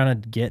be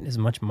trying to get as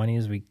much money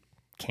as we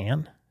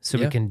can so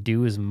we can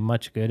do as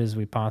much good as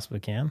we possibly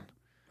can?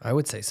 I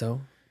would say so.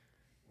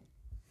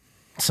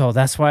 So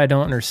that's why I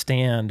don't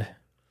understand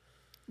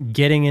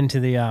getting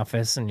into the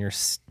office and your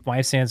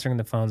wife's answering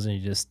the phones and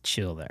you just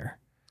chill there.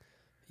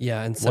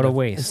 Yeah. What a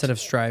waste. Instead of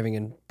striving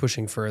and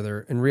pushing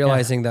further and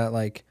realizing that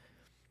like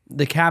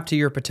the cap to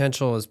your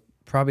potential is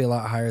probably a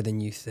lot higher than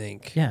you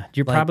think. Yeah,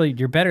 you're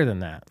better than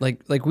that.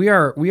 Like we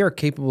are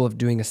capable of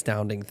doing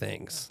astounding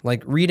things.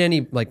 Like read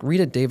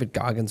a David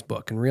Goggins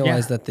book and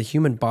realize that the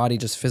human body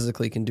just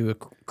physically can do a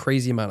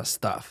crazy amount of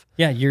stuff.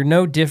 Yeah, you're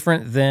no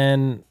different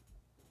than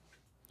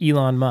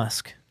Elon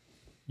Musk.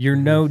 You're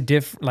no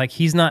different. Like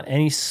he's not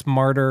any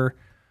smarter,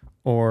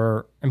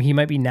 or I mean, he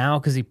might be now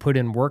because he put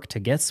in work to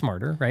get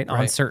smarter, right,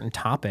 on certain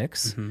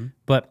topics.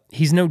 But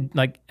he's no,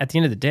 like at the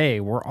end of the day,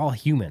 we're all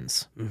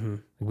humans.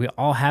 We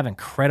all have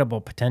incredible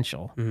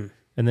potential,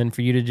 and then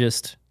for you to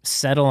just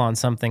settle on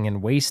something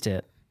and waste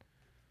it,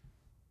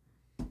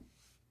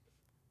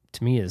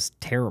 to me, is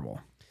terrible.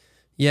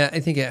 Yeah,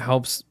 I think it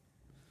helps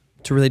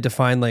to really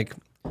define like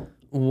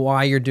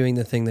why you're doing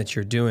the thing that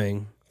you're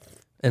doing.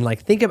 And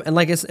like think of, and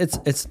like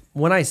it's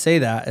when I say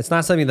that, it's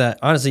not something that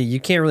honestly you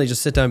can't really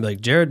just sit down and be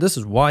like, Jered, this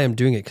is why I'm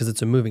doing it, because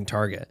it's a moving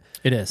target.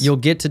 It is. You'll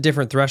get to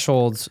different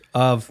thresholds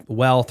of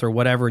wealth or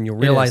whatever, and you'll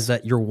realize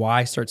that your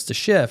why starts to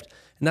shift,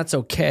 and that's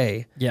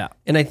okay. Yeah.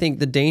 And I think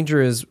the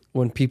danger is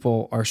when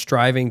people are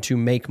striving to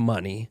make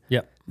money.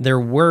 Yep. They're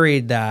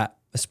worried that,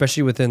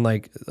 especially within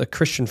like a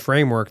Christian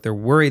framework, they're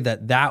worried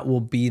that that will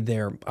be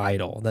their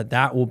idol,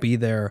 that will be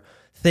their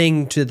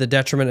thing to the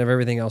detriment of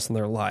everything else in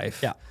their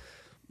life. Yeah.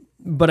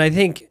 But I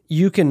think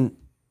you can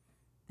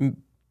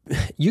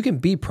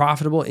be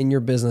profitable in your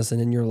business and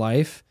in your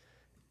life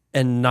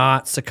and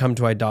not succumb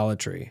to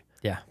idolatry.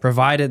 Yeah.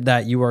 Provided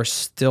that you are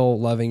still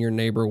loving your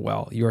neighbor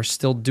well. You are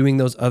still doing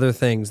those other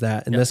things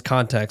that in this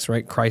context,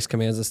 right, Christ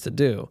commands us to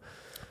do.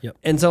 Yep.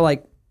 And so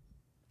like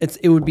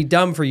it would be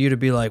dumb for you to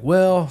be like,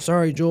 well,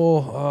 sorry,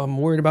 Joel, I'm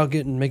worried about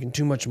making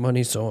too much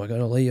money, so I got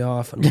to lay you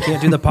off. And we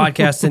can't do the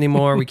podcast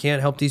anymore. We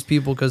can't help these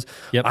people because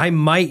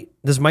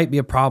this might be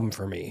a problem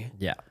for me.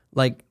 Yeah.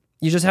 Like,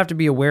 you just have to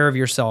be aware of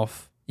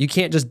yourself. You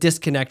can't just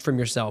disconnect from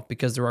yourself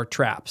because there are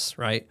traps,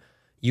 right?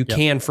 You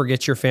can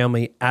forget your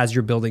family as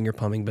you're building your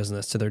plumbing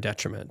business to their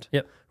detriment,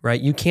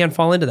 right? You can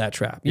fall into that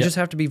trap. You just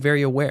have to be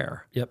very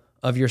aware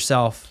of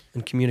yourself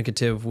and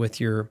communicative with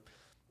your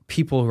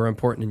people who are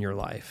important in your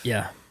life.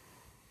 Yeah.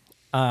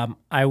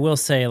 I will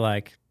say,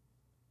 like,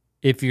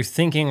 if you're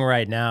thinking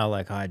right now,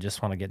 like, oh, I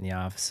just want to get in the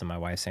office and my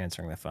wife's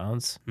answering the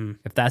phones,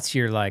 if that's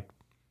your, like,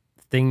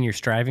 thing you're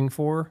striving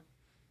for,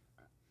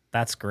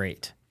 that's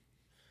great.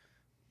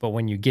 But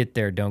when you get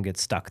there, don't get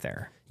stuck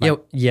there. Like,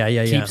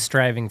 keep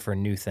striving for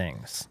new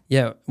things.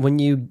 Yeah, when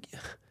you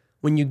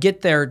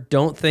get there,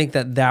 don't think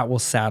that will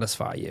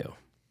satisfy you.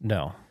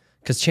 No.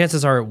 Because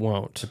chances are it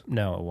won't.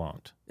 No, it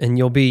won't. And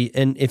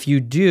if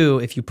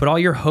you put all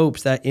your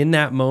hopes that in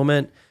that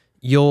moment,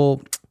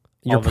 your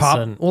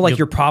problems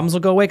will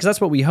go away, because that's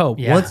what we hope.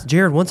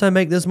 Yeah. Once I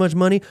make this much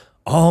money,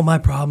 all my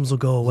problems will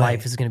go away.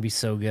 Life is going to be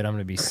so good. I'm going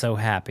to be so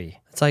happy.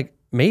 It's like,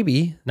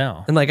 maybe.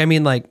 No. And like, I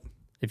mean, like,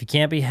 if you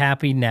can't be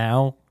happy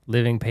now,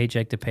 living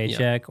paycheck to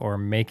paycheck or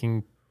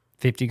making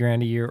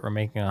 $50,000 a year or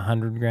making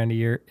 $100,000 a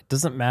year, it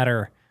doesn't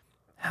matter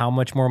how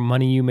much more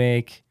money you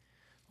make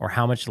or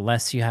how much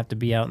less you have to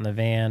be out in the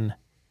van.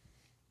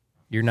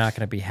 You're not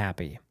going to be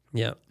happy.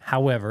 Yeah.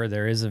 However,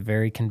 there is a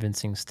very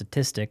convincing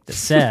statistic that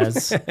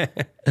says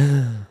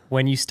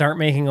when you start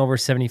making over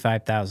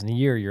 $75,000 a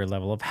year, your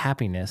level of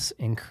happiness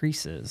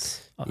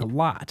increases a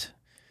lot.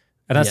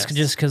 And that's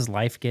just because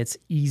life gets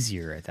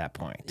easier at that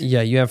point.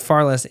 Yeah, you have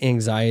far less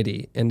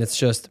anxiety, and it's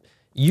just,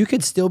 you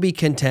could still be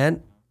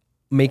content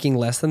making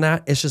less than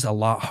that. It's just a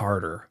lot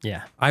harder.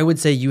 Yeah. I would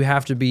say you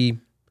have to be,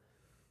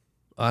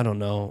 I don't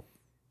know,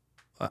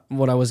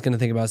 what I was going to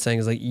think about saying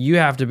is like, you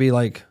have to be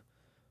like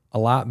a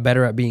lot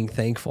better at being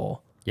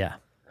thankful. Yeah.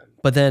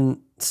 But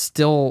then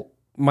still,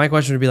 my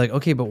question would be like,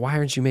 okay, but why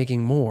aren't you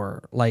making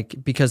more? Like,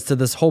 because to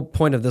this whole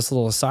point of this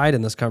little aside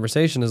in this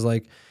conversation is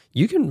like,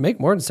 you can make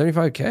more than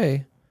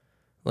 75K.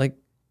 Like,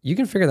 you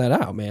can figure that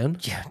out, man.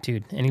 Yeah,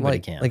 dude, anybody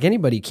can. Like,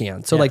 anybody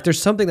can. So, like,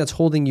 there's something that's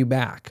holding you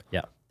back.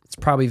 Yeah. It's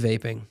probably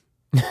vaping.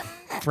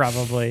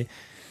 Probably.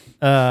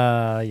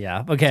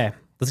 Yeah. Okay,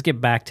 let's get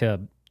back to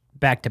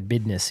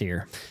business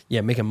here.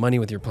 Yeah, making money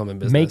with your plumbing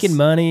business. Making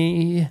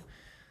money.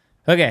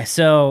 Okay,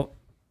 so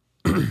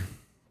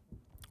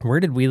where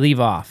did we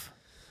leave off?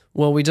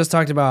 Well, we just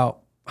talked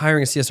about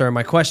hiring a CSR.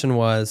 My question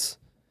was,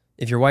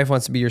 if your wife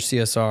wants to be your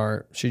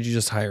CSR, should you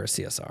just hire a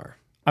CSR?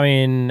 I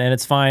mean, and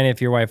it's fine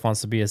if your wife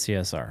wants to be a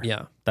CSR.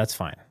 Yeah. That's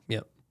fine.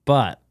 Yep.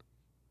 But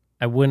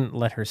I wouldn't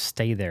let her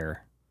stay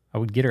there. I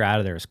would get her out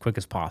of there as quick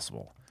as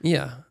possible.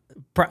 Yeah.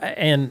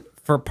 And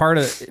for part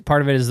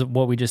of it is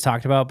what we just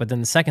talked about, but then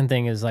the second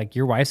thing is like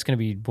your wife's going to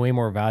be way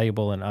more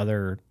valuable in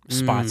other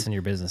spots in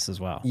your business as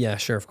well. Yeah,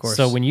 sure, of course.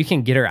 So when you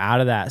can get her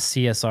out of that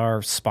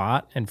CSR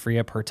spot and free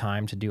up her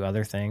time to do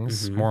other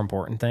things, more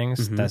important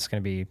things, that's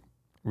going to be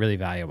really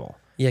valuable.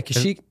 Yeah,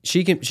 because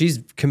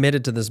she's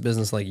committed to this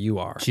business like you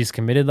are. She's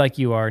committed like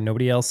you are.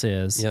 Nobody else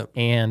is. Yep.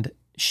 And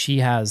she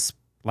has,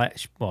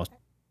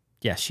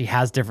 she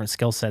has different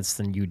skill sets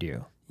than you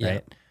do, right?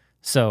 Yep.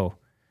 So,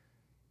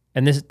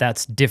 and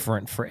that's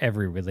different for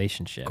every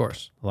relationship. Of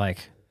course.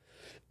 Like,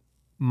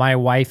 my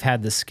wife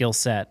had the skill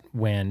set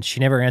when she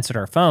never answered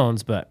our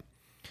phones, but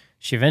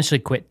she eventually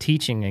quit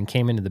teaching and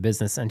came into the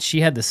business, and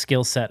she had the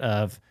skill set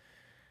of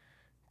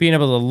being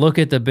able to look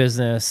at the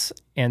business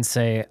and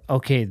say,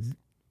 okay,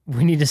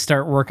 we need to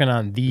start working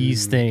on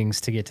these things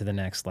to get to the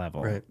next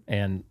level. Right.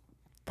 And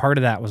part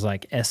of that was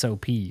like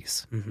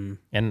SOPs.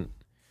 And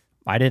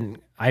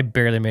I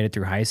barely made it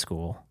through high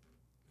school.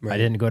 Right. I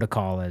didn't go to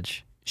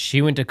college.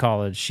 She went to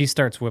college. She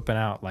starts whipping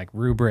out like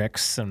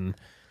rubrics and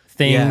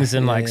things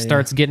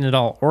starts getting it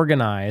all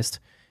organized.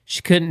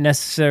 She couldn't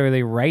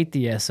necessarily write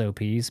the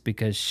SOPs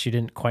because she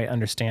didn't quite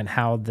understand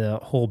how the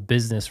whole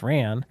business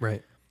ran.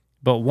 Right.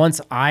 But once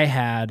I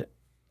had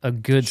a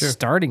good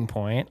starting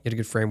point, you had a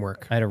good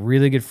framework. I had a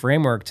really good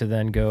framework to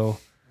then go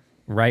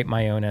write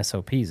my own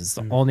SOPs. It's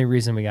the only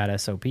reason we got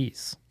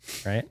SOPs,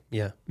 right?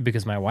 Yeah.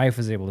 Because my wife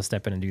was able to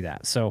step in and do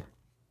that. So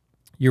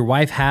your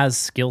wife has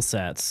skill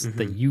sets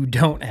that you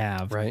don't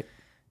have. Right.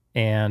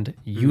 And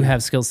you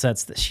have skill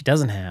sets that she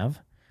doesn't have.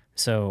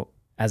 So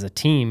as a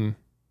team,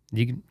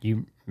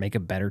 you make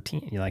a better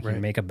team. You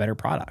make a better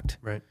product.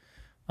 Right.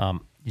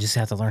 You just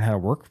have to learn how to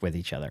work with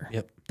each other.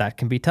 Yep. That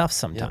can be tough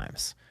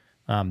sometimes.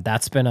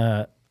 That's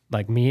been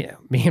me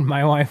and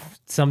my wife,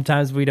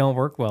 sometimes we don't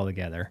work well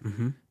together.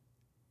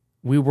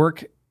 We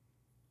work,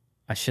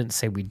 I shouldn't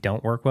say we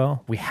don't work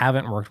well. We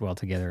haven't worked well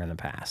together in the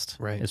past.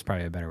 Right. Is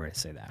probably a better way to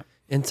say that.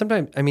 And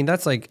sometimes, I mean,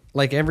 that's like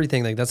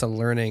everything, like that's a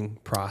learning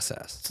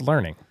process. It's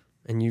learning.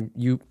 And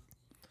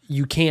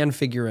you can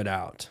figure it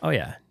out. Oh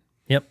yeah.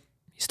 Yep.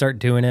 You start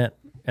doing it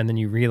and then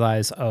you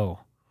realize, oh,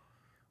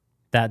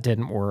 that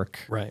didn't work.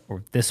 Right.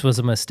 Or this was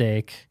a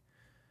mistake.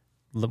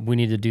 We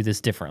need to do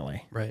this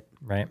differently. Right.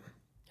 Right.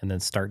 And then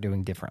start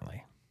doing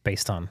differently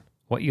based on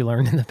what you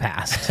learned in the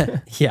past.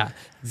 Yeah,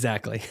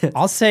 exactly.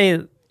 I'll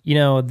say,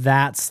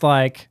 that's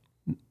like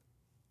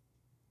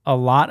a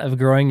lot of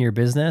growing your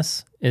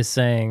business is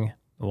saying,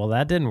 well,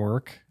 that didn't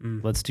work.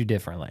 Let's do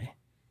differently.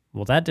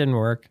 Well, that didn't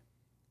work.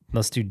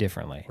 Let's do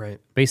differently. Right.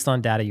 Based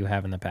on data you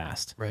have in the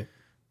past. Right.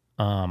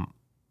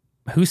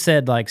 Who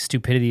said like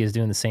stupidity is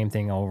doing the same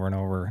thing over and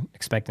over,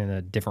 expecting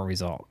a different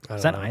result?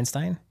 Is that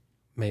Einstein?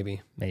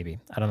 Maybe.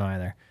 I don't know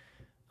either.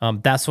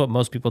 That's what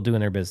most people do in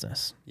their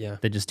business. Yeah.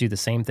 They just do the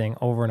same thing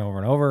over and over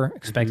and over,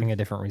 expecting a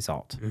different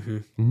result,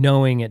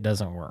 knowing it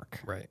doesn't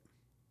work. Right.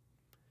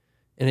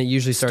 And it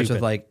usually starts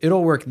with like,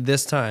 it'll work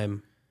this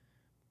time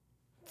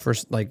for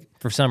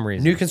some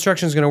reason. New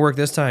construction is going to work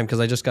this time because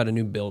I just got a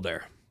new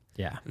builder.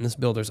 Yeah. And this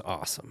builder's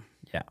awesome.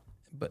 Yeah.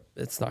 But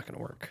it's not going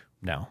to work.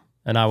 No.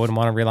 And I wouldn't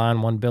want to rely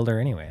on one builder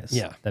anyways.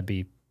 Yeah. That'd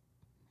be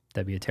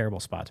a terrible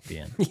spot to be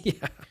in.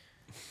 Yeah.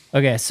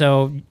 Okay.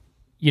 So,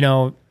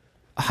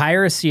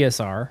 hire a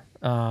CSR.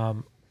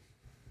 And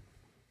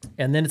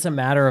then it's a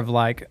matter of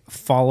like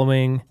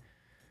following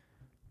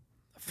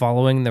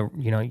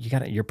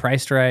the, you're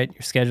priced right,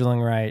 you're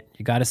scheduling right,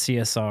 you got a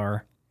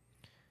CSR.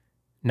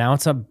 Now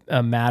it's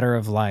a matter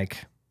of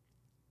like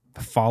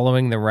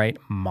following the right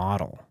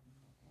model.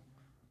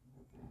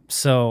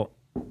 So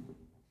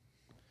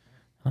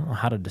I don't know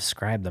how to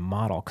describe the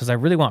model because I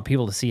really want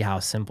people to see how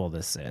simple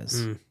this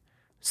is.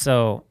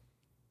 So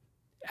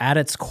at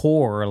its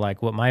core,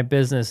 like what my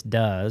business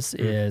does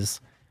is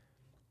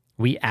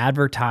we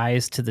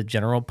advertise to the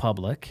general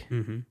public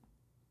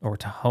or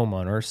to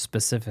homeowners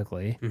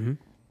specifically,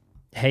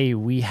 hey,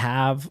 we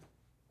have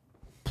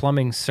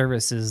plumbing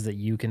services that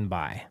you can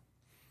buy.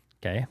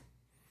 Okay.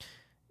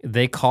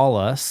 They call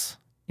us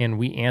and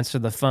we answer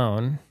the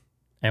phone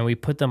and we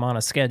put them on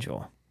a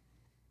schedule.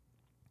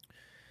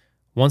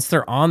 Once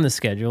they're on the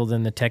schedule,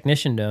 then the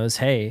technician knows,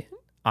 hey,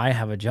 I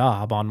have a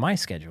job on my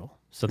schedule.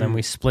 So then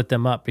we split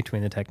them up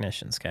between the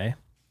technicians, okay?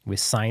 We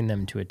assign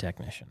them to a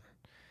technician.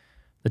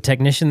 The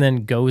technician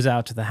then goes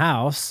out to the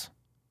house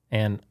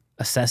and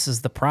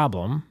assesses the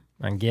problem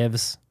and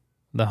gives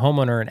the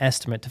homeowner an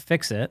estimate to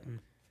fix it.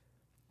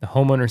 The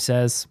homeowner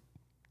says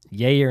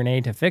yay or nay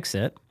to fix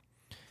it.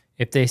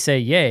 If they say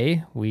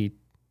yay, we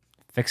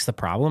fix the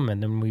problem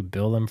and then we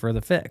bill them for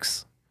the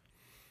fix.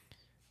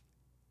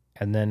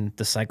 And then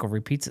the cycle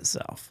repeats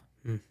itself.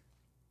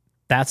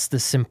 That's the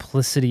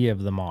simplicity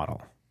of the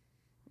model.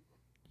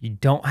 You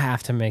don't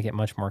have to make it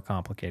much more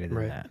complicated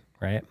than that,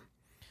 right?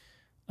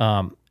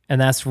 And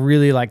that's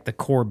really like the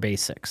core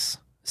basics.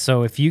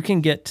 So if you can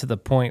get to the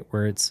point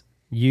where it's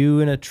you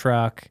in a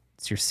truck,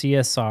 it's your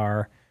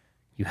CSR,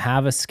 you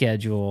have a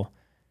schedule,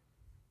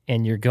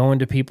 and you're going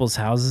to people's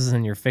houses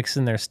and you're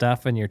fixing their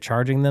stuff and you're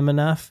charging them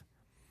enough,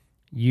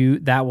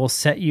 that will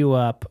set you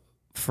up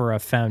for a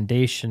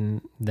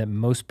foundation that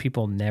most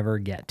people never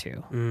get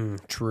to.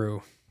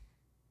 True.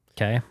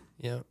 Okay?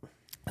 Yeah.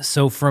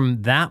 So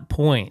from that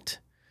point,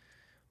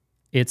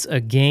 it's a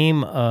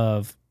game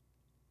of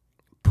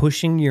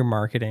pushing your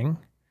marketing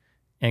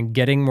and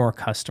getting more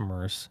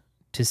customers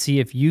to see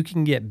if you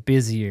can get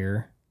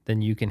busier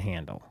than you can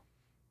handle.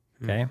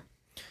 Okay?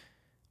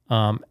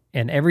 And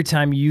every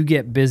time you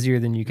get busier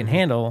than you can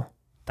handle,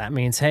 that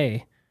means,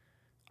 hey,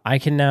 I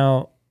can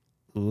now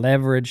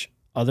leverage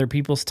other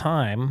people's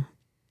time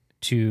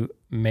to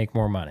make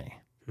more money.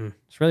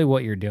 It's really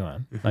what you're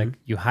doing. Like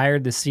you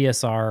hired the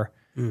CSR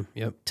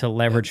to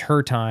leverage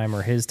her time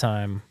or his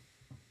time.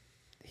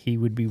 He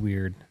would be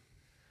weird.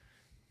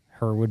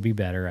 Her would be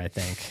better, I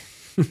think.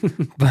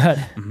 But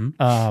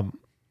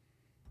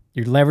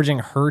You're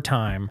leveraging her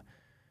time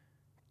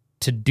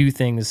to do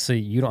things so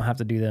you don't have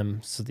to do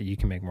them so that you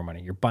can make more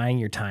money. You're buying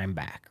your time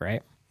back,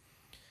 right?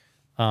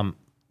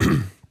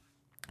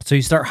 So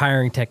you start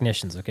hiring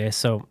technicians, okay?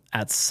 So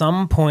at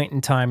some point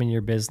in time in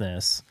your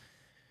business,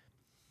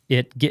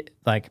 it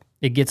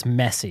gets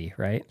messy,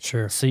 right?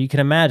 Sure. So you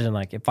can imagine,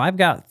 like, if I've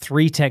got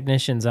 3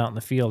 technicians out in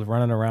the field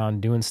running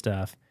around doing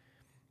stuff,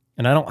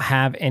 and I don't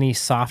have any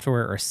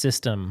software or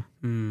system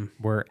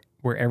where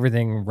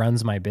everything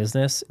runs my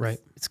business, right,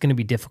 it's going to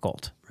be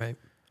difficult. Right.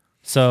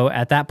 So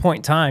at that point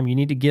in time, you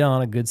need to get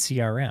on a good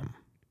CRM,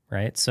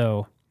 right?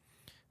 So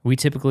we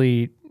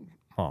typically,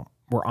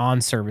 we're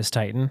on Service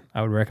Titan.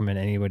 I would recommend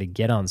anybody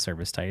get on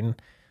Service Titan.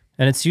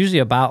 And it's usually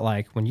about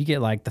like when you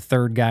get like the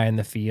third guy in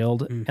the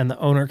field and the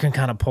owner can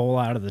kind of pull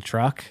out of the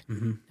truck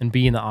and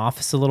be in the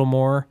office a little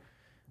more.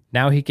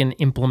 Now he can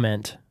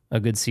implement a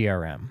good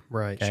CRM.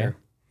 Right, okay?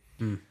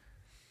 Sure.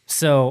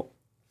 So,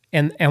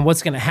 and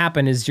what's going to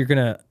happen is you're going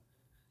to,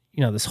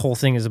 this whole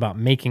thing is about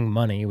making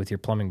money with your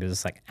plumbing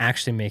business, like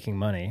actually making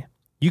money.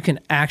 You can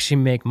actually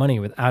make money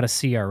without a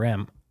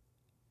CRM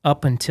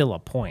up until a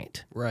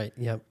point. Right,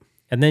 yep.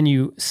 And then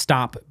you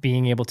stop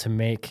being able to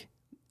make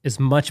as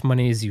much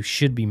money as you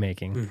should be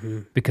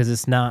making because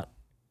it's not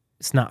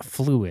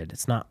fluid.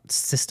 It's not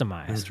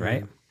systemized,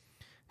 right?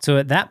 So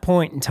at that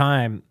point in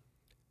time,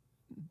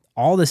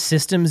 all the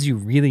systems you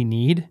really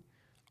need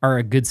are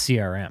a good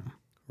CRM.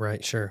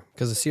 Right, sure.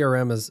 Because a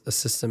CRM is a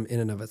system in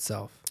and of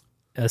itself.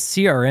 A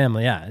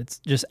CRM, yeah, it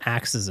just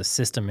acts as a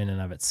system in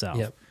and of itself.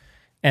 Yep.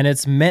 And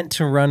it's meant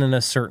to run in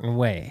a certain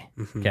way,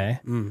 okay?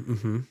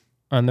 And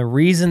the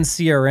reason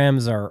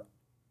CRMs are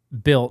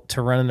built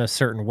to run in a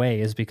certain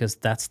way is because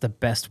that's the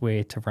best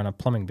way to run a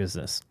plumbing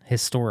business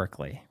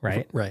historically,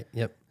 right? Right,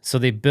 yep. So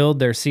they build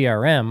their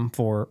CRM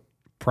for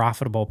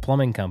profitable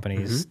plumbing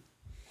companies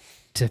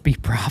to be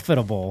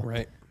profitable,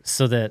 right,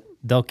 so that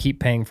they'll keep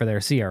paying for their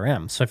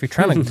CRM. So if you're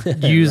trying to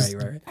use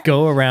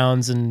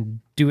go-arounds and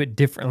do it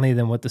differently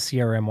than what the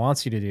CRM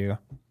wants you to do,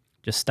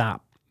 just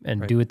stop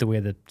and do it the way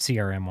the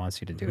CRM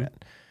wants you to do it.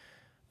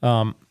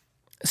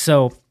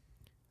 So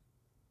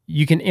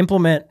you can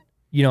implement,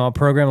 a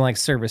program like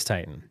Service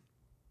Titan.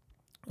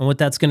 And what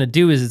that's going to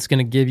do is it's going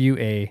to give you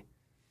a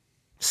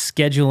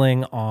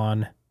scheduling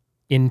on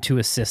into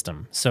a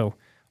system. So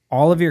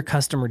all of your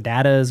customer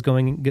data is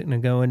going to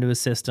go into a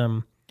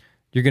system.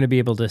 You're going to be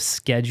able to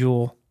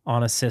schedule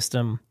on a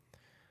system.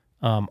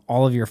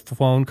 All of your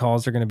phone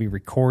calls are going to be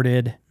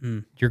recorded.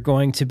 You're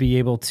going to be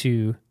able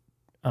to,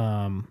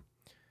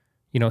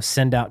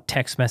 send out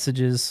text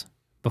messages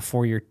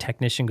before your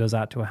technician goes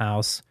out to a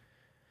house.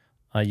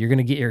 You're going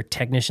to get your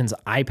technicians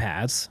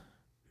iPads,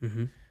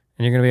 and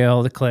you're going to be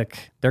able to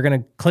they're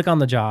going to click on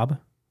the job.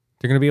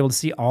 They're going to be able to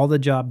see all the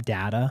job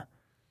data,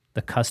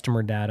 the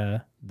customer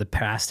data, the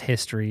past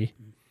history.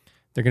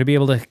 They're going to be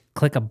able to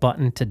click a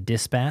button to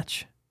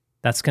dispatch.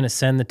 That's going to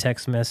send the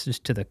text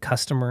message to the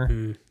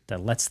customer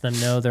that lets them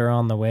know they're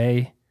on the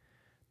way.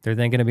 They're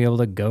then going to be able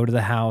to go to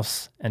the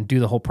house and do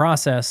the whole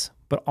process,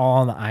 but all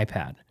on the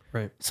iPad.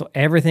 Right. So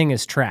everything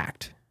is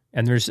tracked,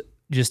 and there's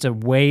just a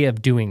way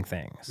of doing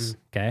things,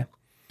 okay?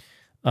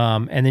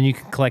 And then you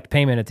can collect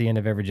payment at the end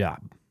of every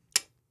job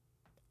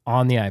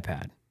on the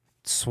iPad.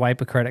 Swipe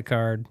a credit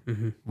card.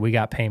 We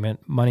got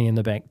payment, money in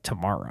the bank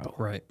tomorrow.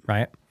 Right.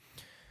 Right?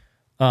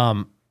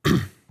 That'll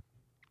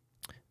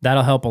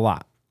help a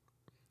lot.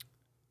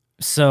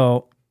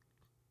 So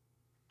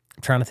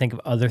I'm trying to think of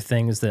other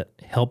things that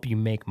help you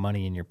make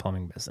money in your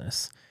plumbing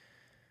business,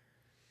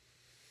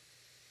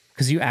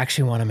 because you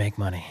actually want to make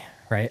money,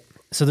 right?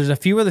 So there's a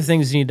few other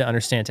things you need to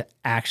understand to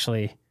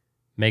actually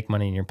make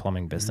money in your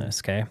plumbing business,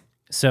 okay?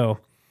 So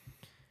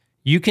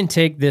you can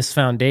take this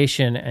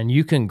foundation and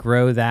you can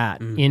grow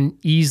that,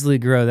 easily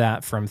grow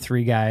that from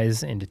 3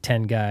 guys into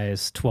 10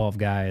 guys, 12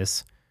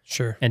 guys.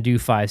 Sure. And do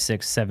 5,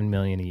 6, 7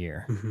 million a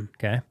year,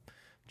 okay?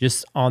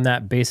 Just on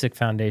that basic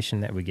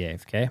foundation that we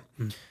gave, okay?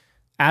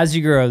 As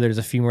you grow, there's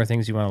a few more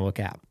things you want to look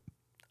at.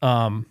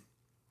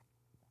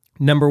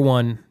 Number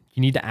 1,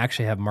 you need to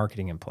actually have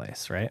marketing in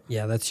place, right?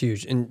 Yeah, that's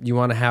huge. And you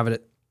want to have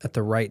it at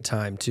the right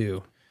time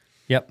too.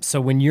 Yep. So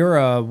when you're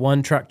a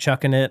one truck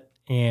chucking it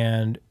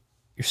and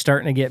you're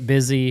starting to get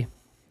busy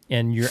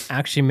and you're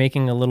actually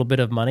making a little bit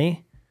of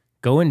money,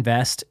 go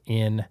invest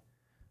in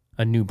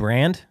a new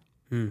brand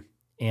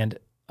and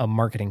a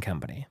marketing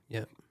company.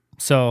 Yep.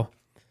 So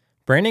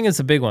branding is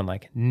a big one.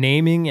 Like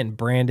naming and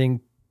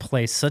branding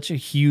plays such a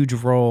huge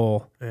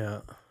role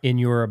in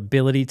your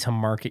ability to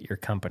market your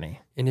company.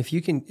 And if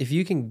you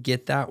can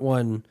get that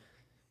one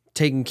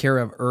taken care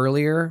of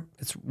earlier,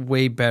 it's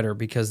way better,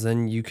 because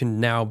then you can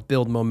now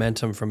build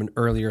momentum from an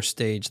earlier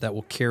stage that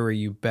will carry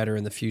you better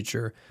in the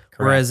future. Correct.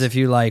 Whereas if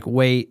you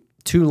wait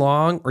too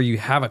long, or you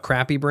have a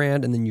crappy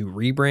brand and then you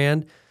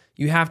rebrand,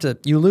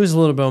 you lose a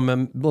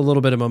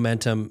little bit of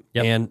momentum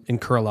and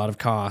incur a lot of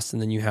costs,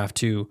 and then you have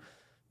to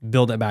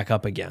build it back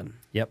up again.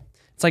 Yep.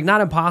 It's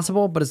not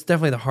impossible, but it's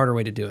definitely the harder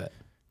way to do it.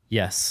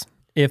 Yes.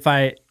 If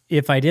I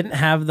didn't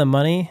have the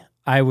money,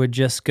 I would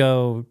just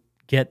go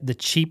get the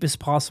cheapest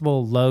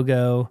possible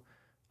logo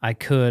I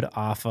could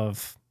off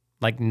of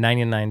like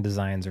 99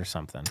 designs or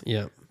something.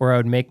 Yeah. Or I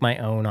would make my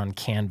own on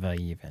Canva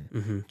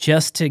even,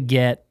 just to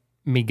get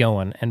me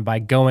going. And by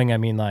going, I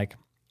mean like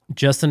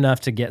just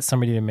enough to get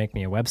somebody to make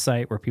me a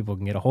website where people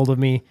can get a hold of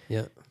me,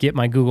 get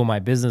my Google My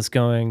Business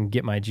going,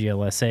 get my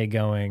GLSA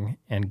going,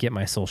 and get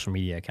my social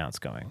media accounts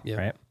going,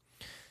 right?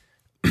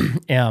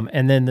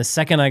 And then the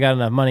second I got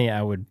enough money,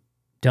 I would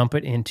dump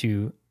it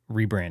into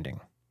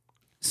rebranding.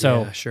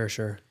 So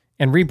sure.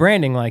 And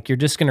rebranding, like you're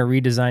just going to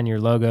redesign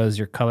your logos,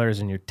 your colors,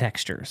 and your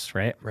textures,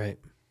 right? Right.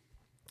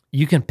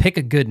 You can pick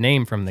a good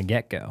name from the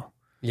get-go.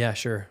 Yeah,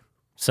 sure.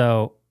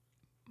 So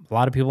a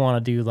lot of people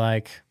want to do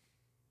like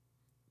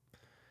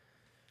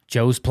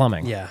Joe's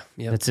Plumbing. Yeah.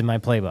 That's in my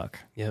playbook.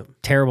 Yep.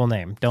 Terrible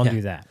name. Don't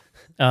do that.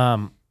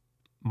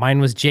 Mine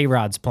was J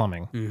Rod's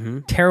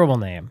Plumbing. Terrible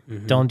name.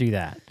 Don't do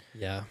that.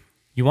 Yeah.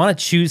 You want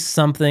to choose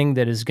something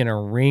that is going to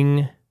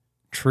ring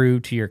true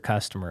to your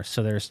customers.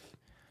 So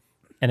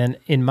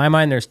in my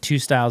mind, there's two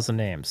styles of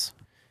names.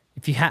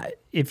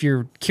 If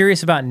you're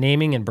curious about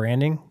naming and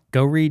branding,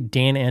 go read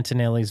Dan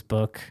Antonelli's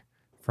book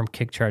from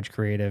Kick Charge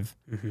Creative.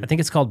 I think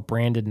it's called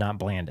Branded, Not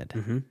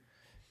Blanded.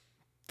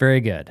 Very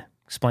good.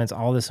 Explains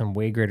all this in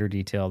way greater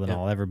detail than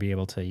I'll ever be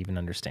able to even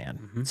understand.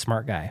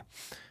 Smart guy.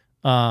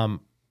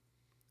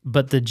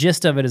 But the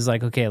gist of it is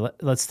like, okay,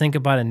 let's think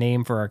about a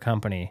name for our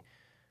company.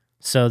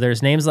 So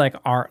there's names like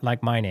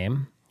my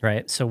name,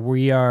 right? So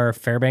we are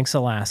Fairbanks,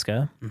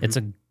 Alaska. It's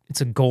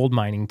a gold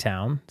mining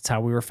town. That's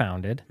how we were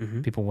founded.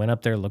 People went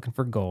up there looking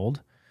for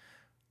gold.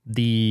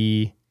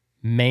 The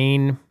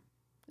main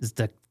is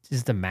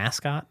the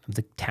mascot of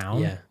the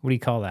town. Yeah. What do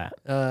you call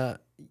that?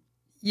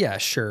 Yeah,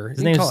 sure.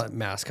 You can call it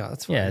mascot.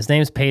 That's fine. Yeah, his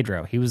name's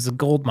Pedro. He was a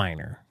gold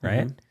miner,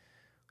 right?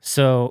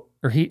 So,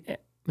 or he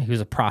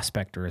was a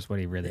prospector is what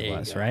he really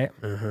was, right?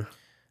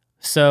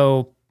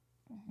 So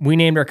we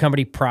named our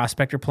company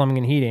Prospector Plumbing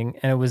and Heating,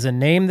 and it was a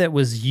name that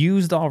was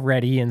used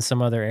already in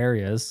some other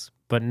areas,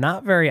 but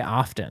not very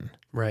often.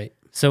 Right.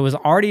 So it was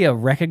already a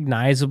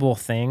recognizable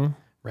thing.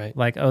 Right.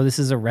 Like, oh, this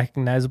is a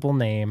recognizable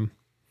name.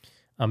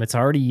 It's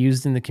already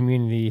used in the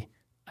community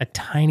a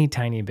tiny,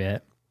 tiny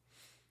bit.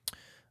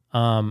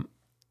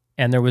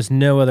 And there was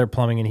no other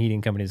plumbing and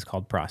heating companies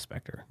called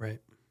Prospector. Right.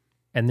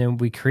 And then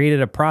we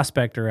created a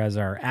prospector as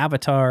our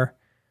avatar,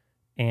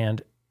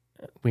 and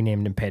we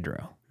named him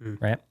Pedro,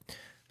 right?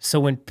 So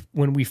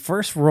when we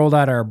first rolled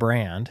out our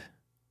brand,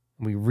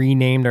 we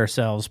renamed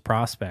ourselves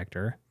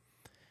Prospector,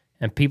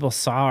 and people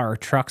saw our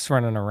trucks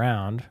running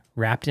around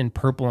wrapped in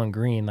purple and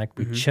green. Like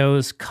we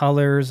chose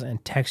colors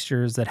and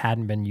textures that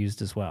hadn't been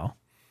used as well.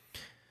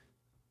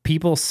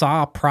 People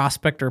saw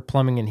Prospector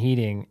Plumbing and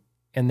Heating,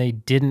 and they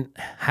didn't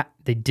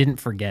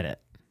forget it.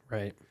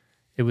 Right.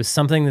 It was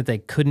something that they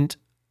couldn't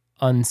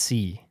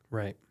unsee.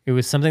 Right. It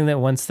was something that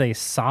once they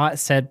saw it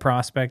said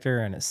Prospector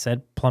and it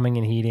said plumbing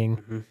and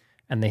heating,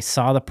 and they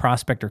saw the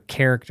Prospector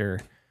character,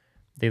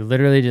 they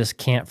literally just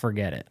can't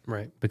forget it.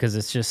 Right. Because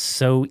it's just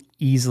so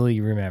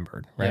easily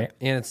remembered, right? Yep.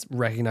 And it's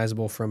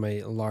recognizable from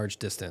a large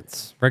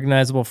distance.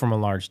 Recognizable from a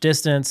large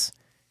distance.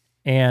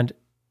 And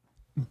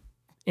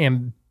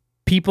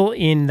people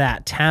in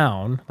that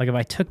town, like if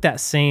I took that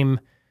same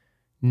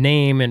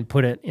name and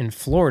put it in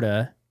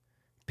Florida,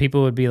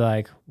 people would be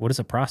like, what is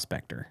a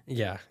prospector?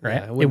 Yeah.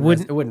 Right. Yeah, it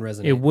wouldn't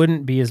resonate. It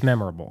wouldn't be as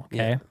memorable. Okay.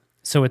 Yeah.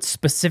 So it's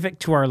specific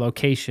to our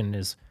location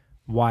is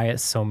why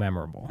it's so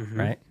memorable.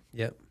 Right.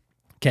 Yep.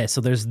 Okay. So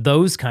there's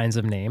those kinds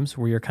of names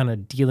where you're kind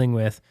of dealing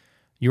with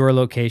your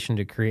location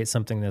to create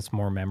something that's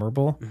more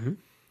memorable.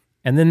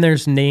 And then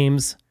there's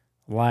names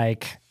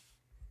like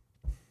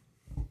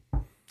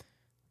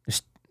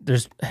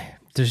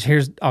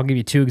I'll give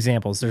you two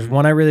examples. There's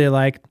one I really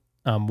like.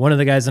 One of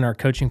the guys in our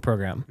coaching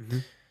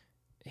program,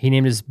 he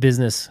named his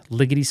business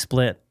Lickety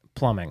Split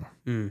Plumbing.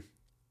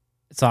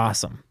 It's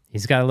awesome.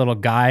 He's got a little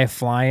guy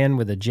flying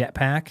with a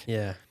jetpack.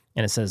 Yeah.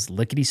 And it says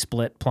Lickety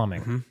Split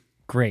Plumbing.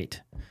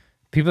 Great.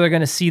 People are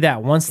going to see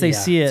that once they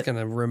see it. It's going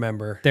to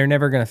remember. They're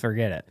never going to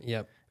forget it.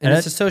 Yep. And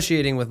it's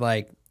associating with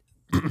like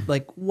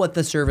what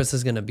the service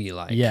is going to be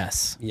like.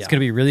 Yes. Yeah. It's going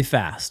to be really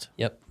fast.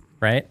 Yep.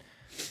 Right?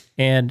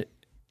 And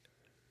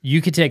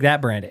you could take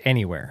that brand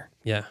anywhere.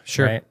 Yeah,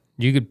 sure. Right?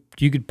 You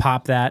could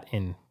pop that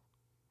in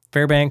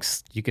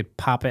Fairbanks. You could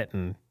pop it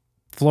in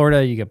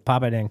Florida. You could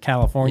pop it in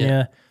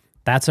California. Yeah.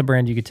 That's a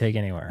brand you could take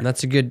anywhere. And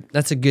that's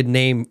a good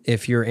name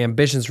if your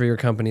ambitions for your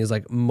company is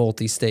like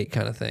multi-state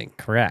kind of thing.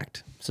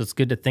 Correct. So it's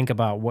good to think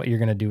about what you're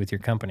going to do with your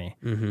company.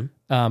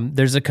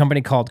 There's a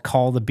company called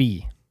Call the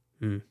Bee,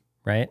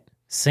 right?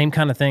 Same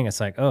kind of thing. It's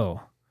like, oh,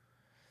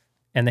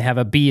 and they have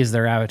a bee as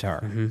their avatar.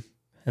 And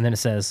then it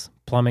says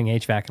plumbing,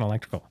 HVAC, and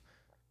electrical.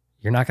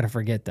 You're not going to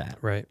forget that.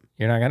 Right.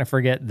 You're not going to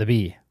forget the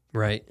bee.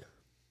 Right.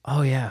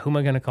 Oh, yeah. Who am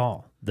I going to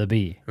call? The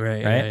bee.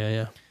 Right.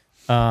 Yeah.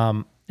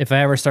 If I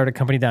ever start a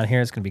company down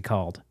here, it's going to be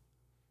called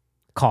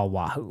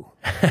Wahoo.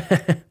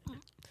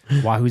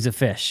 Wahoo's a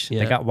fish. Yeah.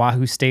 They got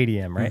Wahoo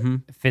Stadium, right?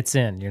 It fits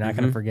in. You're not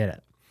going to forget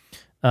it.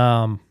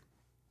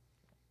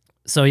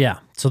 So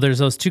there's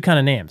those two kind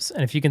of names.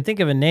 And if you can think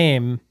of a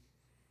name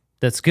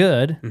that's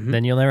good,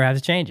 then you'll never have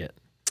to change it.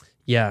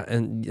 Yeah,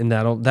 and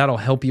that'll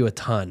help you a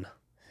ton.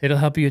 It'll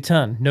help you a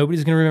ton.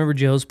 Nobody's going to remember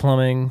Joe's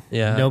plumbing.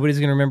 Yeah. Nobody's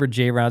going to remember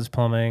J-Rod's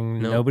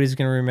plumbing. Nope. Nobody's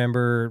going to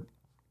remember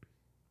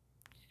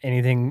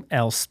anything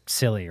else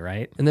silly,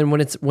 right? And then when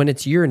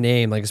it's your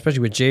name, like especially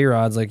with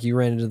J-Rods, like you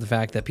ran into the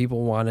fact that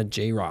people wanted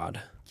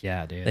J-Rod.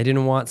 Yeah, dude. They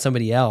didn't want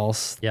somebody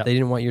else. Yep. They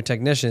didn't want your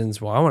technicians.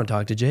 Well, I want to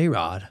talk to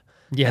J-Rod.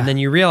 Yeah. And then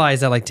you realize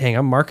that like, dang,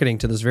 I'm marketing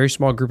to this very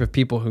small group of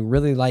people who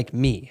really like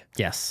me.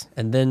 Yes.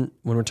 And then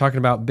when we're talking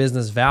about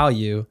business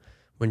value,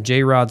 when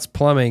J-Rod's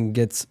plumbing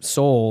gets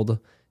sold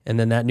and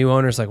then that new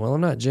owner's like, well,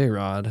 I'm not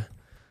J-Rod.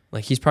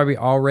 Like he's probably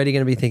already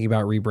going to be thinking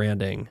about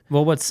rebranding.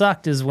 Well, what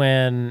sucked is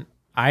when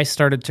I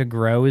started to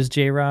grow as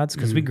J-Rods,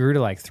 because we grew to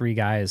like 3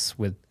 guys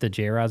with the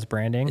J-Rods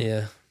branding.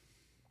 Yeah.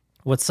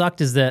 What sucked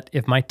is that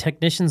if my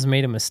technicians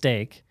made a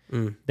mistake,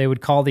 they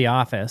would call the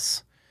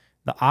office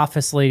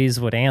ladies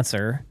would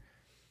answer,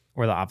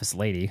 or the office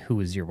lady, who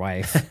was your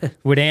wife,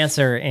 would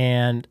answer,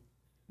 and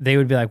they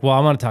would be like, well, I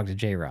want to talk to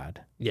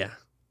J-Rod. Yeah.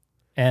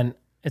 And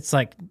it's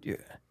like,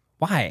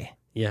 why?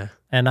 Yeah.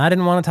 And I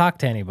didn't want to talk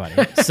to anybody.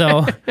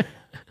 So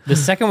the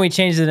second we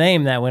changed the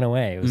name, that went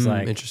away. It was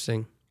like,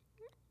 interesting.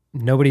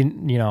 Nobody,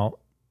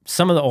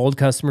 some of the old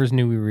customers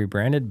knew we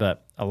rebranded,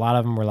 but a lot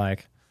of them were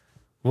like,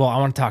 well, I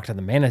want to talk to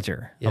the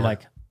manager. Yeah. I'm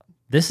like,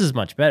 this is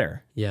much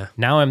better. Yeah.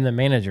 Now I'm the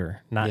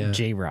manager, not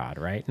J-Rod,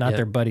 right? Not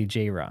their buddy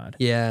J-Rod.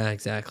 Yeah,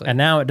 exactly. And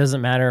now it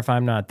doesn't matter if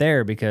I'm not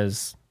there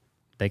because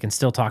they can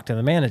still talk to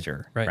the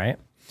manager, right?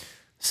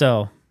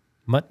 So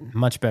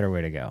much better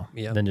way to go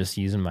than just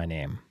using my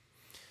name.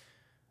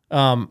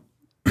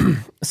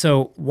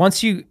 So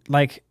once you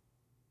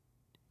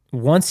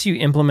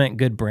implement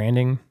good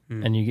branding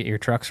and you get your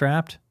trucks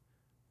wrapped,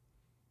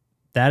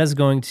 that is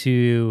going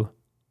to,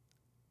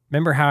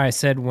 remember how I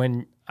said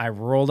when I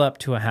rolled up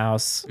to a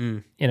house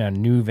in a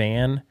new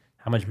van,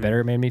 how much better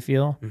it made me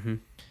feel?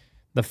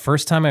 The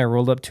first time I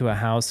rolled up to a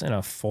house in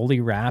a fully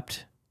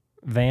wrapped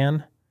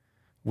van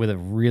with a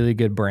really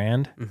good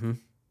brand,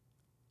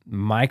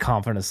 my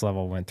confidence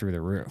level went through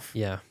the roof.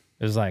 Yeah.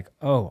 It was like,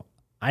 oh,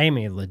 I am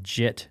a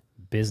legit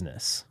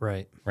business.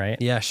 Right. Right?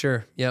 Yeah,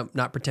 sure. Yep.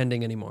 Not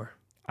pretending anymore.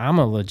 I'm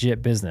a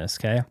legit business,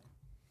 okay?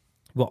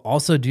 We'll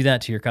also do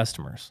that to your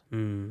customers.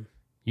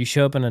 You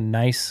show up in a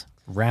nice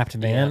wrapped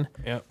van,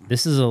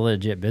 this is a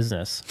legit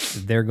business.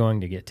 They're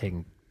going to get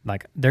taken,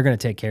 they're going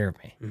to take care of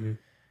me.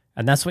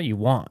 And that's what you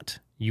want.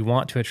 You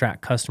want to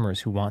attract customers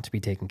who want to be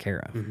taken care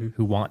of,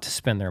 who want to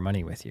spend their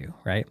money with you,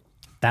 right?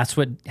 That's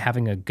what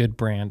having a good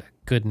brand,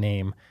 good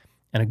name,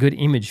 and a good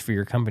image for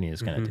your company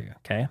is going to do,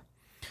 okay?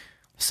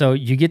 So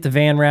you get the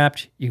van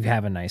wrapped, you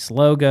have a nice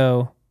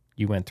logo,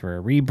 you went through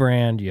a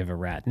rebrand, you have a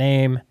rat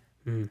name.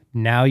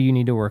 Now you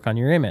need to work on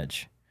your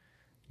image.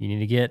 You need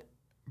to get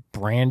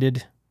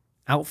branded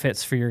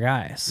outfits for your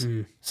guys.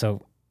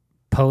 So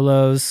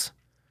polos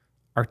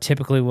are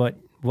typically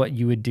what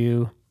you would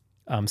do.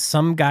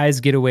 Some guys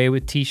get away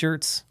with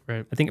t-shirts.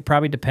 Right. I think it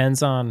probably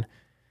depends on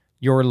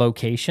your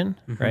location,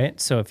 right?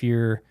 So if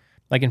you're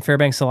like in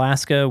Fairbanks,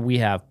 Alaska, we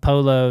have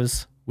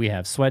polos, we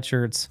have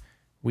sweatshirts,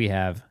 we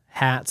have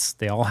hats.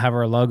 They all have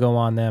our logo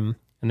on them.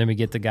 And then we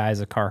get the guys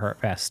a Carhartt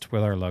vest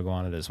with our logo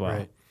on it as well.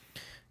 Right.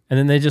 And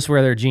then they just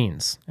wear their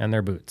jeans and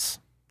their boots.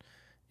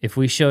 If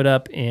we showed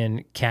up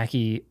in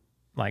khaki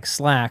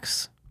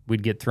slacks,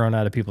 we'd get thrown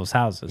out of people's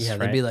houses. Yeah,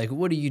 they'd be like,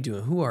 "What are you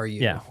doing? Who are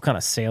you?" Yeah, what kind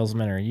of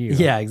salesman are you?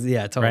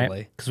 Yeah,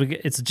 totally. Because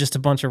it's just a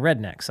bunch of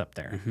rednecks up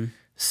there.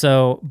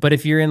 So, but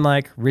if you're in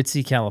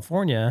ritzy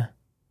California,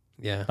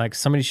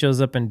 somebody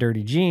shows up in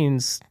dirty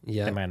jeans,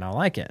 they might not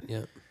like it.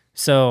 Yeah.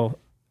 So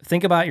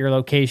think about your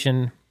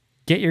location,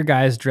 get your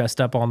guys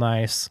dressed up all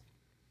nice,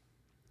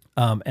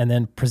 and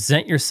then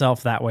present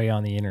yourself that way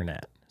on the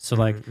internet. So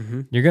you're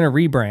going to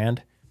rebrand.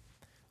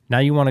 Now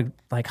you want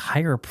to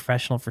hire a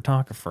professional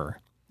photographer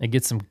and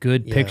get some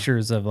good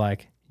pictures of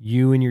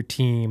you and your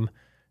team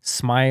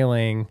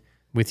smiling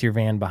with your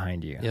van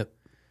behind you. Yep.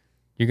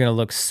 You're going to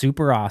look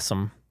super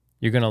awesome.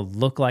 You're going to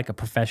look like a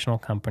professional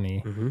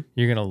company.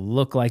 You're going to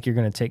look like you're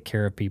going to take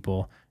care of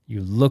people.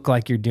 You look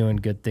like you're doing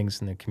good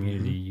things in the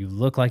community. You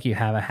look like you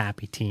have a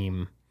happy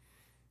team.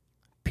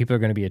 People are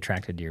going to be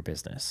attracted to your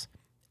business.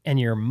 And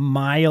you're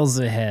miles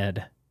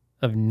ahead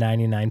of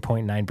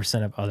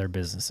 99.9% of other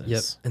businesses.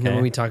 Yep. And then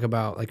when we talk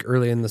about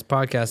early in this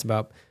podcast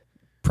about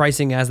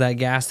pricing as that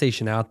gas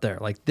station out there,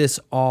 this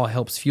all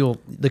helps fuel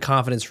the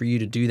confidence for you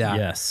to do that.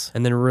 Yes.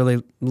 And then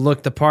really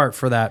look the part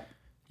for that.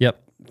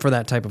 Yep. For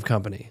that type of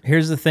company.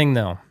 Here's the thing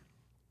though.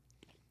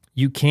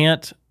 You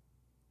can't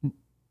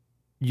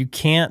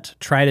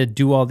try to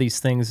do all these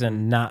things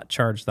and not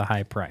charge the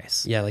high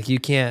price. Yeah. You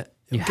can't,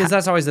 because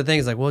that's always the thing.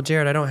 It's well,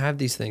 Jared, I don't have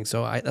these things.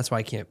 So that's why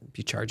I can't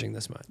be charging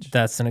this much.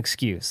 That's an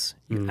excuse.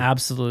 You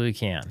absolutely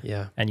can.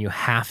 Yeah. And you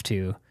have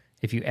to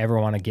if you ever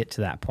want to get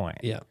to that point.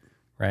 Yeah.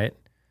 Right?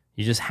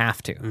 You just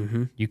have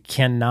to. You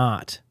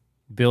cannot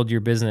build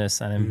your business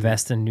and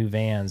invest in new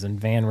vans and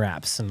van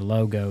wraps and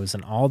logos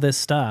and all this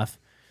stuff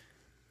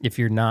if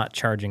you're not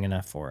charging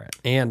enough for it.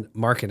 And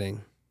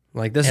marketing.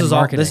 This is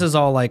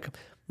all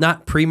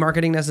not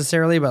pre-marketing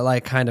necessarily, but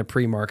kind of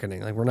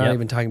pre-marketing. We're not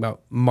even talking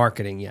about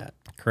marketing yet.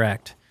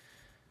 Correct.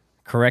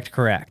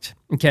 Correct.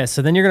 Okay,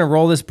 so then you're going to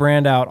roll this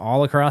brand out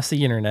all across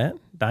the internet.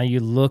 Now you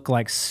look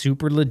like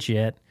super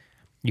legit.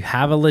 You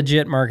have a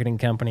legit marketing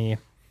company.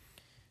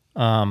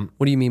 What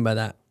do you mean by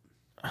that?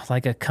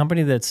 Like a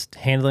company that's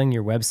handling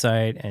your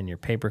website and your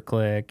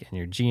pay-per-click and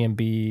your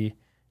GMB,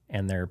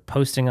 and they're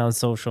posting on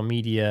social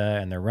media,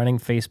 and they're running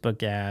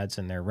Facebook ads,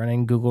 and they're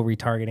running Google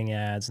retargeting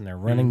ads, and they're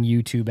running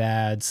YouTube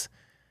ads,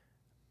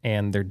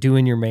 and they're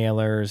doing your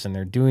mailers, and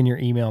they're doing your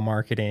email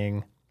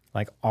marketing.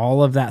 Like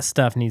all of that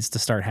stuff needs to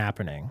start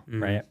happening,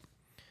 right?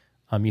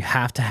 You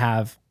have to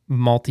have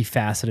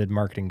multifaceted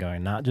marketing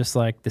going, not just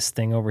like this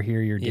thing over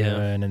here you're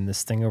doing and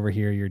this thing over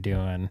here you're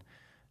doing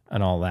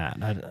and all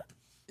that.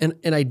 And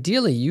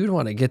ideally, you'd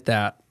want to get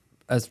that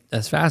as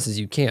fast as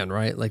you can,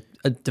 right? Like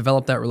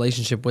develop that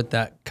relationship with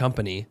that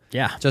company.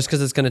 Yeah. Just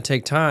because it's going to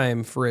take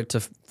time for it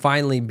to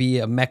finally be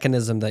a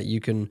mechanism that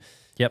you can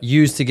Yep.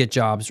 use to get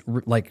jobs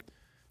like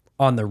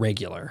on the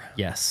regular.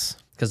 Yes.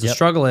 Because the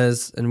struggle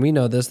is, and we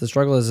know this, the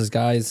struggle is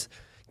guys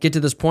get to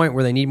this point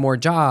where they need more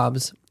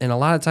jobs, and a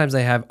lot of times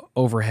they have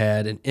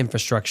overhead and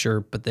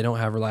infrastructure, but they don't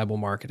have reliable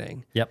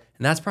marketing. Yep.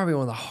 And that's probably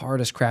one of the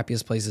hardest,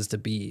 crappiest places to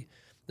be,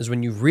 is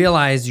when you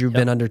realize you've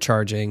been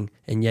undercharging,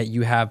 and yet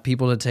you have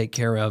people to take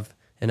care of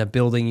and a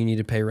building you need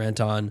to pay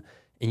rent on,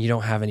 and you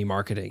don't have any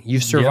marketing.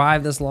 You've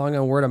survived this long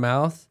on word of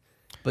mouth,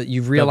 but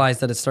you've realized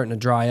that it's starting to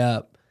dry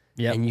up,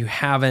 and you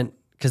haven't.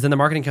 Because then the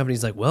marketing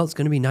company's like, well, it's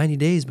going to be 90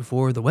 days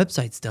before the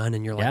website's done.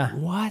 And you're like,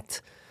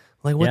 what?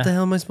 Like, what the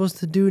hell am I supposed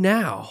to do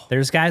now?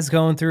 There's guys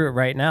going through it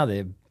right now.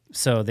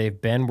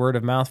 They've been word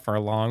of mouth for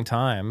a long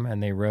time,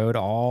 and they rode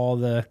all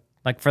the,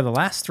 like for the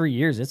last 3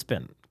 years, it's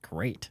been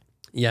great.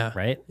 Yeah.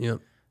 Right?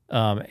 Yep.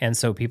 And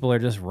so people are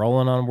just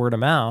rolling on word of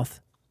mouth.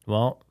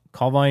 Well,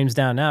 call volume's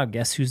down now.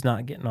 Guess who's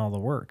not getting all the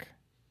work?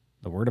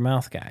 The word of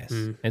mouth guys.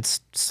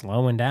 It's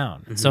slowing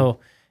down.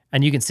 So,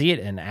 and you can see it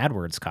in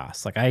AdWords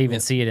costs. Like I even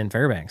see it in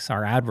Fairbanks.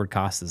 Our AdWord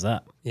cost is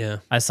up. Yeah.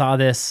 I saw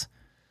this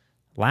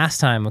last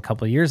time a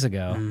couple of years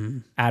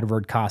ago.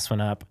 AdWord costs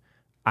went up.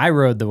 I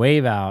rode the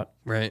wave out,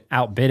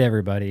 outbid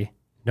everybody.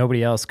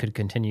 Nobody else could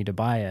continue to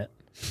buy it.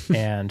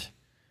 And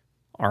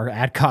our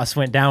ad costs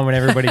went down when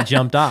everybody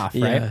jumped off,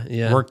 right?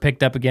 Yeah. Work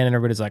picked up again and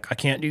everybody's like, I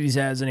can't do these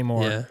ads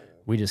anymore. Yeah.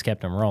 We just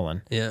kept them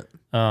rolling. Yeah.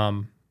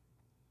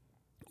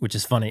 Which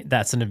is funny.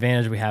 That's an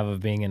advantage we have of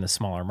being in a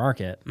smaller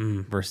market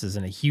versus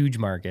in a huge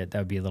market. That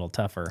would be a little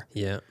tougher.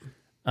 Yeah.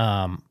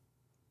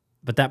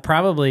 But that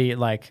probably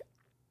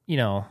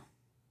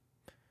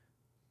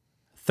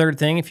third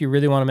thing, if you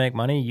really want to make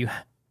money,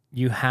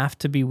 you have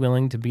to be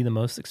willing to be the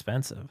most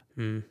expensive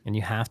and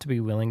you have to be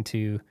willing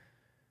to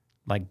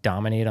like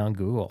dominate on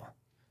Google.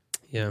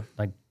 Yeah.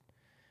 Like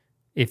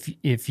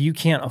if you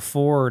can't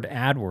afford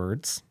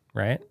AdWords,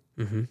 right?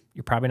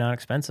 You're probably not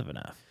expensive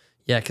enough.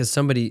 Yeah, because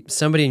somebody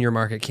in your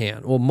market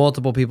can. Well,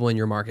 multiple people in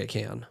your market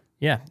can.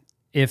 Yeah.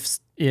 If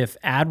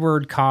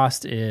AdWord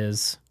cost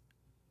is,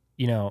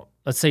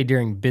 let's say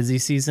during busy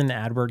season,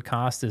 AdWord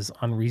cost is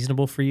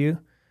unreasonable for you,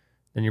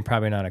 then you're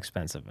probably not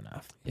expensive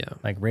enough. Yeah.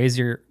 Like raise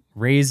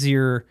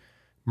your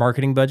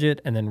marketing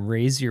budget and then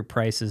raise your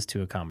prices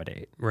to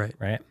accommodate. Right.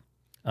 Right.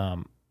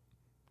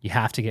 You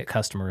have to get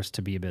customers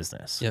to be a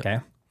business.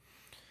 Yep.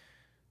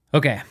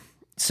 Okay.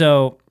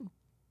 So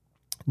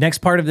next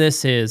part of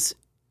this is,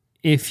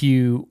 if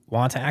you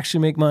want to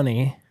actually make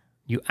money,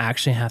 you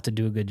actually have to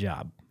do a good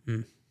job.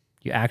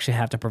 You actually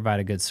have to provide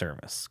a good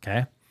service,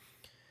 okay?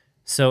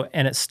 So,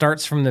 and it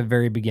starts from the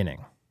very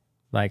beginning.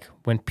 Like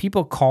when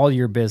people call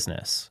your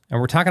business, and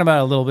we're talking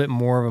about a little bit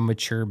more of a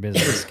mature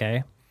business,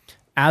 okay?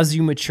 As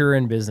you mature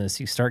in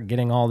business, you start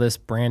getting all this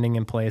branding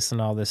in place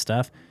and all this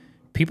stuff.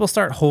 People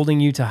start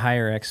holding you to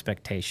higher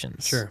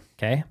expectations. Sure.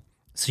 Okay?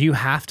 So you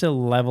have to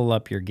level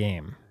up your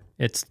game.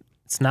 It's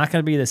not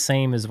going to be the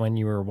same as when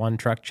you were one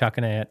truck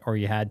chucking it or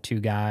you had two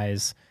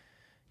guys.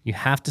 You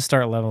have to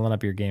start leveling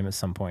up your game at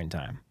some point in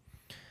time.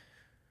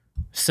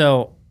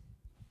 So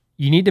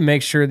you need to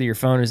make sure that your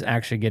phone is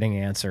actually getting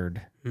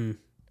answered. And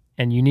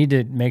you need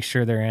to make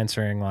sure they're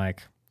answering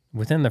like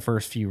within the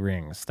first few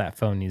rings. That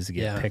phone needs to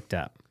get picked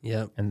up.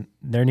 Yep. And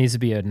there needs to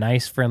be a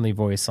nice, friendly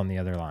voice on the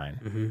other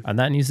line. And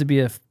that needs to be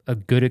a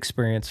good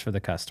experience for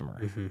the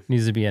customer. It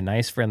needs to be a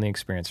nice, friendly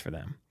experience for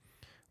them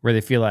where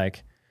they feel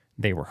like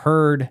they were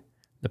heard.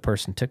 The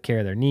person took care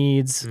of their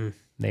needs.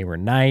 They were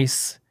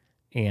nice,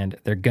 and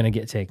they're going to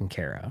get taken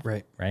care of.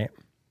 Right. Right.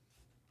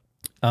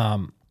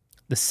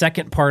 The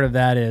second part of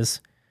that is,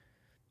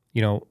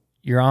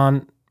 you're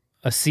on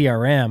a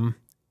CRM.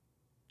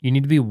 You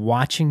need to be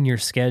watching your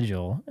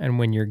schedule, and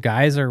when your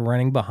guys are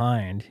running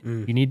behind,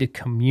 you need to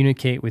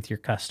communicate with your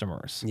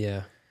customers.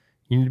 Yeah.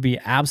 You need to be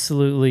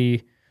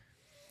absolutely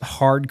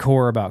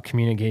hardcore about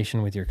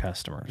communication with your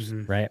customers,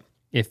 right?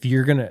 If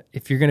you're gonna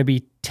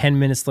be 10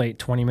 minutes late,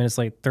 20 minutes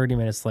late, 30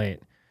 minutes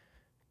late,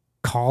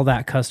 call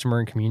that customer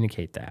and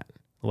communicate that.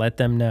 Let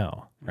them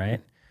know,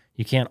 right?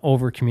 You can't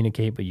over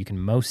communicate, but you can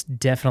most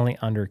definitely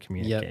under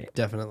communicate. Yep,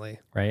 definitely.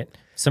 Right?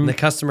 The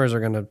customers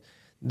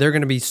they're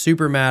gonna be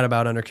super mad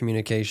about under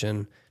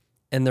communication,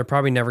 and they're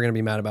probably never gonna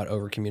be mad about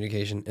over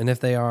communication. And if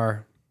they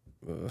are,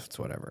 it's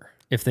whatever.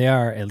 If they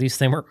are, at least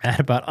they weren't mad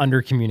about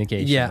under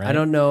communication. Yeah, right? I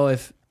don't know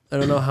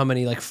how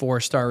many like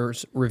 4-star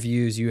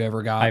reviews you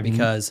ever got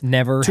because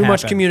never too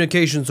much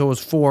communication, so it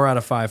was 4 out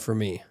of 5 for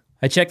me.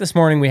 I checked this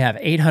morning. We have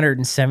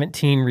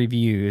 817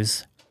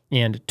 reviews,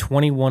 and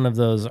 21 of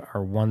those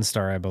are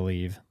 1-star, I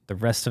believe. The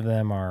rest of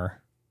them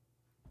are,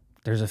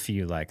 there's a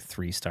few like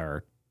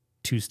 3-star,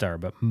 2-star,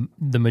 but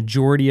the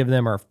majority of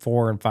them are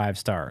 4 and 5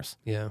 stars.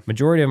 Yeah.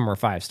 Majority of them are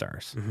 5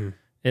 stars. Mm-hmm.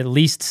 At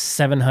least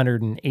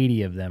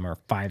 780 of them are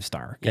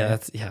 5-star. Okay?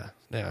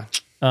 Yeah.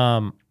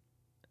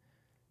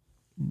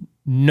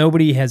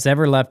 Nobody has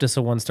ever left us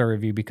a 1-star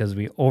review because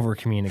we over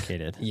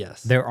communicated.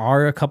 Yes. There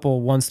are a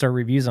couple 1-star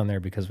reviews on there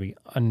because we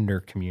under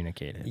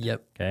communicated.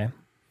 Yep. Okay.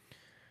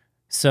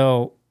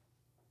 So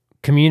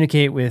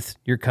communicate with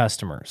your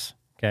customers.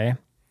 Okay.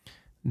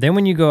 Then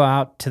when you go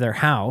out to their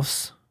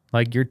house,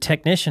 like your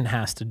technician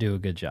has to do a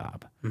good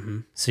job.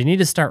 Mm-hmm. So you need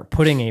to start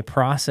putting a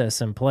process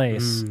in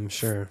place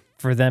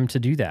for them to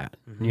do that.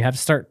 Mm-hmm. You have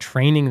to start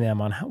training them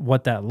on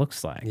what that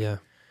looks like. Yeah.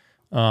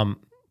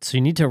 So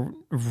you need to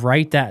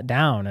write that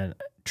down and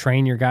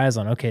train your guys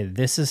on, okay,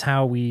 this is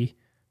how we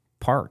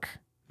park.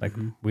 Like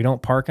we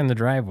don't park in the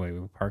driveway,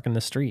 we park in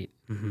the street.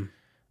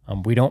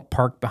 Mm-hmm. We don't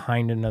park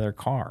behind another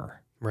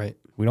car. Right.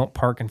 We don't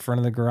park in front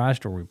of the garage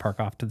door. We park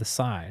off to the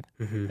side.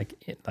 Mm-hmm.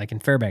 Like in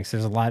Fairbanks,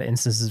 there's a lot of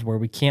instances where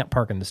we can't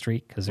park in the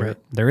street because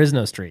there is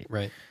no street.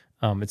 Right.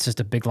 It's just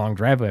a big long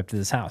driveway up to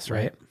this house,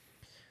 right?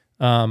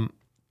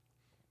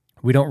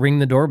 We don't ring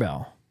the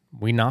doorbell.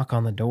 We knock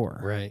on the door.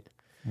 Right.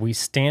 We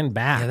stand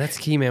back. Yeah, that's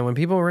key, man. When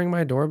people ring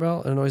my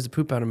doorbell, it annoys the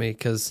poop out of me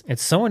because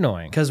it's so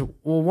annoying. Because,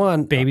 well,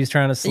 one, baby's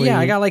trying to sleep. Yeah,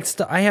 I got like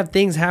I have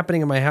things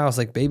happening in my house,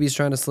 like baby's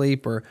trying to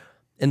sleep,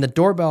 and the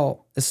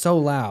doorbell is so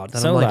loud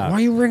that I'm like, why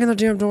are you ringing the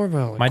damn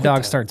doorbell? Like, my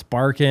dog starts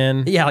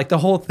barking. Yeah, like the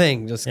whole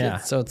thing just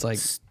gets, so it's like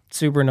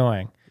super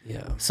annoying.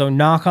 Yeah. So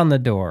knock on the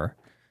door,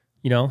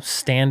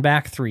 stand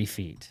back 3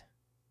 feet,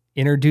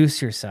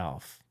 introduce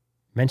yourself,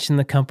 mention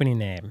the company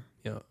name.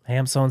 Yeah. Hey,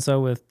 I'm so-and-so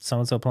with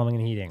so-and-so plumbing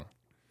and heating.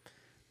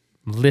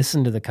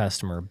 Listen to the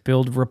customer,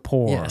 build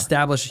rapport. Yeah,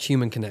 establish a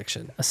human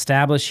connection.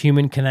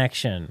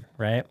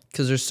 Right?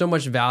 Because there's so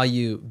much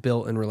value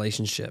built in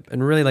relationship.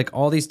 And really, like,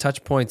 all these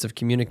touch points of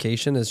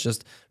communication is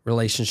just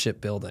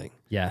relationship building.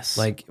 Yes.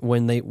 Like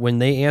when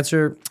you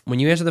answer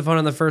the phone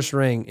on the first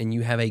ring and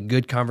you have a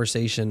good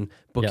conversation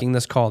booking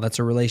this call, that's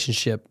a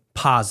relationship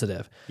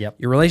positive. Yep.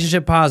 Your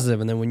relationship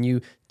positive. And then when you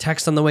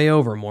text on the way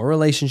over, more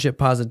relationship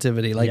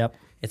positivity. Like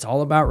it's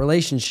all about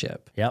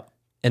relationship. Yep.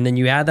 And then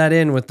you add that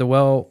in with the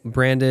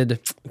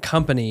well-branded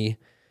company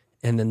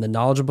and then the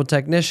knowledgeable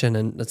technician.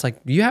 And it's like,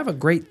 you have a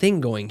great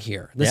thing going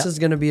here. This is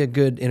going to be a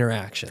good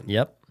interaction.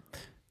 Yep.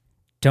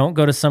 Don't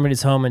go to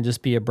somebody's home and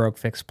just be a broke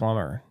fix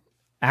plumber.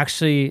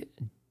 Actually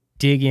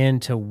dig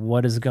into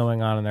what is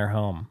going on in their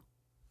home.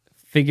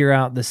 Figure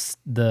out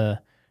the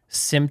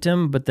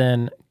symptom, but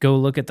then go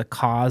look at the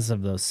cause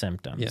of those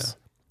symptoms. Yeah.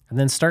 And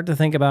then start to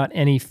think about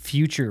any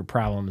future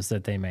problems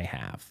that they may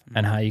have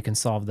and how you can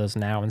solve those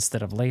now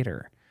instead of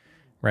later.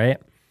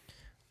 Right?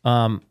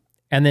 And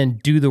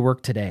then do the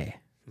work today.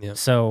 Yep.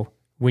 So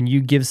when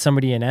you give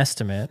somebody an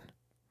estimate,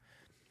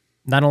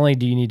 not only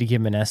do you need to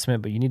give them an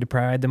estimate, but you need to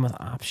provide them with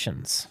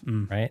options,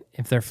 right?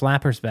 If their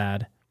flapper's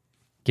bad,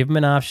 give them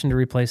an option to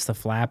replace the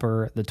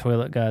flapper, the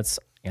toilet guts,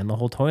 and the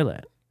whole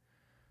toilet.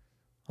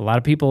 A lot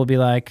of people will be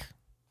like,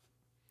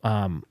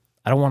 I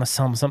don't want to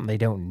sell them something they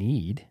don't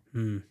need.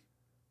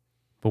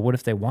 But what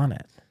if they want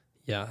it?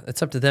 Yeah,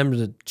 it's up to them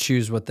to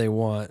choose what they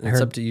want.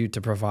 It's up to you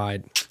to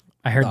provide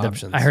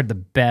options. I heard the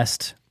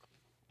best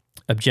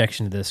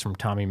objection to this from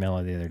Tommy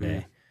Mello the other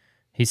day.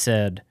 He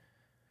said,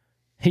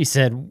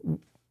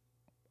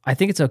 I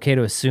think it's okay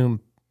to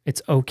assume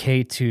it's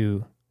okay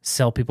to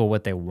sell people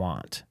what they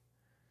want.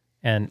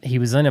 And he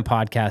was in a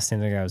podcast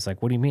and the guy was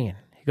like, what do you mean?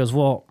 He goes,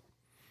 well,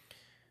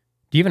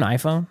 do you have an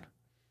iPhone?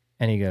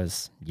 And he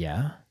goes,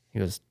 yeah. He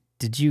goes,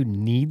 did you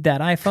need that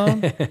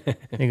iPhone?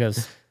 And he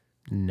goes,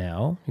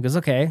 no. He goes,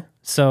 okay.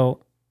 So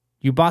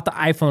you bought the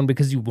iPhone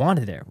because you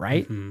wanted it,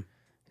 right?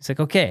 He's like,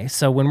 okay,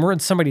 so when we're in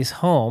somebody's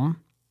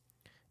home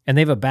and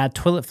they have a bad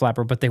toilet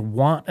flapper, but they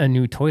want a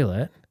new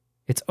toilet,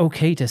 it's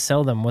okay to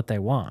sell them what they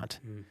want.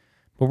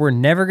 But we're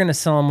never going to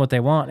sell them what they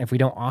want if we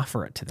don't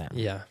offer it to them.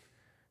 Yeah.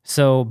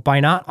 So by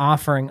not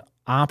offering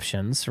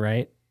options,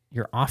 right,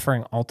 you're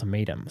offering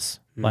ultimatums.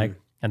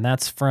 And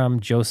that's from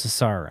Joe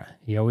Cesara.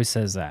 He always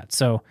says that.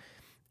 So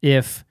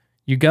if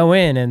you go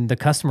in and the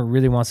customer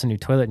really wants a new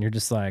toilet and you're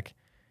just like,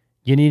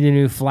 you need a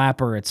new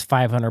flapper, it's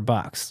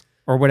 $500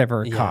 or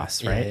whatever it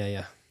costs, right?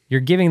 Yeah. You're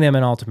giving them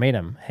an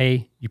ultimatum.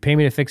 Hey, you pay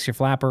me to fix your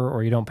flapper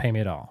or you don't pay me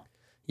at all.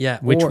 Yeah.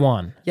 Which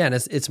one? Yeah, and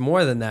it's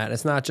more than that.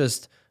 It's not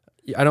just,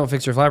 I don't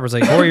fix your flapper. It's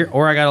like,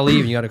 or I got to leave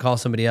and you got to call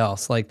somebody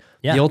else. Like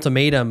the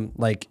ultimatum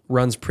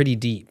runs pretty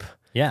deep.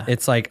 Yeah.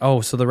 It's like,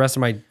 oh, so the rest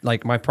of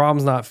my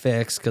problem's not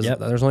fixed because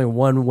there's only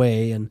one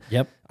way. And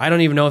I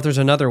don't even know if there's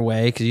another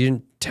way because you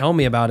didn't tell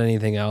me about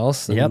anything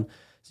else. And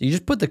so you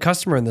just put the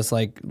customer in this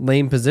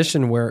lame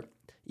position where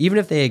even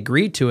if they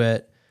agree to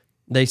it,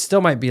 they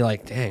still might be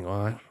like, dang,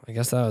 well, I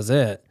guess that was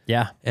it.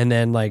 Yeah. And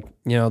then like,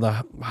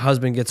 the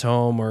husband gets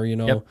home or,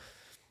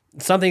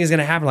 something is going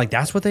to happen. Like,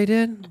 that's what they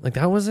did? Like,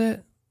 that was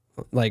it?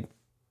 Like,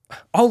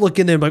 I'll look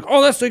in there and be like,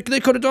 oh, they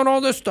could have done all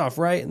this stuff,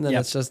 right? And then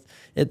it's just,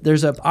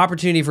 there's an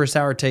opportunity for a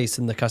sour taste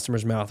in the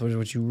customer's mouth, which is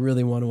what you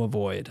really want to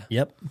avoid.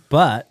 Yep.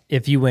 But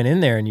if you went in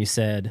there and you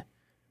said,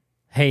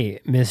 hey,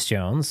 Miss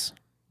Jones,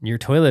 your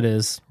toilet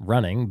is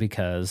running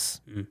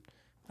because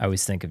I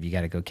always think of you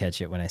got to go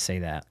catch it when I say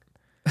that.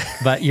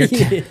 But your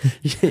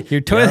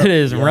toilet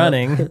is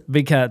running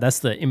because that's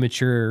the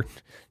immature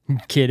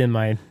kid in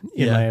my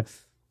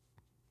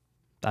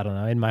I don't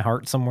know, in my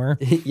heart somewhere.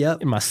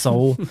 Yep. In my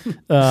soul.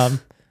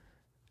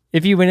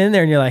 If you went in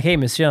there and you're like, hey,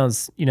 Miss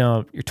Jones,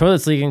 your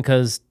toilet's leaking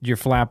because your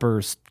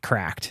flapper's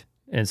cracked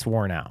and it's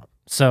worn out.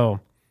 So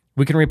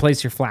we can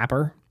replace your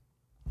flapper.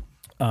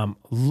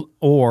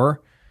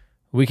 Or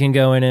we can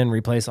go in and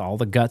replace all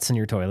the guts in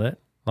your toilet.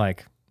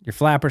 Like your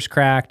flapper's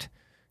cracked,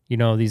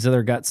 these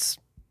other guts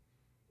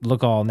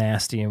look all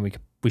nasty and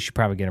we should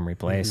probably get them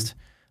replaced.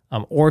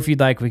 Or if you'd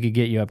like, we could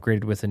get you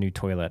upgraded with a new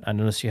toilet. I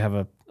noticed you have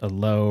a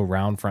low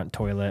round front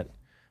toilet.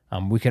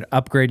 We could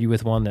upgrade you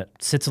with one that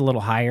sits a little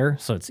higher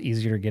so it's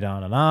easier to get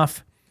on and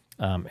off.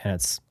 And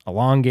it's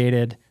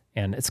elongated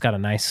and it's got a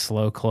nice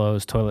slow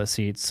close toilet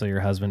seat so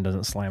your husband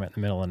doesn't slam it in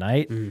the middle of the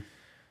night.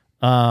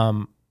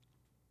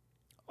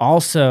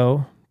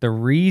 Also, the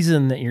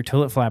reason that your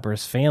toilet flapper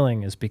is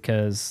failing is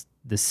because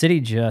the city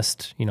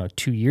just,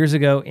 2 years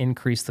ago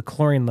increased the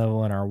chlorine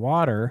level in our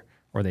water,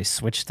 or they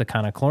switched the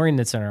kind of chlorine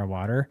that's in our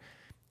water,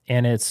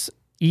 and it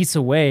eats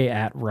away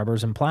at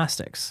rubbers and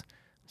plastics.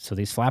 So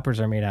these flappers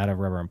are made out of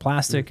rubber and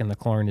plastic, and the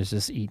chlorine is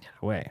just eating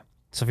it away.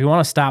 So if you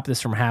want to stop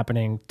this from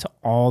happening to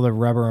all the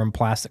rubber and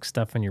plastic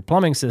stuff in your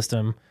plumbing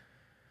system,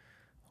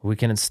 we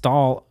can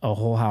install a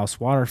whole house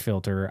water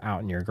filter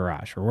out in your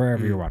garage or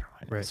wherever your water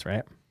line is,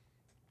 right?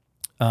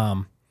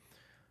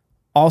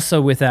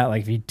 Also with that,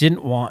 like if you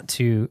didn't want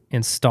to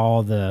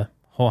install the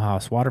whole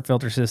house water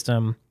filter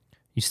system,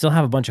 you still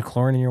have a bunch of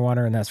chlorine in your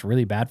water, and that's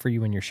really bad for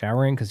you when you're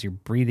showering because you're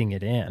breathing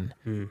it in.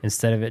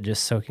 Instead of it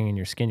just soaking in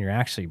your skin, you're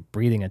actually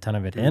breathing a ton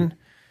of it in.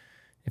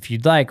 If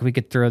you'd like, we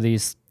could throw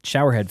these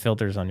shower head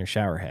filters on your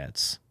shower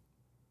heads.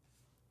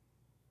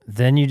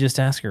 Then you just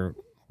ask her,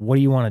 what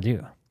do you want to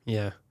do?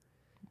 Yeah.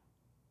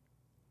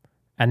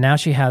 And now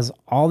she has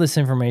all this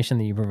information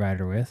that you provided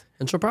her with.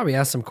 And she'll probably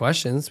ask some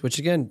questions, which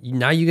again,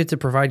 now you get to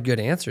provide good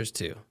answers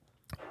to.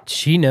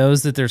 She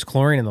knows that there's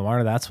chlorine in the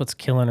water. That's what's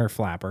killing her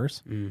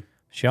flappers.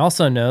 She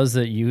also knows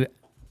that you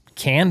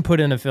can put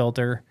in a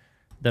filter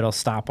that'll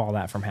stop all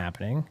that from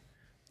happening.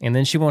 And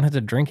then she won't have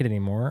to drink it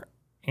anymore.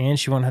 And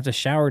she won't have to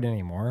shower it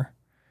anymore.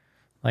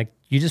 Like,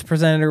 you just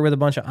presented her with a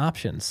bunch of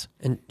options.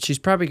 And she's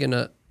probably going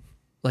to,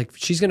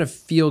 she's going to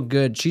feel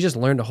good. She just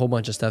learned a whole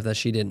bunch of stuff that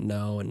she didn't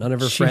know. And none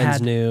of her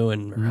friends knew.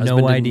 And her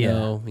husband didn't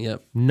know.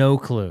 Yep. No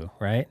clue,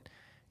 right?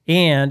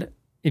 And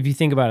if you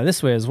think about it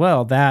this way as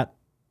well, that,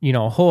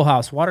 whole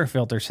house water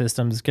filter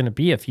system is going to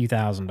be a few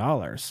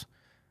 $1,000s.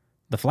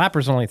 The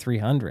flapper's only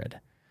 $300.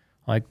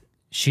 Like,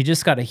 she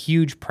just got a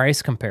huge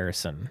price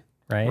comparison,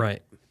 right?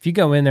 Right. If you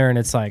go in there and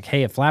it's like,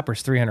 hey, a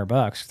flapper's $300,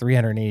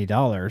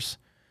 $380,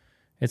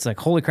 it's like,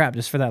 holy crap,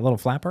 just for that little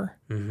flapper?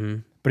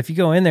 But if you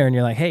go in there and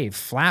you're like, hey,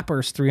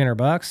 flapper's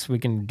 $300, we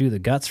can do the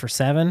guts for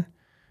 $7. We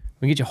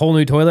can get you a whole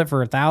new toilet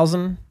for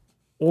 $1,000,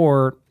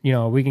 or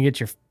we can get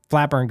your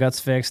flapper and guts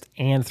fixed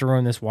and throw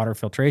in this water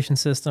filtration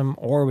system,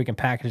 or we can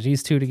package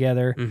these two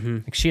together.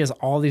 Like, she has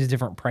all these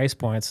different price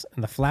points,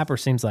 and the flapper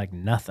seems like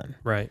nothing.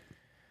 Right.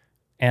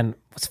 And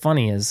what's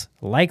funny is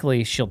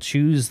likely she'll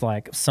choose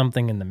like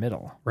something in the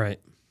middle. Right.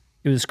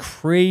 It was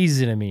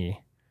crazy to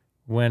me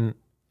when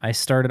I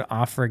started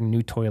offering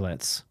new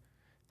toilets,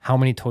 how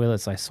many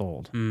toilets I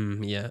sold.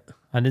 Yeah.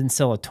 I didn't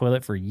sell a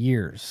toilet for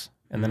years.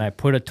 And then I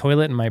put a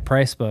toilet in my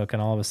price book,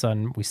 and all of a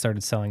sudden we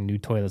started selling new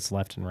toilets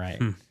left and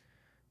right.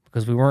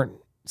 Because we weren't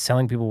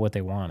selling people what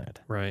they wanted.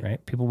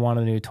 Right. People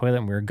wanted a new toilet,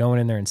 and we were going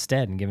in there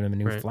instead and giving them a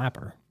new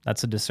flapper.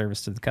 That's a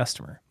disservice to the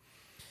customer.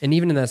 And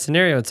even in that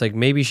scenario, it's like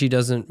maybe she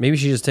just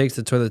takes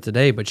the toilet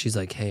today, but she's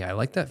like, hey, I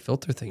like that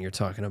filter thing you're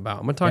talking about.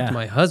 I'm going to talk to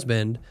my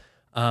husband.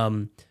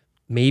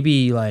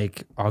 Maybe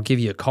like I'll give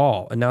you a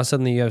call. And now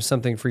suddenly you have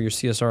something for your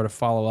CSR to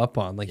follow up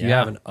on. Like you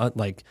have an, all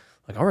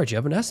right, you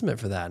have an estimate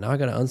for that. Now I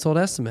got an unsold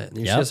estimate.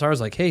 And your CSR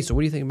is like, hey, so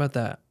what do you think about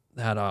that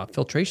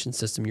filtration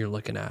system you're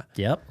looking at?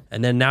 Yep.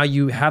 And then now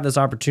you have this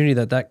opportunity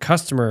that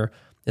customer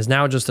is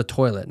now just a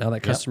toilet. Now that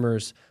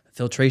customer's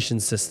filtration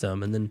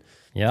system, and then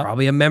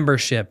probably a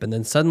membership. And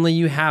then suddenly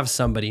you have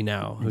somebody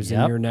now who's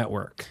in your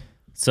network.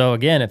 So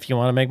again, if you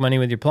want to make money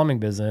with your plumbing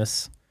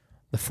business,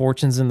 the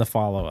fortune's in the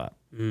follow-up.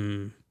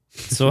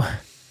 So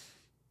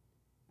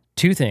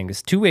two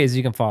ways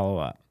you can follow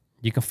up.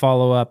 You can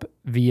follow up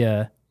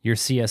via your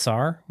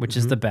CSR, which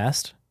is the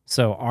best.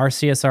 So our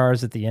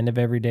CSRs at the end of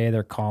every day,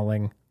 they're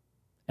calling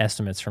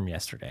estimates from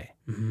yesterday.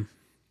 And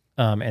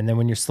then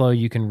when you're slow,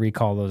 you can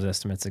recall those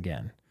estimates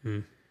again.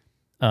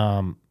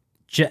 And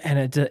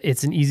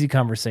it's an easy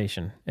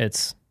conversation.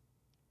 It's,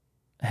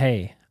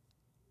 hey,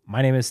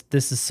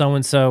 this is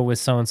so-and-so with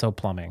so-and-so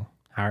plumbing.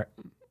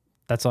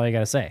 That's all you got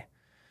to say.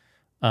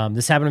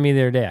 This happened to me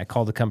the other day. I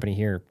called the company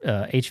here,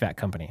 HVAC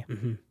company,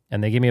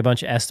 and they gave me a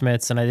bunch of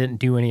estimates, and I didn't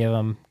do any of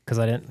them because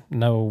I didn't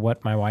know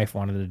what my wife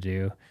wanted to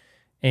do.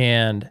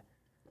 And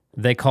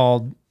they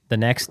called the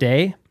next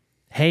day.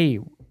 Hey,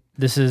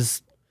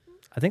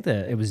 I think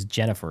it was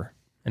Jennifer,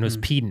 and it was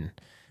Peden.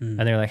 And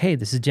they were like, hey,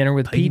 this is Jennifer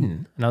with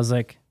Peden. And I was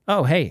like,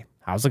 oh, hey,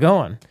 how's it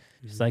going?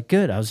 She's like,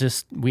 good.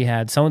 We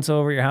had so-and-so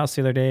over at your house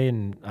the other day,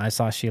 and I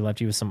saw she left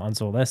you with some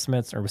unsold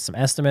estimates or with some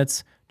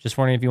estimates. Just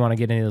wondering if you want to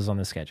get any of those on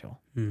the schedule.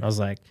 I was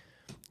like,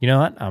 you know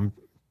what? I'm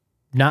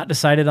not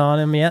decided on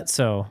them yet,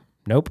 so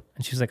nope.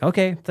 And she was like,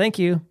 okay, thank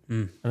you.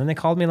 And then they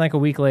called me like a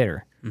week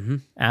later,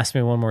 asked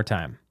me one more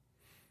time.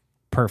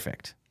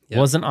 Perfect. Yep.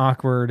 Wasn't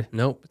awkward.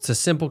 Nope. It's a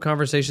simple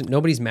conversation.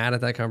 Nobody's mad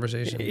at that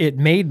conversation. It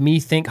made me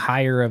think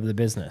higher of the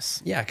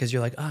business. Yeah, because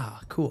you're like,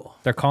 cool.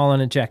 They're calling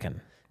and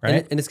checking,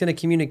 right? And it's going to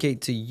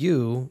communicate to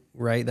you,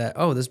 right, that,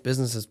 this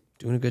business is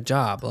doing a good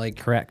job. Like,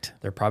 correct.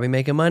 They're probably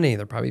making money.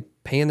 They're probably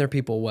paying their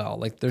people well.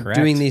 Like, they're correct.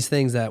 Doing these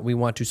things that we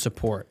want to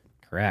support.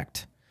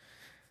 Correct.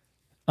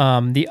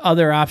 The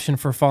other option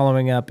for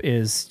following up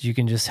is you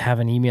can just have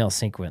an email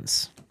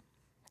sequence.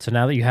 So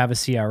now that you have a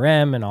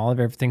CRM and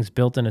everything's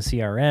built in a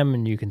CRM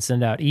and you can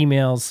send out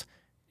emails,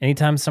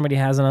 anytime somebody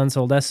has an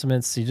unsold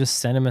estimates, you just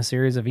send them a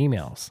series of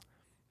emails.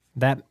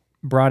 That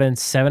brought in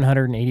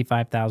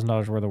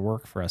 $785,000 worth of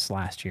work for us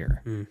last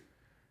year.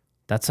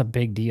 That's a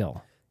big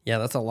deal. Yeah,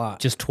 that's a lot.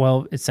 Just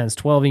 12, it sends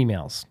 12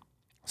 emails,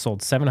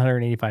 sold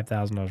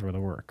 $785,000 worth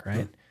of work,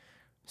 right?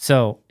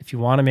 So if you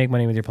want to make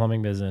money with your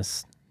plumbing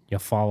business, you'll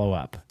follow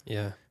up.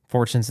 Yeah.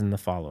 Fortune's in the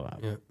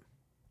follow-up. Yeah.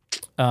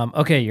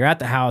 Okay, you're at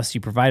the house, you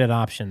provided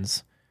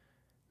options.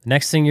 The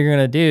next thing you're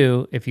going to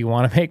do if you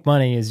want to make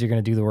money is you're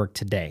going to do the work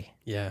today.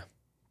 Yeah.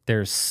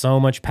 There's so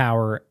much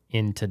power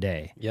in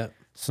today. Yep.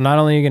 So not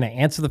only are you going to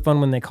answer the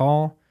phone when they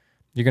call,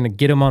 you're going to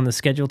get them on the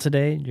schedule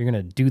today, you're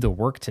going to do the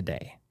work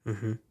today.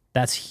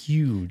 That's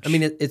huge. I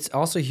mean, it's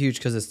also huge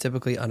because it's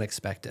typically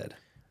unexpected.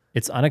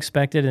 It's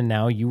unexpected, and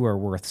now you are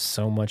worth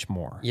so much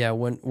more. Yeah,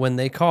 when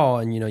they call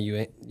and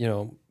you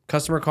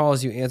customer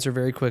calls, you answer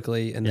very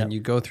quickly, and then you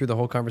go through the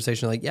whole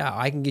conversation like, yeah,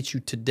 I can get you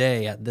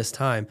today at this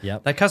time.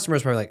 Yep. That customer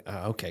is probably like,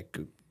 okay,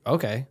 good.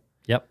 Okay.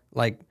 Yep.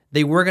 Like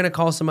they were going to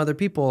call some other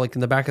people, like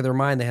in the back of their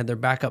mind, they had their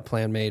backup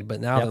plan made, but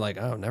now they're like,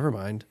 oh, never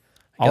mind.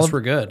 I guess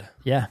we're good.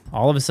 Yeah.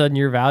 All of a sudden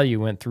your value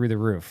went through the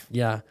roof.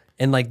 Yeah.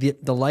 And like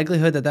the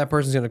likelihood that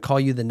person's going to call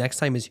you the next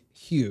time is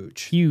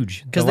huge.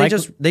 Huge.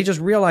 Because they just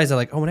realize that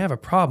like, when I have a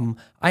problem,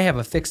 I have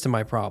a fix to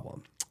my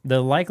problem. The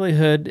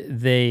likelihood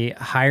they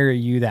hire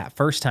you that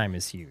first time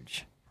is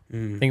huge.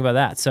 Think about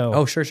that.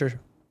 So, sure.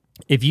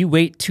 If you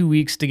wait 2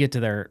 weeks to get to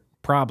their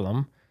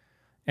problem,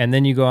 and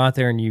then you go out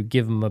there and you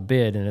give them a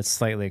bid and it's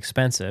slightly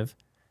expensive,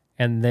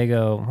 and they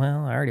go,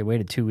 well, I already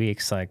waited 2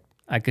 weeks. Like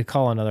I could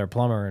call another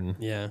plumber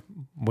and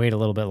wait a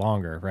little bit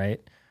longer,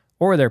 right?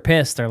 Or they're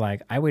pissed. They're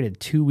like, I waited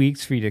 2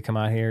 weeks for you to come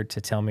out here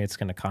to tell me it's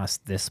going to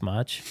cost this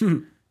much,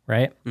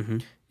 right?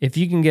 If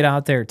you can get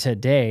out there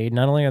today,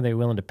 not only are they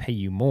willing to pay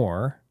you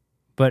more,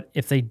 but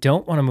if they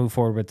don't want to move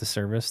forward with the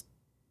service,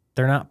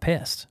 they're not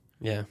pissed.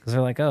 Yeah. Because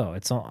they're like, oh,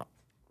 it's all,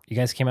 you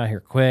guys came out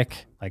here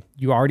quick. Like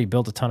you already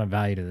built a ton of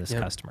value to this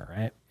customer,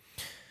 right?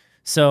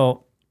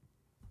 So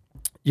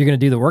you're going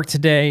to do the work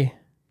today.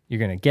 You're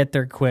going to get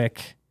there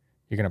quick.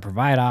 You're going to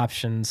provide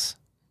options.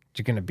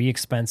 You're going to be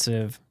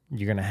expensive.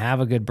 You're going to have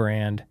a good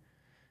brand.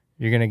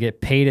 You're going to get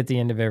paid at the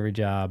end of every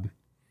job.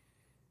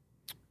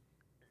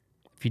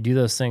 If you do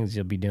those things,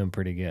 you'll be doing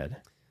pretty good.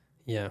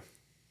 Yeah.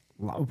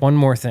 One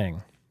more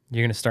thing.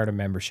 You're going to start a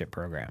membership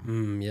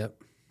program.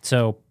 Yep.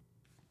 So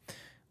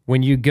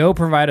when you go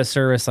provide a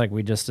service like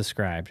we just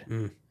described,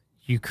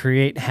 you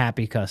create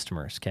happy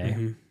customers,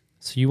 okay?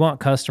 So you want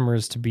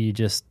customers to be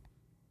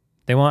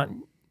you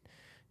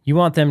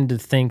want them to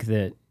think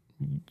that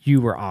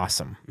you were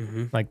awesome.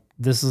 Like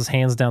this is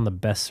hands down the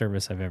best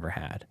service I've ever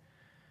had.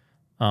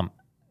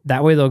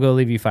 That way they'll go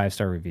leave you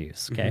 5-star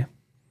reviews, okay?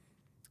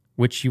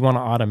 Which you want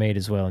to automate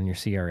as well in your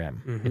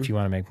CRM. If you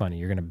want to make money,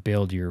 you're going to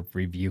build your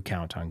review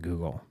count on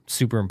Google.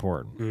 Super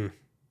important.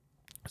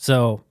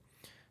 So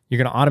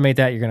you're going to automate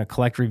that. You're going to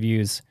collect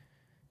reviews.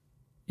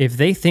 If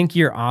they think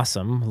you're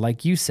awesome,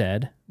 like you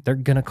said, they're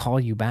going to call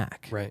you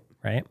back.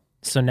 Right?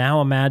 So now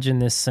imagine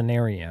this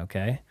scenario,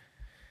 okay?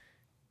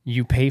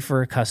 You pay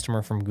for a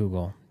customer from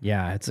Google.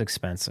 Yeah, it's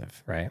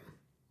expensive, right?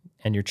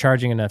 And you're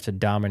charging enough to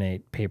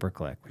dominate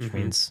pay-per-click, which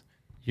means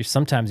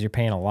sometimes you're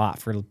paying a lot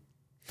for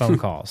phone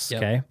calls,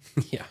 okay?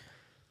 Yeah.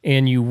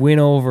 And you win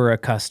over a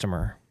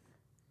customer.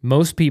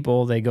 Most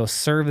people, they go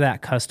serve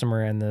that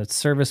customer and the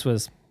service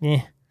was,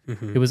 it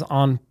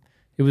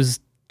was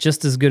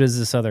just as good as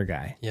this other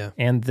guy. Yeah.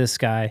 And this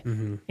guy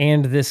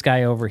and this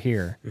guy over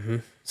here.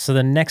 So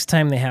the next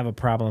time they have a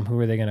problem, who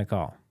are they going to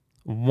call?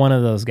 One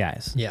of those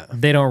guys. Yeah.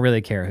 They don't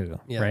really care who,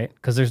 right?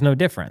 Because there's no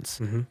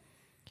difference.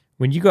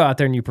 When you go out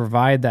there and you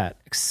provide that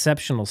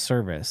exceptional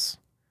service,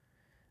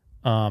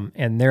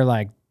 and they're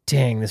like,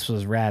 dang, this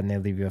was rad, and they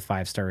leave you a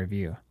 5-star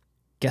review,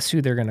 guess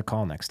who they're going to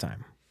call next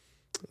time?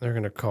 They're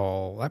going to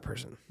call that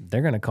person.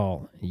 They're going to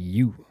call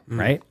you,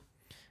 right?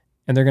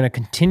 and they're going to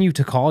continue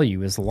to call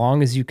you as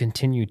long as you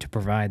continue to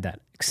provide that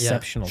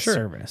exceptional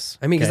service.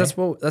 I mean, because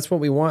that's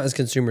what we want as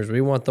consumers. We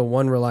want the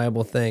one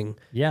reliable thing.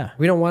 Yeah.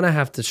 We don't want to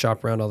have to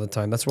shop around all the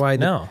time. That's why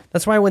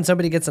that's why when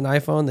somebody gets an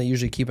iPhone, they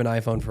usually keep an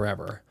iPhone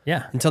forever.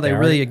 Yeah. Until they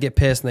really get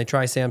pissed and they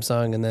try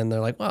Samsung, and then they're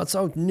like, well, it's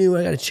so new,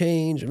 I got to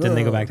change. Then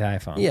they go back to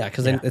iPhone. Yeah,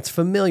 because it's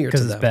familiar to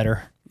them. Because it's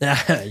better.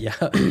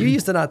 Yeah. You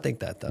used to not think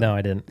that, though. No,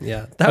 I didn't.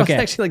 Yeah. That was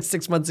actually like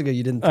 6 months ago.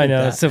 You didn't think I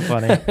know. that. It's so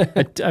funny.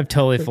 I've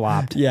totally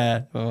flopped.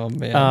 Yeah. Oh,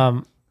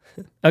 man.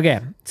 Okay.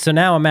 So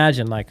now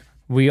imagine, like,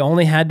 we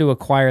only had to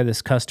acquire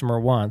this customer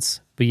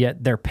once, but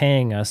yet they're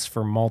paying us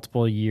for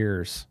multiple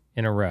years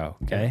in a row.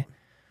 Okay. Yeah.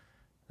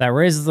 That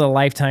raises the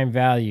lifetime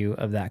value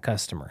of that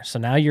customer. So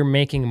now you're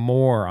making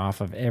more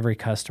off of every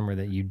customer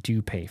that you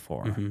do pay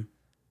for. Mm-hmm.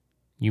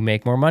 You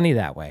make more money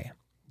that way.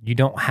 You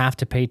don't have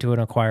to pay to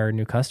acquire a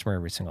new customer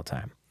every single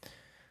time.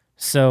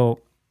 So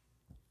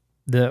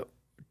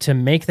to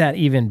make that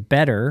even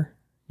better,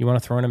 you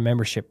want to throw in a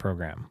membership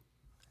program.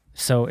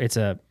 So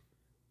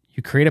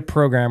you create a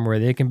program where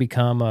they can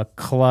become a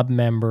club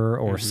member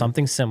or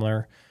something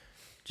similar,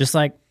 just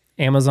like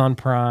Amazon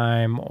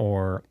Prime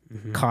or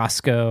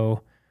Costco,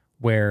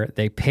 where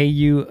they pay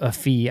you a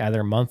fee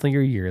either monthly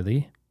or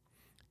yearly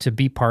to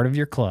be part of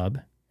your club.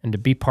 And to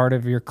be part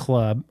of your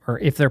club, or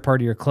if they're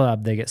part of your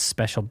club, they get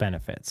special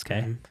benefits,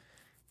 okay?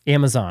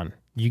 Amazon,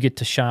 you get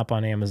to shop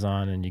on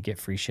Amazon and you get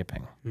free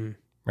shipping,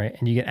 right?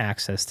 And you get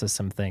access to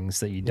some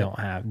things that you don't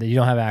have, that you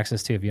don't have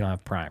access to if you don't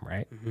have Prime,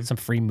 right? Some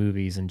free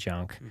movies and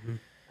junk.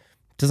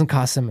 Doesn't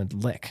cost them a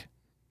lick,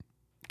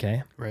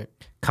 okay? Right.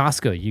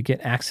 Costco, you get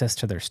access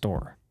to their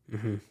store.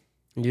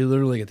 You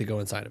literally get to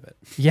go inside of it.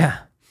 Yeah.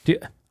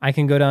 I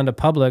can go down to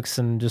Publix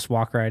and just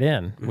walk right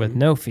in with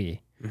no fee.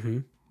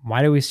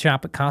 Why do we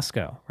shop at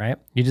Costco, right?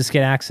 You just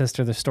get access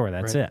to the store.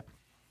 That's it.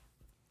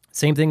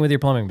 Same thing with your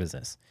plumbing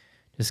business.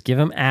 Just give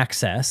them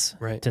access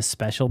to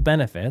special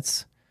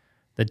benefits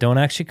that don't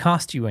actually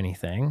cost you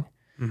anything,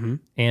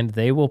 and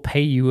they will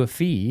pay you a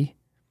fee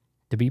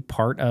to be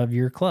part of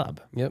your club.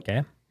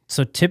 Okay.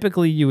 So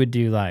typically you would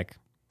do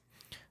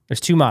there's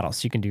two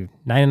models. You can do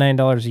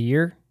 $99 a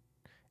year,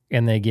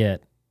 and they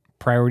get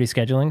priority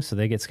scheduling, so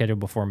they get scheduled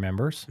before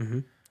members.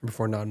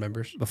 Before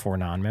non-members.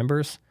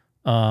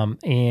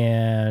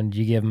 And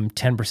you give them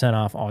 10%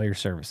 off all your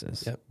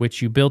services,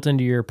 which you built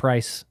into your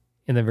price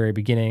in the very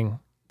beginning,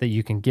 that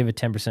you can give a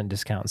 10%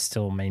 discount and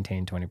still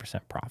maintain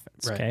 20%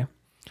 profits. Okay.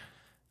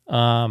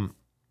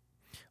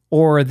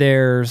 Or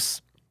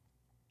there's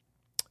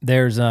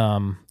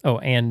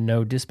and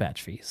no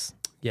dispatch fees.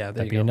 Yeah.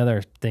 That'd be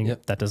another thing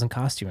that doesn't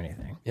cost you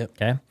anything.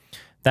 Okay.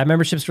 That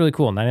membership's really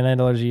cool.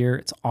 $99 a year.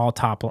 It's all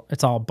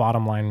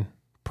bottom line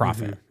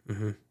profit.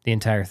 The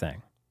entire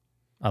thing.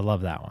 I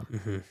love that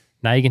one.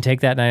 Now you can take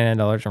that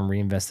 $99 and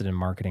reinvest it in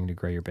marketing to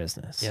grow your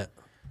business. Yeah.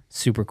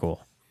 Super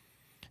cool.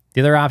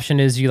 The other option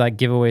is you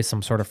give away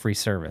some sort of free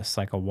service,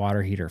 like a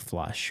water heater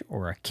flush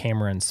or a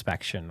camera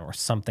inspection or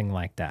something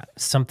like that.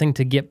 Something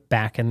to get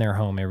back in their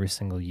home every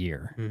single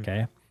year.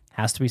 Okay.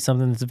 Has to be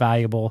something that's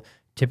valuable,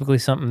 typically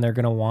something they're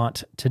going to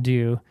want to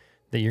do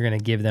that you're going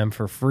to give them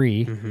for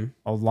free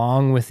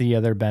along with the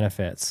other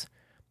benefits.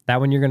 That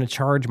one you're going to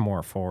charge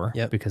more for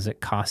because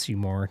it costs you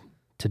more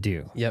to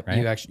do. Yep.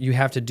 Right? You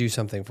have to do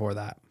something for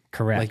that.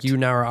 Correct. Like you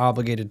now are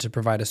obligated to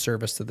provide a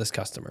service to this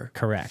customer.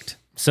 Correct.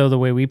 So the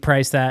way we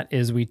price that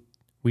is we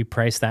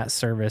price that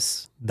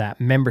service,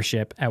 that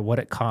membership, at what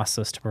it costs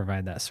us to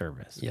provide that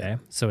service. Yep. Okay.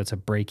 So it's a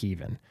break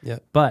even.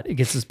 Yep. But it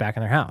gets us back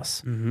in their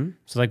house.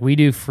 So we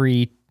do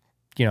free,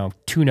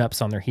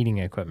 tune-ups on their heating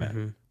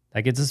equipment.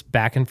 That gets us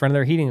back in front of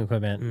their heating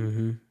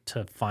equipment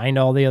to find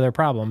all the other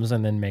problems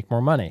and then make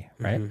more money.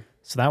 Right.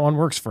 So that one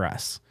works for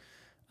us.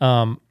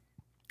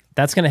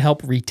 That's going to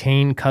help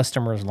retain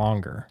customers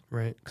longer.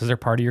 Right. Because they're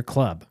part of your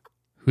club.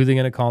 Who are they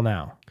going to call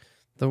now?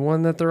 The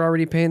one that they're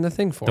already paying the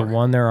thing for. The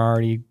one they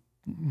already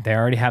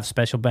have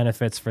special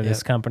benefits for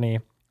this company.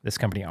 This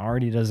company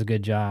already does a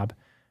good job.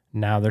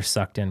 Now they're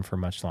sucked in for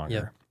much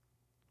longer.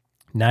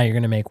 Now you're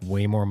going to make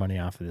way more money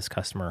off of this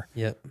customer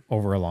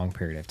over a long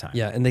period of time.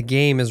 Yeah. And the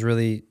game is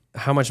really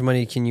how much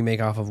money can you make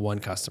off of one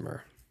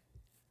customer?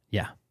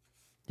 Yeah.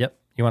 Yep.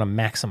 You want to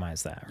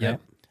maximize that, right?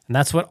 Yep. And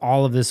that's what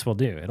all of this will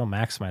do. It'll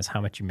maximize how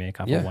much you make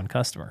off of one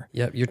customer.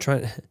 Yep. You're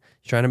trying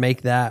to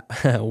make that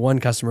one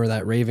customer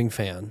that raving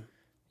fan.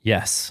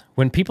 Yes.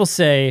 When people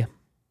say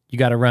you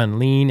got to run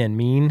lean and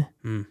mean,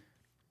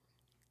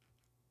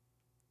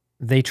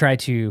 they try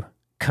to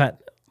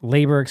cut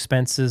labor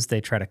expenses.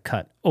 They try to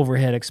cut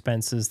overhead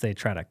expenses. They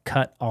try to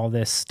cut all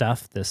this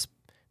stuff,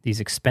 these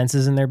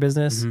expenses in their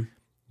business.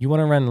 You want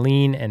to run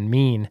lean and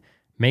mean,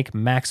 make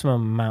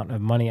maximum amount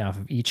of money off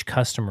of each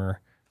customer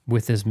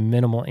with as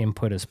minimal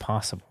input as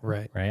possible.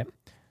 Right.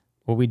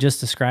 What we just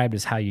described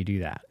is how you do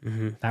that.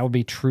 That would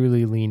be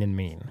truly lean and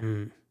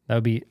mean. That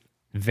would be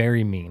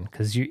very mean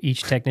because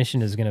each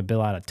technician is going to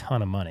bill out a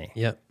ton of money.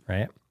 Yep.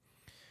 Right.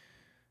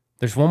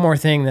 There's one more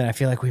thing that I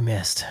feel like we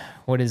missed.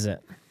 What is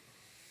it?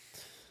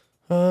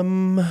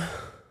 We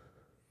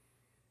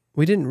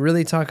didn't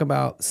really talk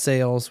about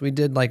sales. We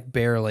did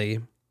barely,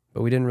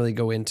 but we didn't really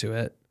go into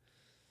it.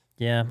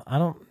 Yeah, I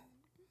don't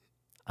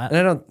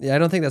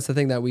think that's the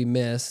thing that we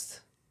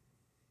missed.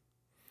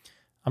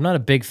 I'm not a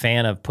big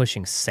fan of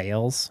pushing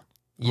sales.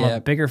 I'm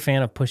a bigger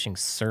fan of pushing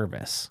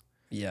service.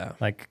 Yeah.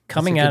 Like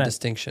coming at it,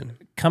 distinction.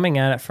 Coming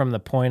at it from the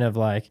point of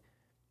like,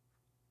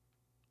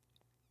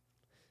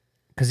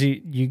 because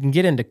you can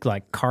get into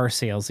like car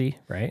salesy,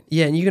 right?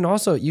 Yeah, and you can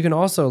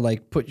also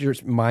like put your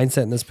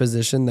mindset in this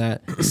position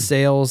that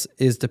sales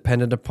is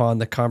dependent upon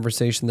the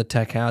conversation the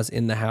tech has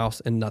in the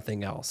house and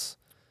nothing else.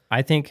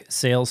 I think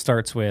sales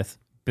starts with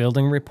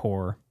building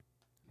rapport,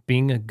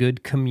 being a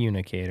good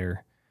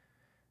communicator,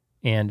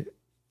 and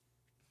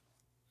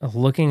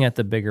looking at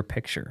the bigger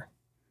picture.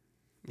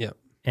 Yeah.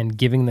 And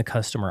giving the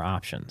customer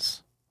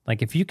options.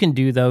 Like if you can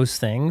do those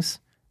things,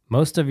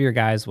 most of your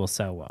guys will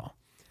sell well.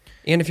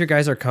 And if your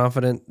guys are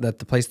confident that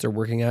the place they're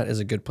working at is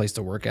a good place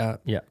to work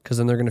at, yeah, because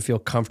then they're going to feel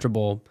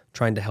comfortable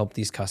trying to help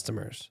these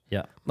customers.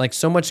 Yeah. Like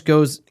so much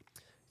goes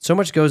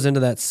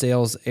into that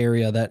sales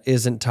area that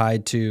isn't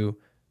tied to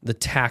the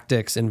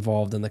tactics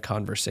involved in the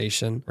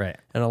conversation. Right.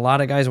 And a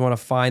lot of guys want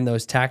to find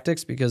those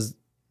tactics because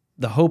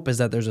the hope is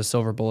that there's a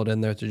silver bullet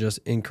in there to just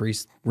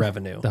increase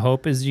revenue. The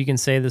hope is you can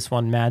say this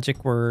one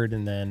magic word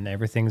and then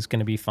everything's going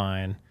to be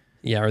fine.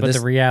 Yeah, but the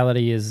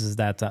reality is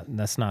that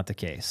that's not the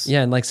case.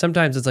 Yeah, and like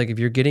sometimes it's like if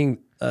you're getting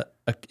well,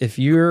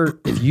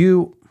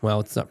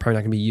 it's not probably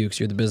not going to be you because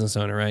you're the business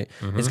owner, right?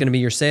 Mm-hmm. It's going to be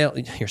your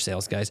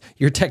sales guys.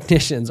 Your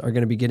technicians are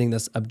going to be getting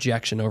this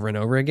objection over and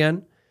over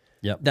again.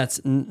 Yep. That's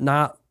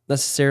not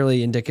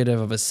necessarily indicative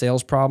of a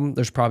sales problem.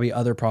 There's probably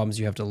other problems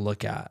you have to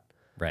look at.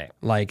 Right.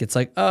 Like it's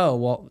like, oh,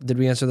 well, did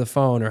we answer the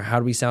phone, or how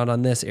do we sound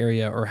on this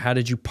area, or how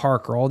did you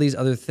park, or all these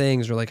other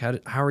things, or like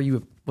how are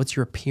you? What's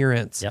your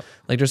appearance? Yep.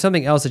 Like there's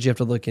something else that you have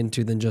to look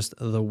into than just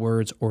the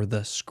words or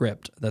the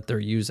script that they're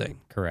using.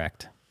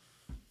 Correct.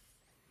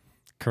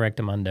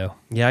 Correctamundo.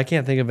 Yeah, I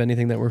can't think of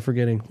anything that we're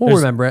forgetting. We'll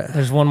remember it.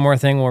 There's one more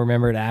thing we'll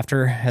remember it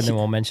after, and then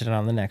we'll mention it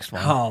on the next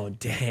one. Oh,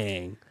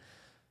 dang.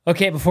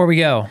 Okay, before we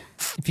go,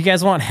 if you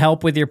guys want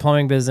help with your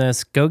plumbing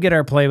business, go get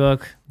our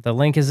playbook. The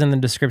link is in the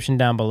description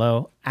down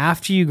below.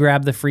 After you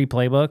grab the free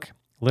playbook,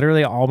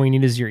 literally all we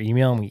need is your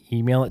email, and we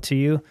email it to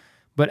you.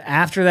 But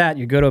after that,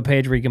 you go to a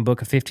page where you can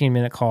book a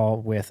 15-minute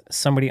call with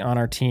somebody on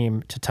our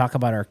team to talk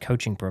about our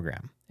coaching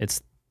program.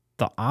 It's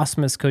the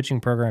awesomest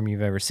coaching program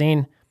you've ever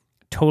seen.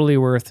 Totally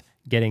worth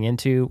getting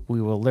into.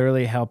 We will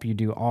literally help you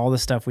do all the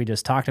stuff we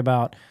just talked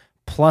about.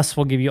 Plus,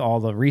 we'll give you all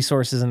the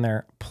resources in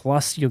there.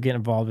 Plus, you'll get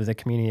involved with a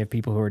community of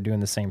people who are doing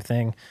the same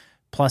thing.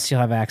 Plus,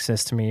 you'll have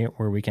access to me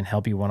where we can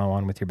help you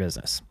one-on-one with your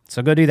business.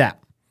 So go do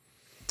that.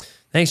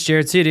 Thanks,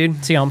 Jared. See you,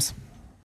 dude. See you, Holmes.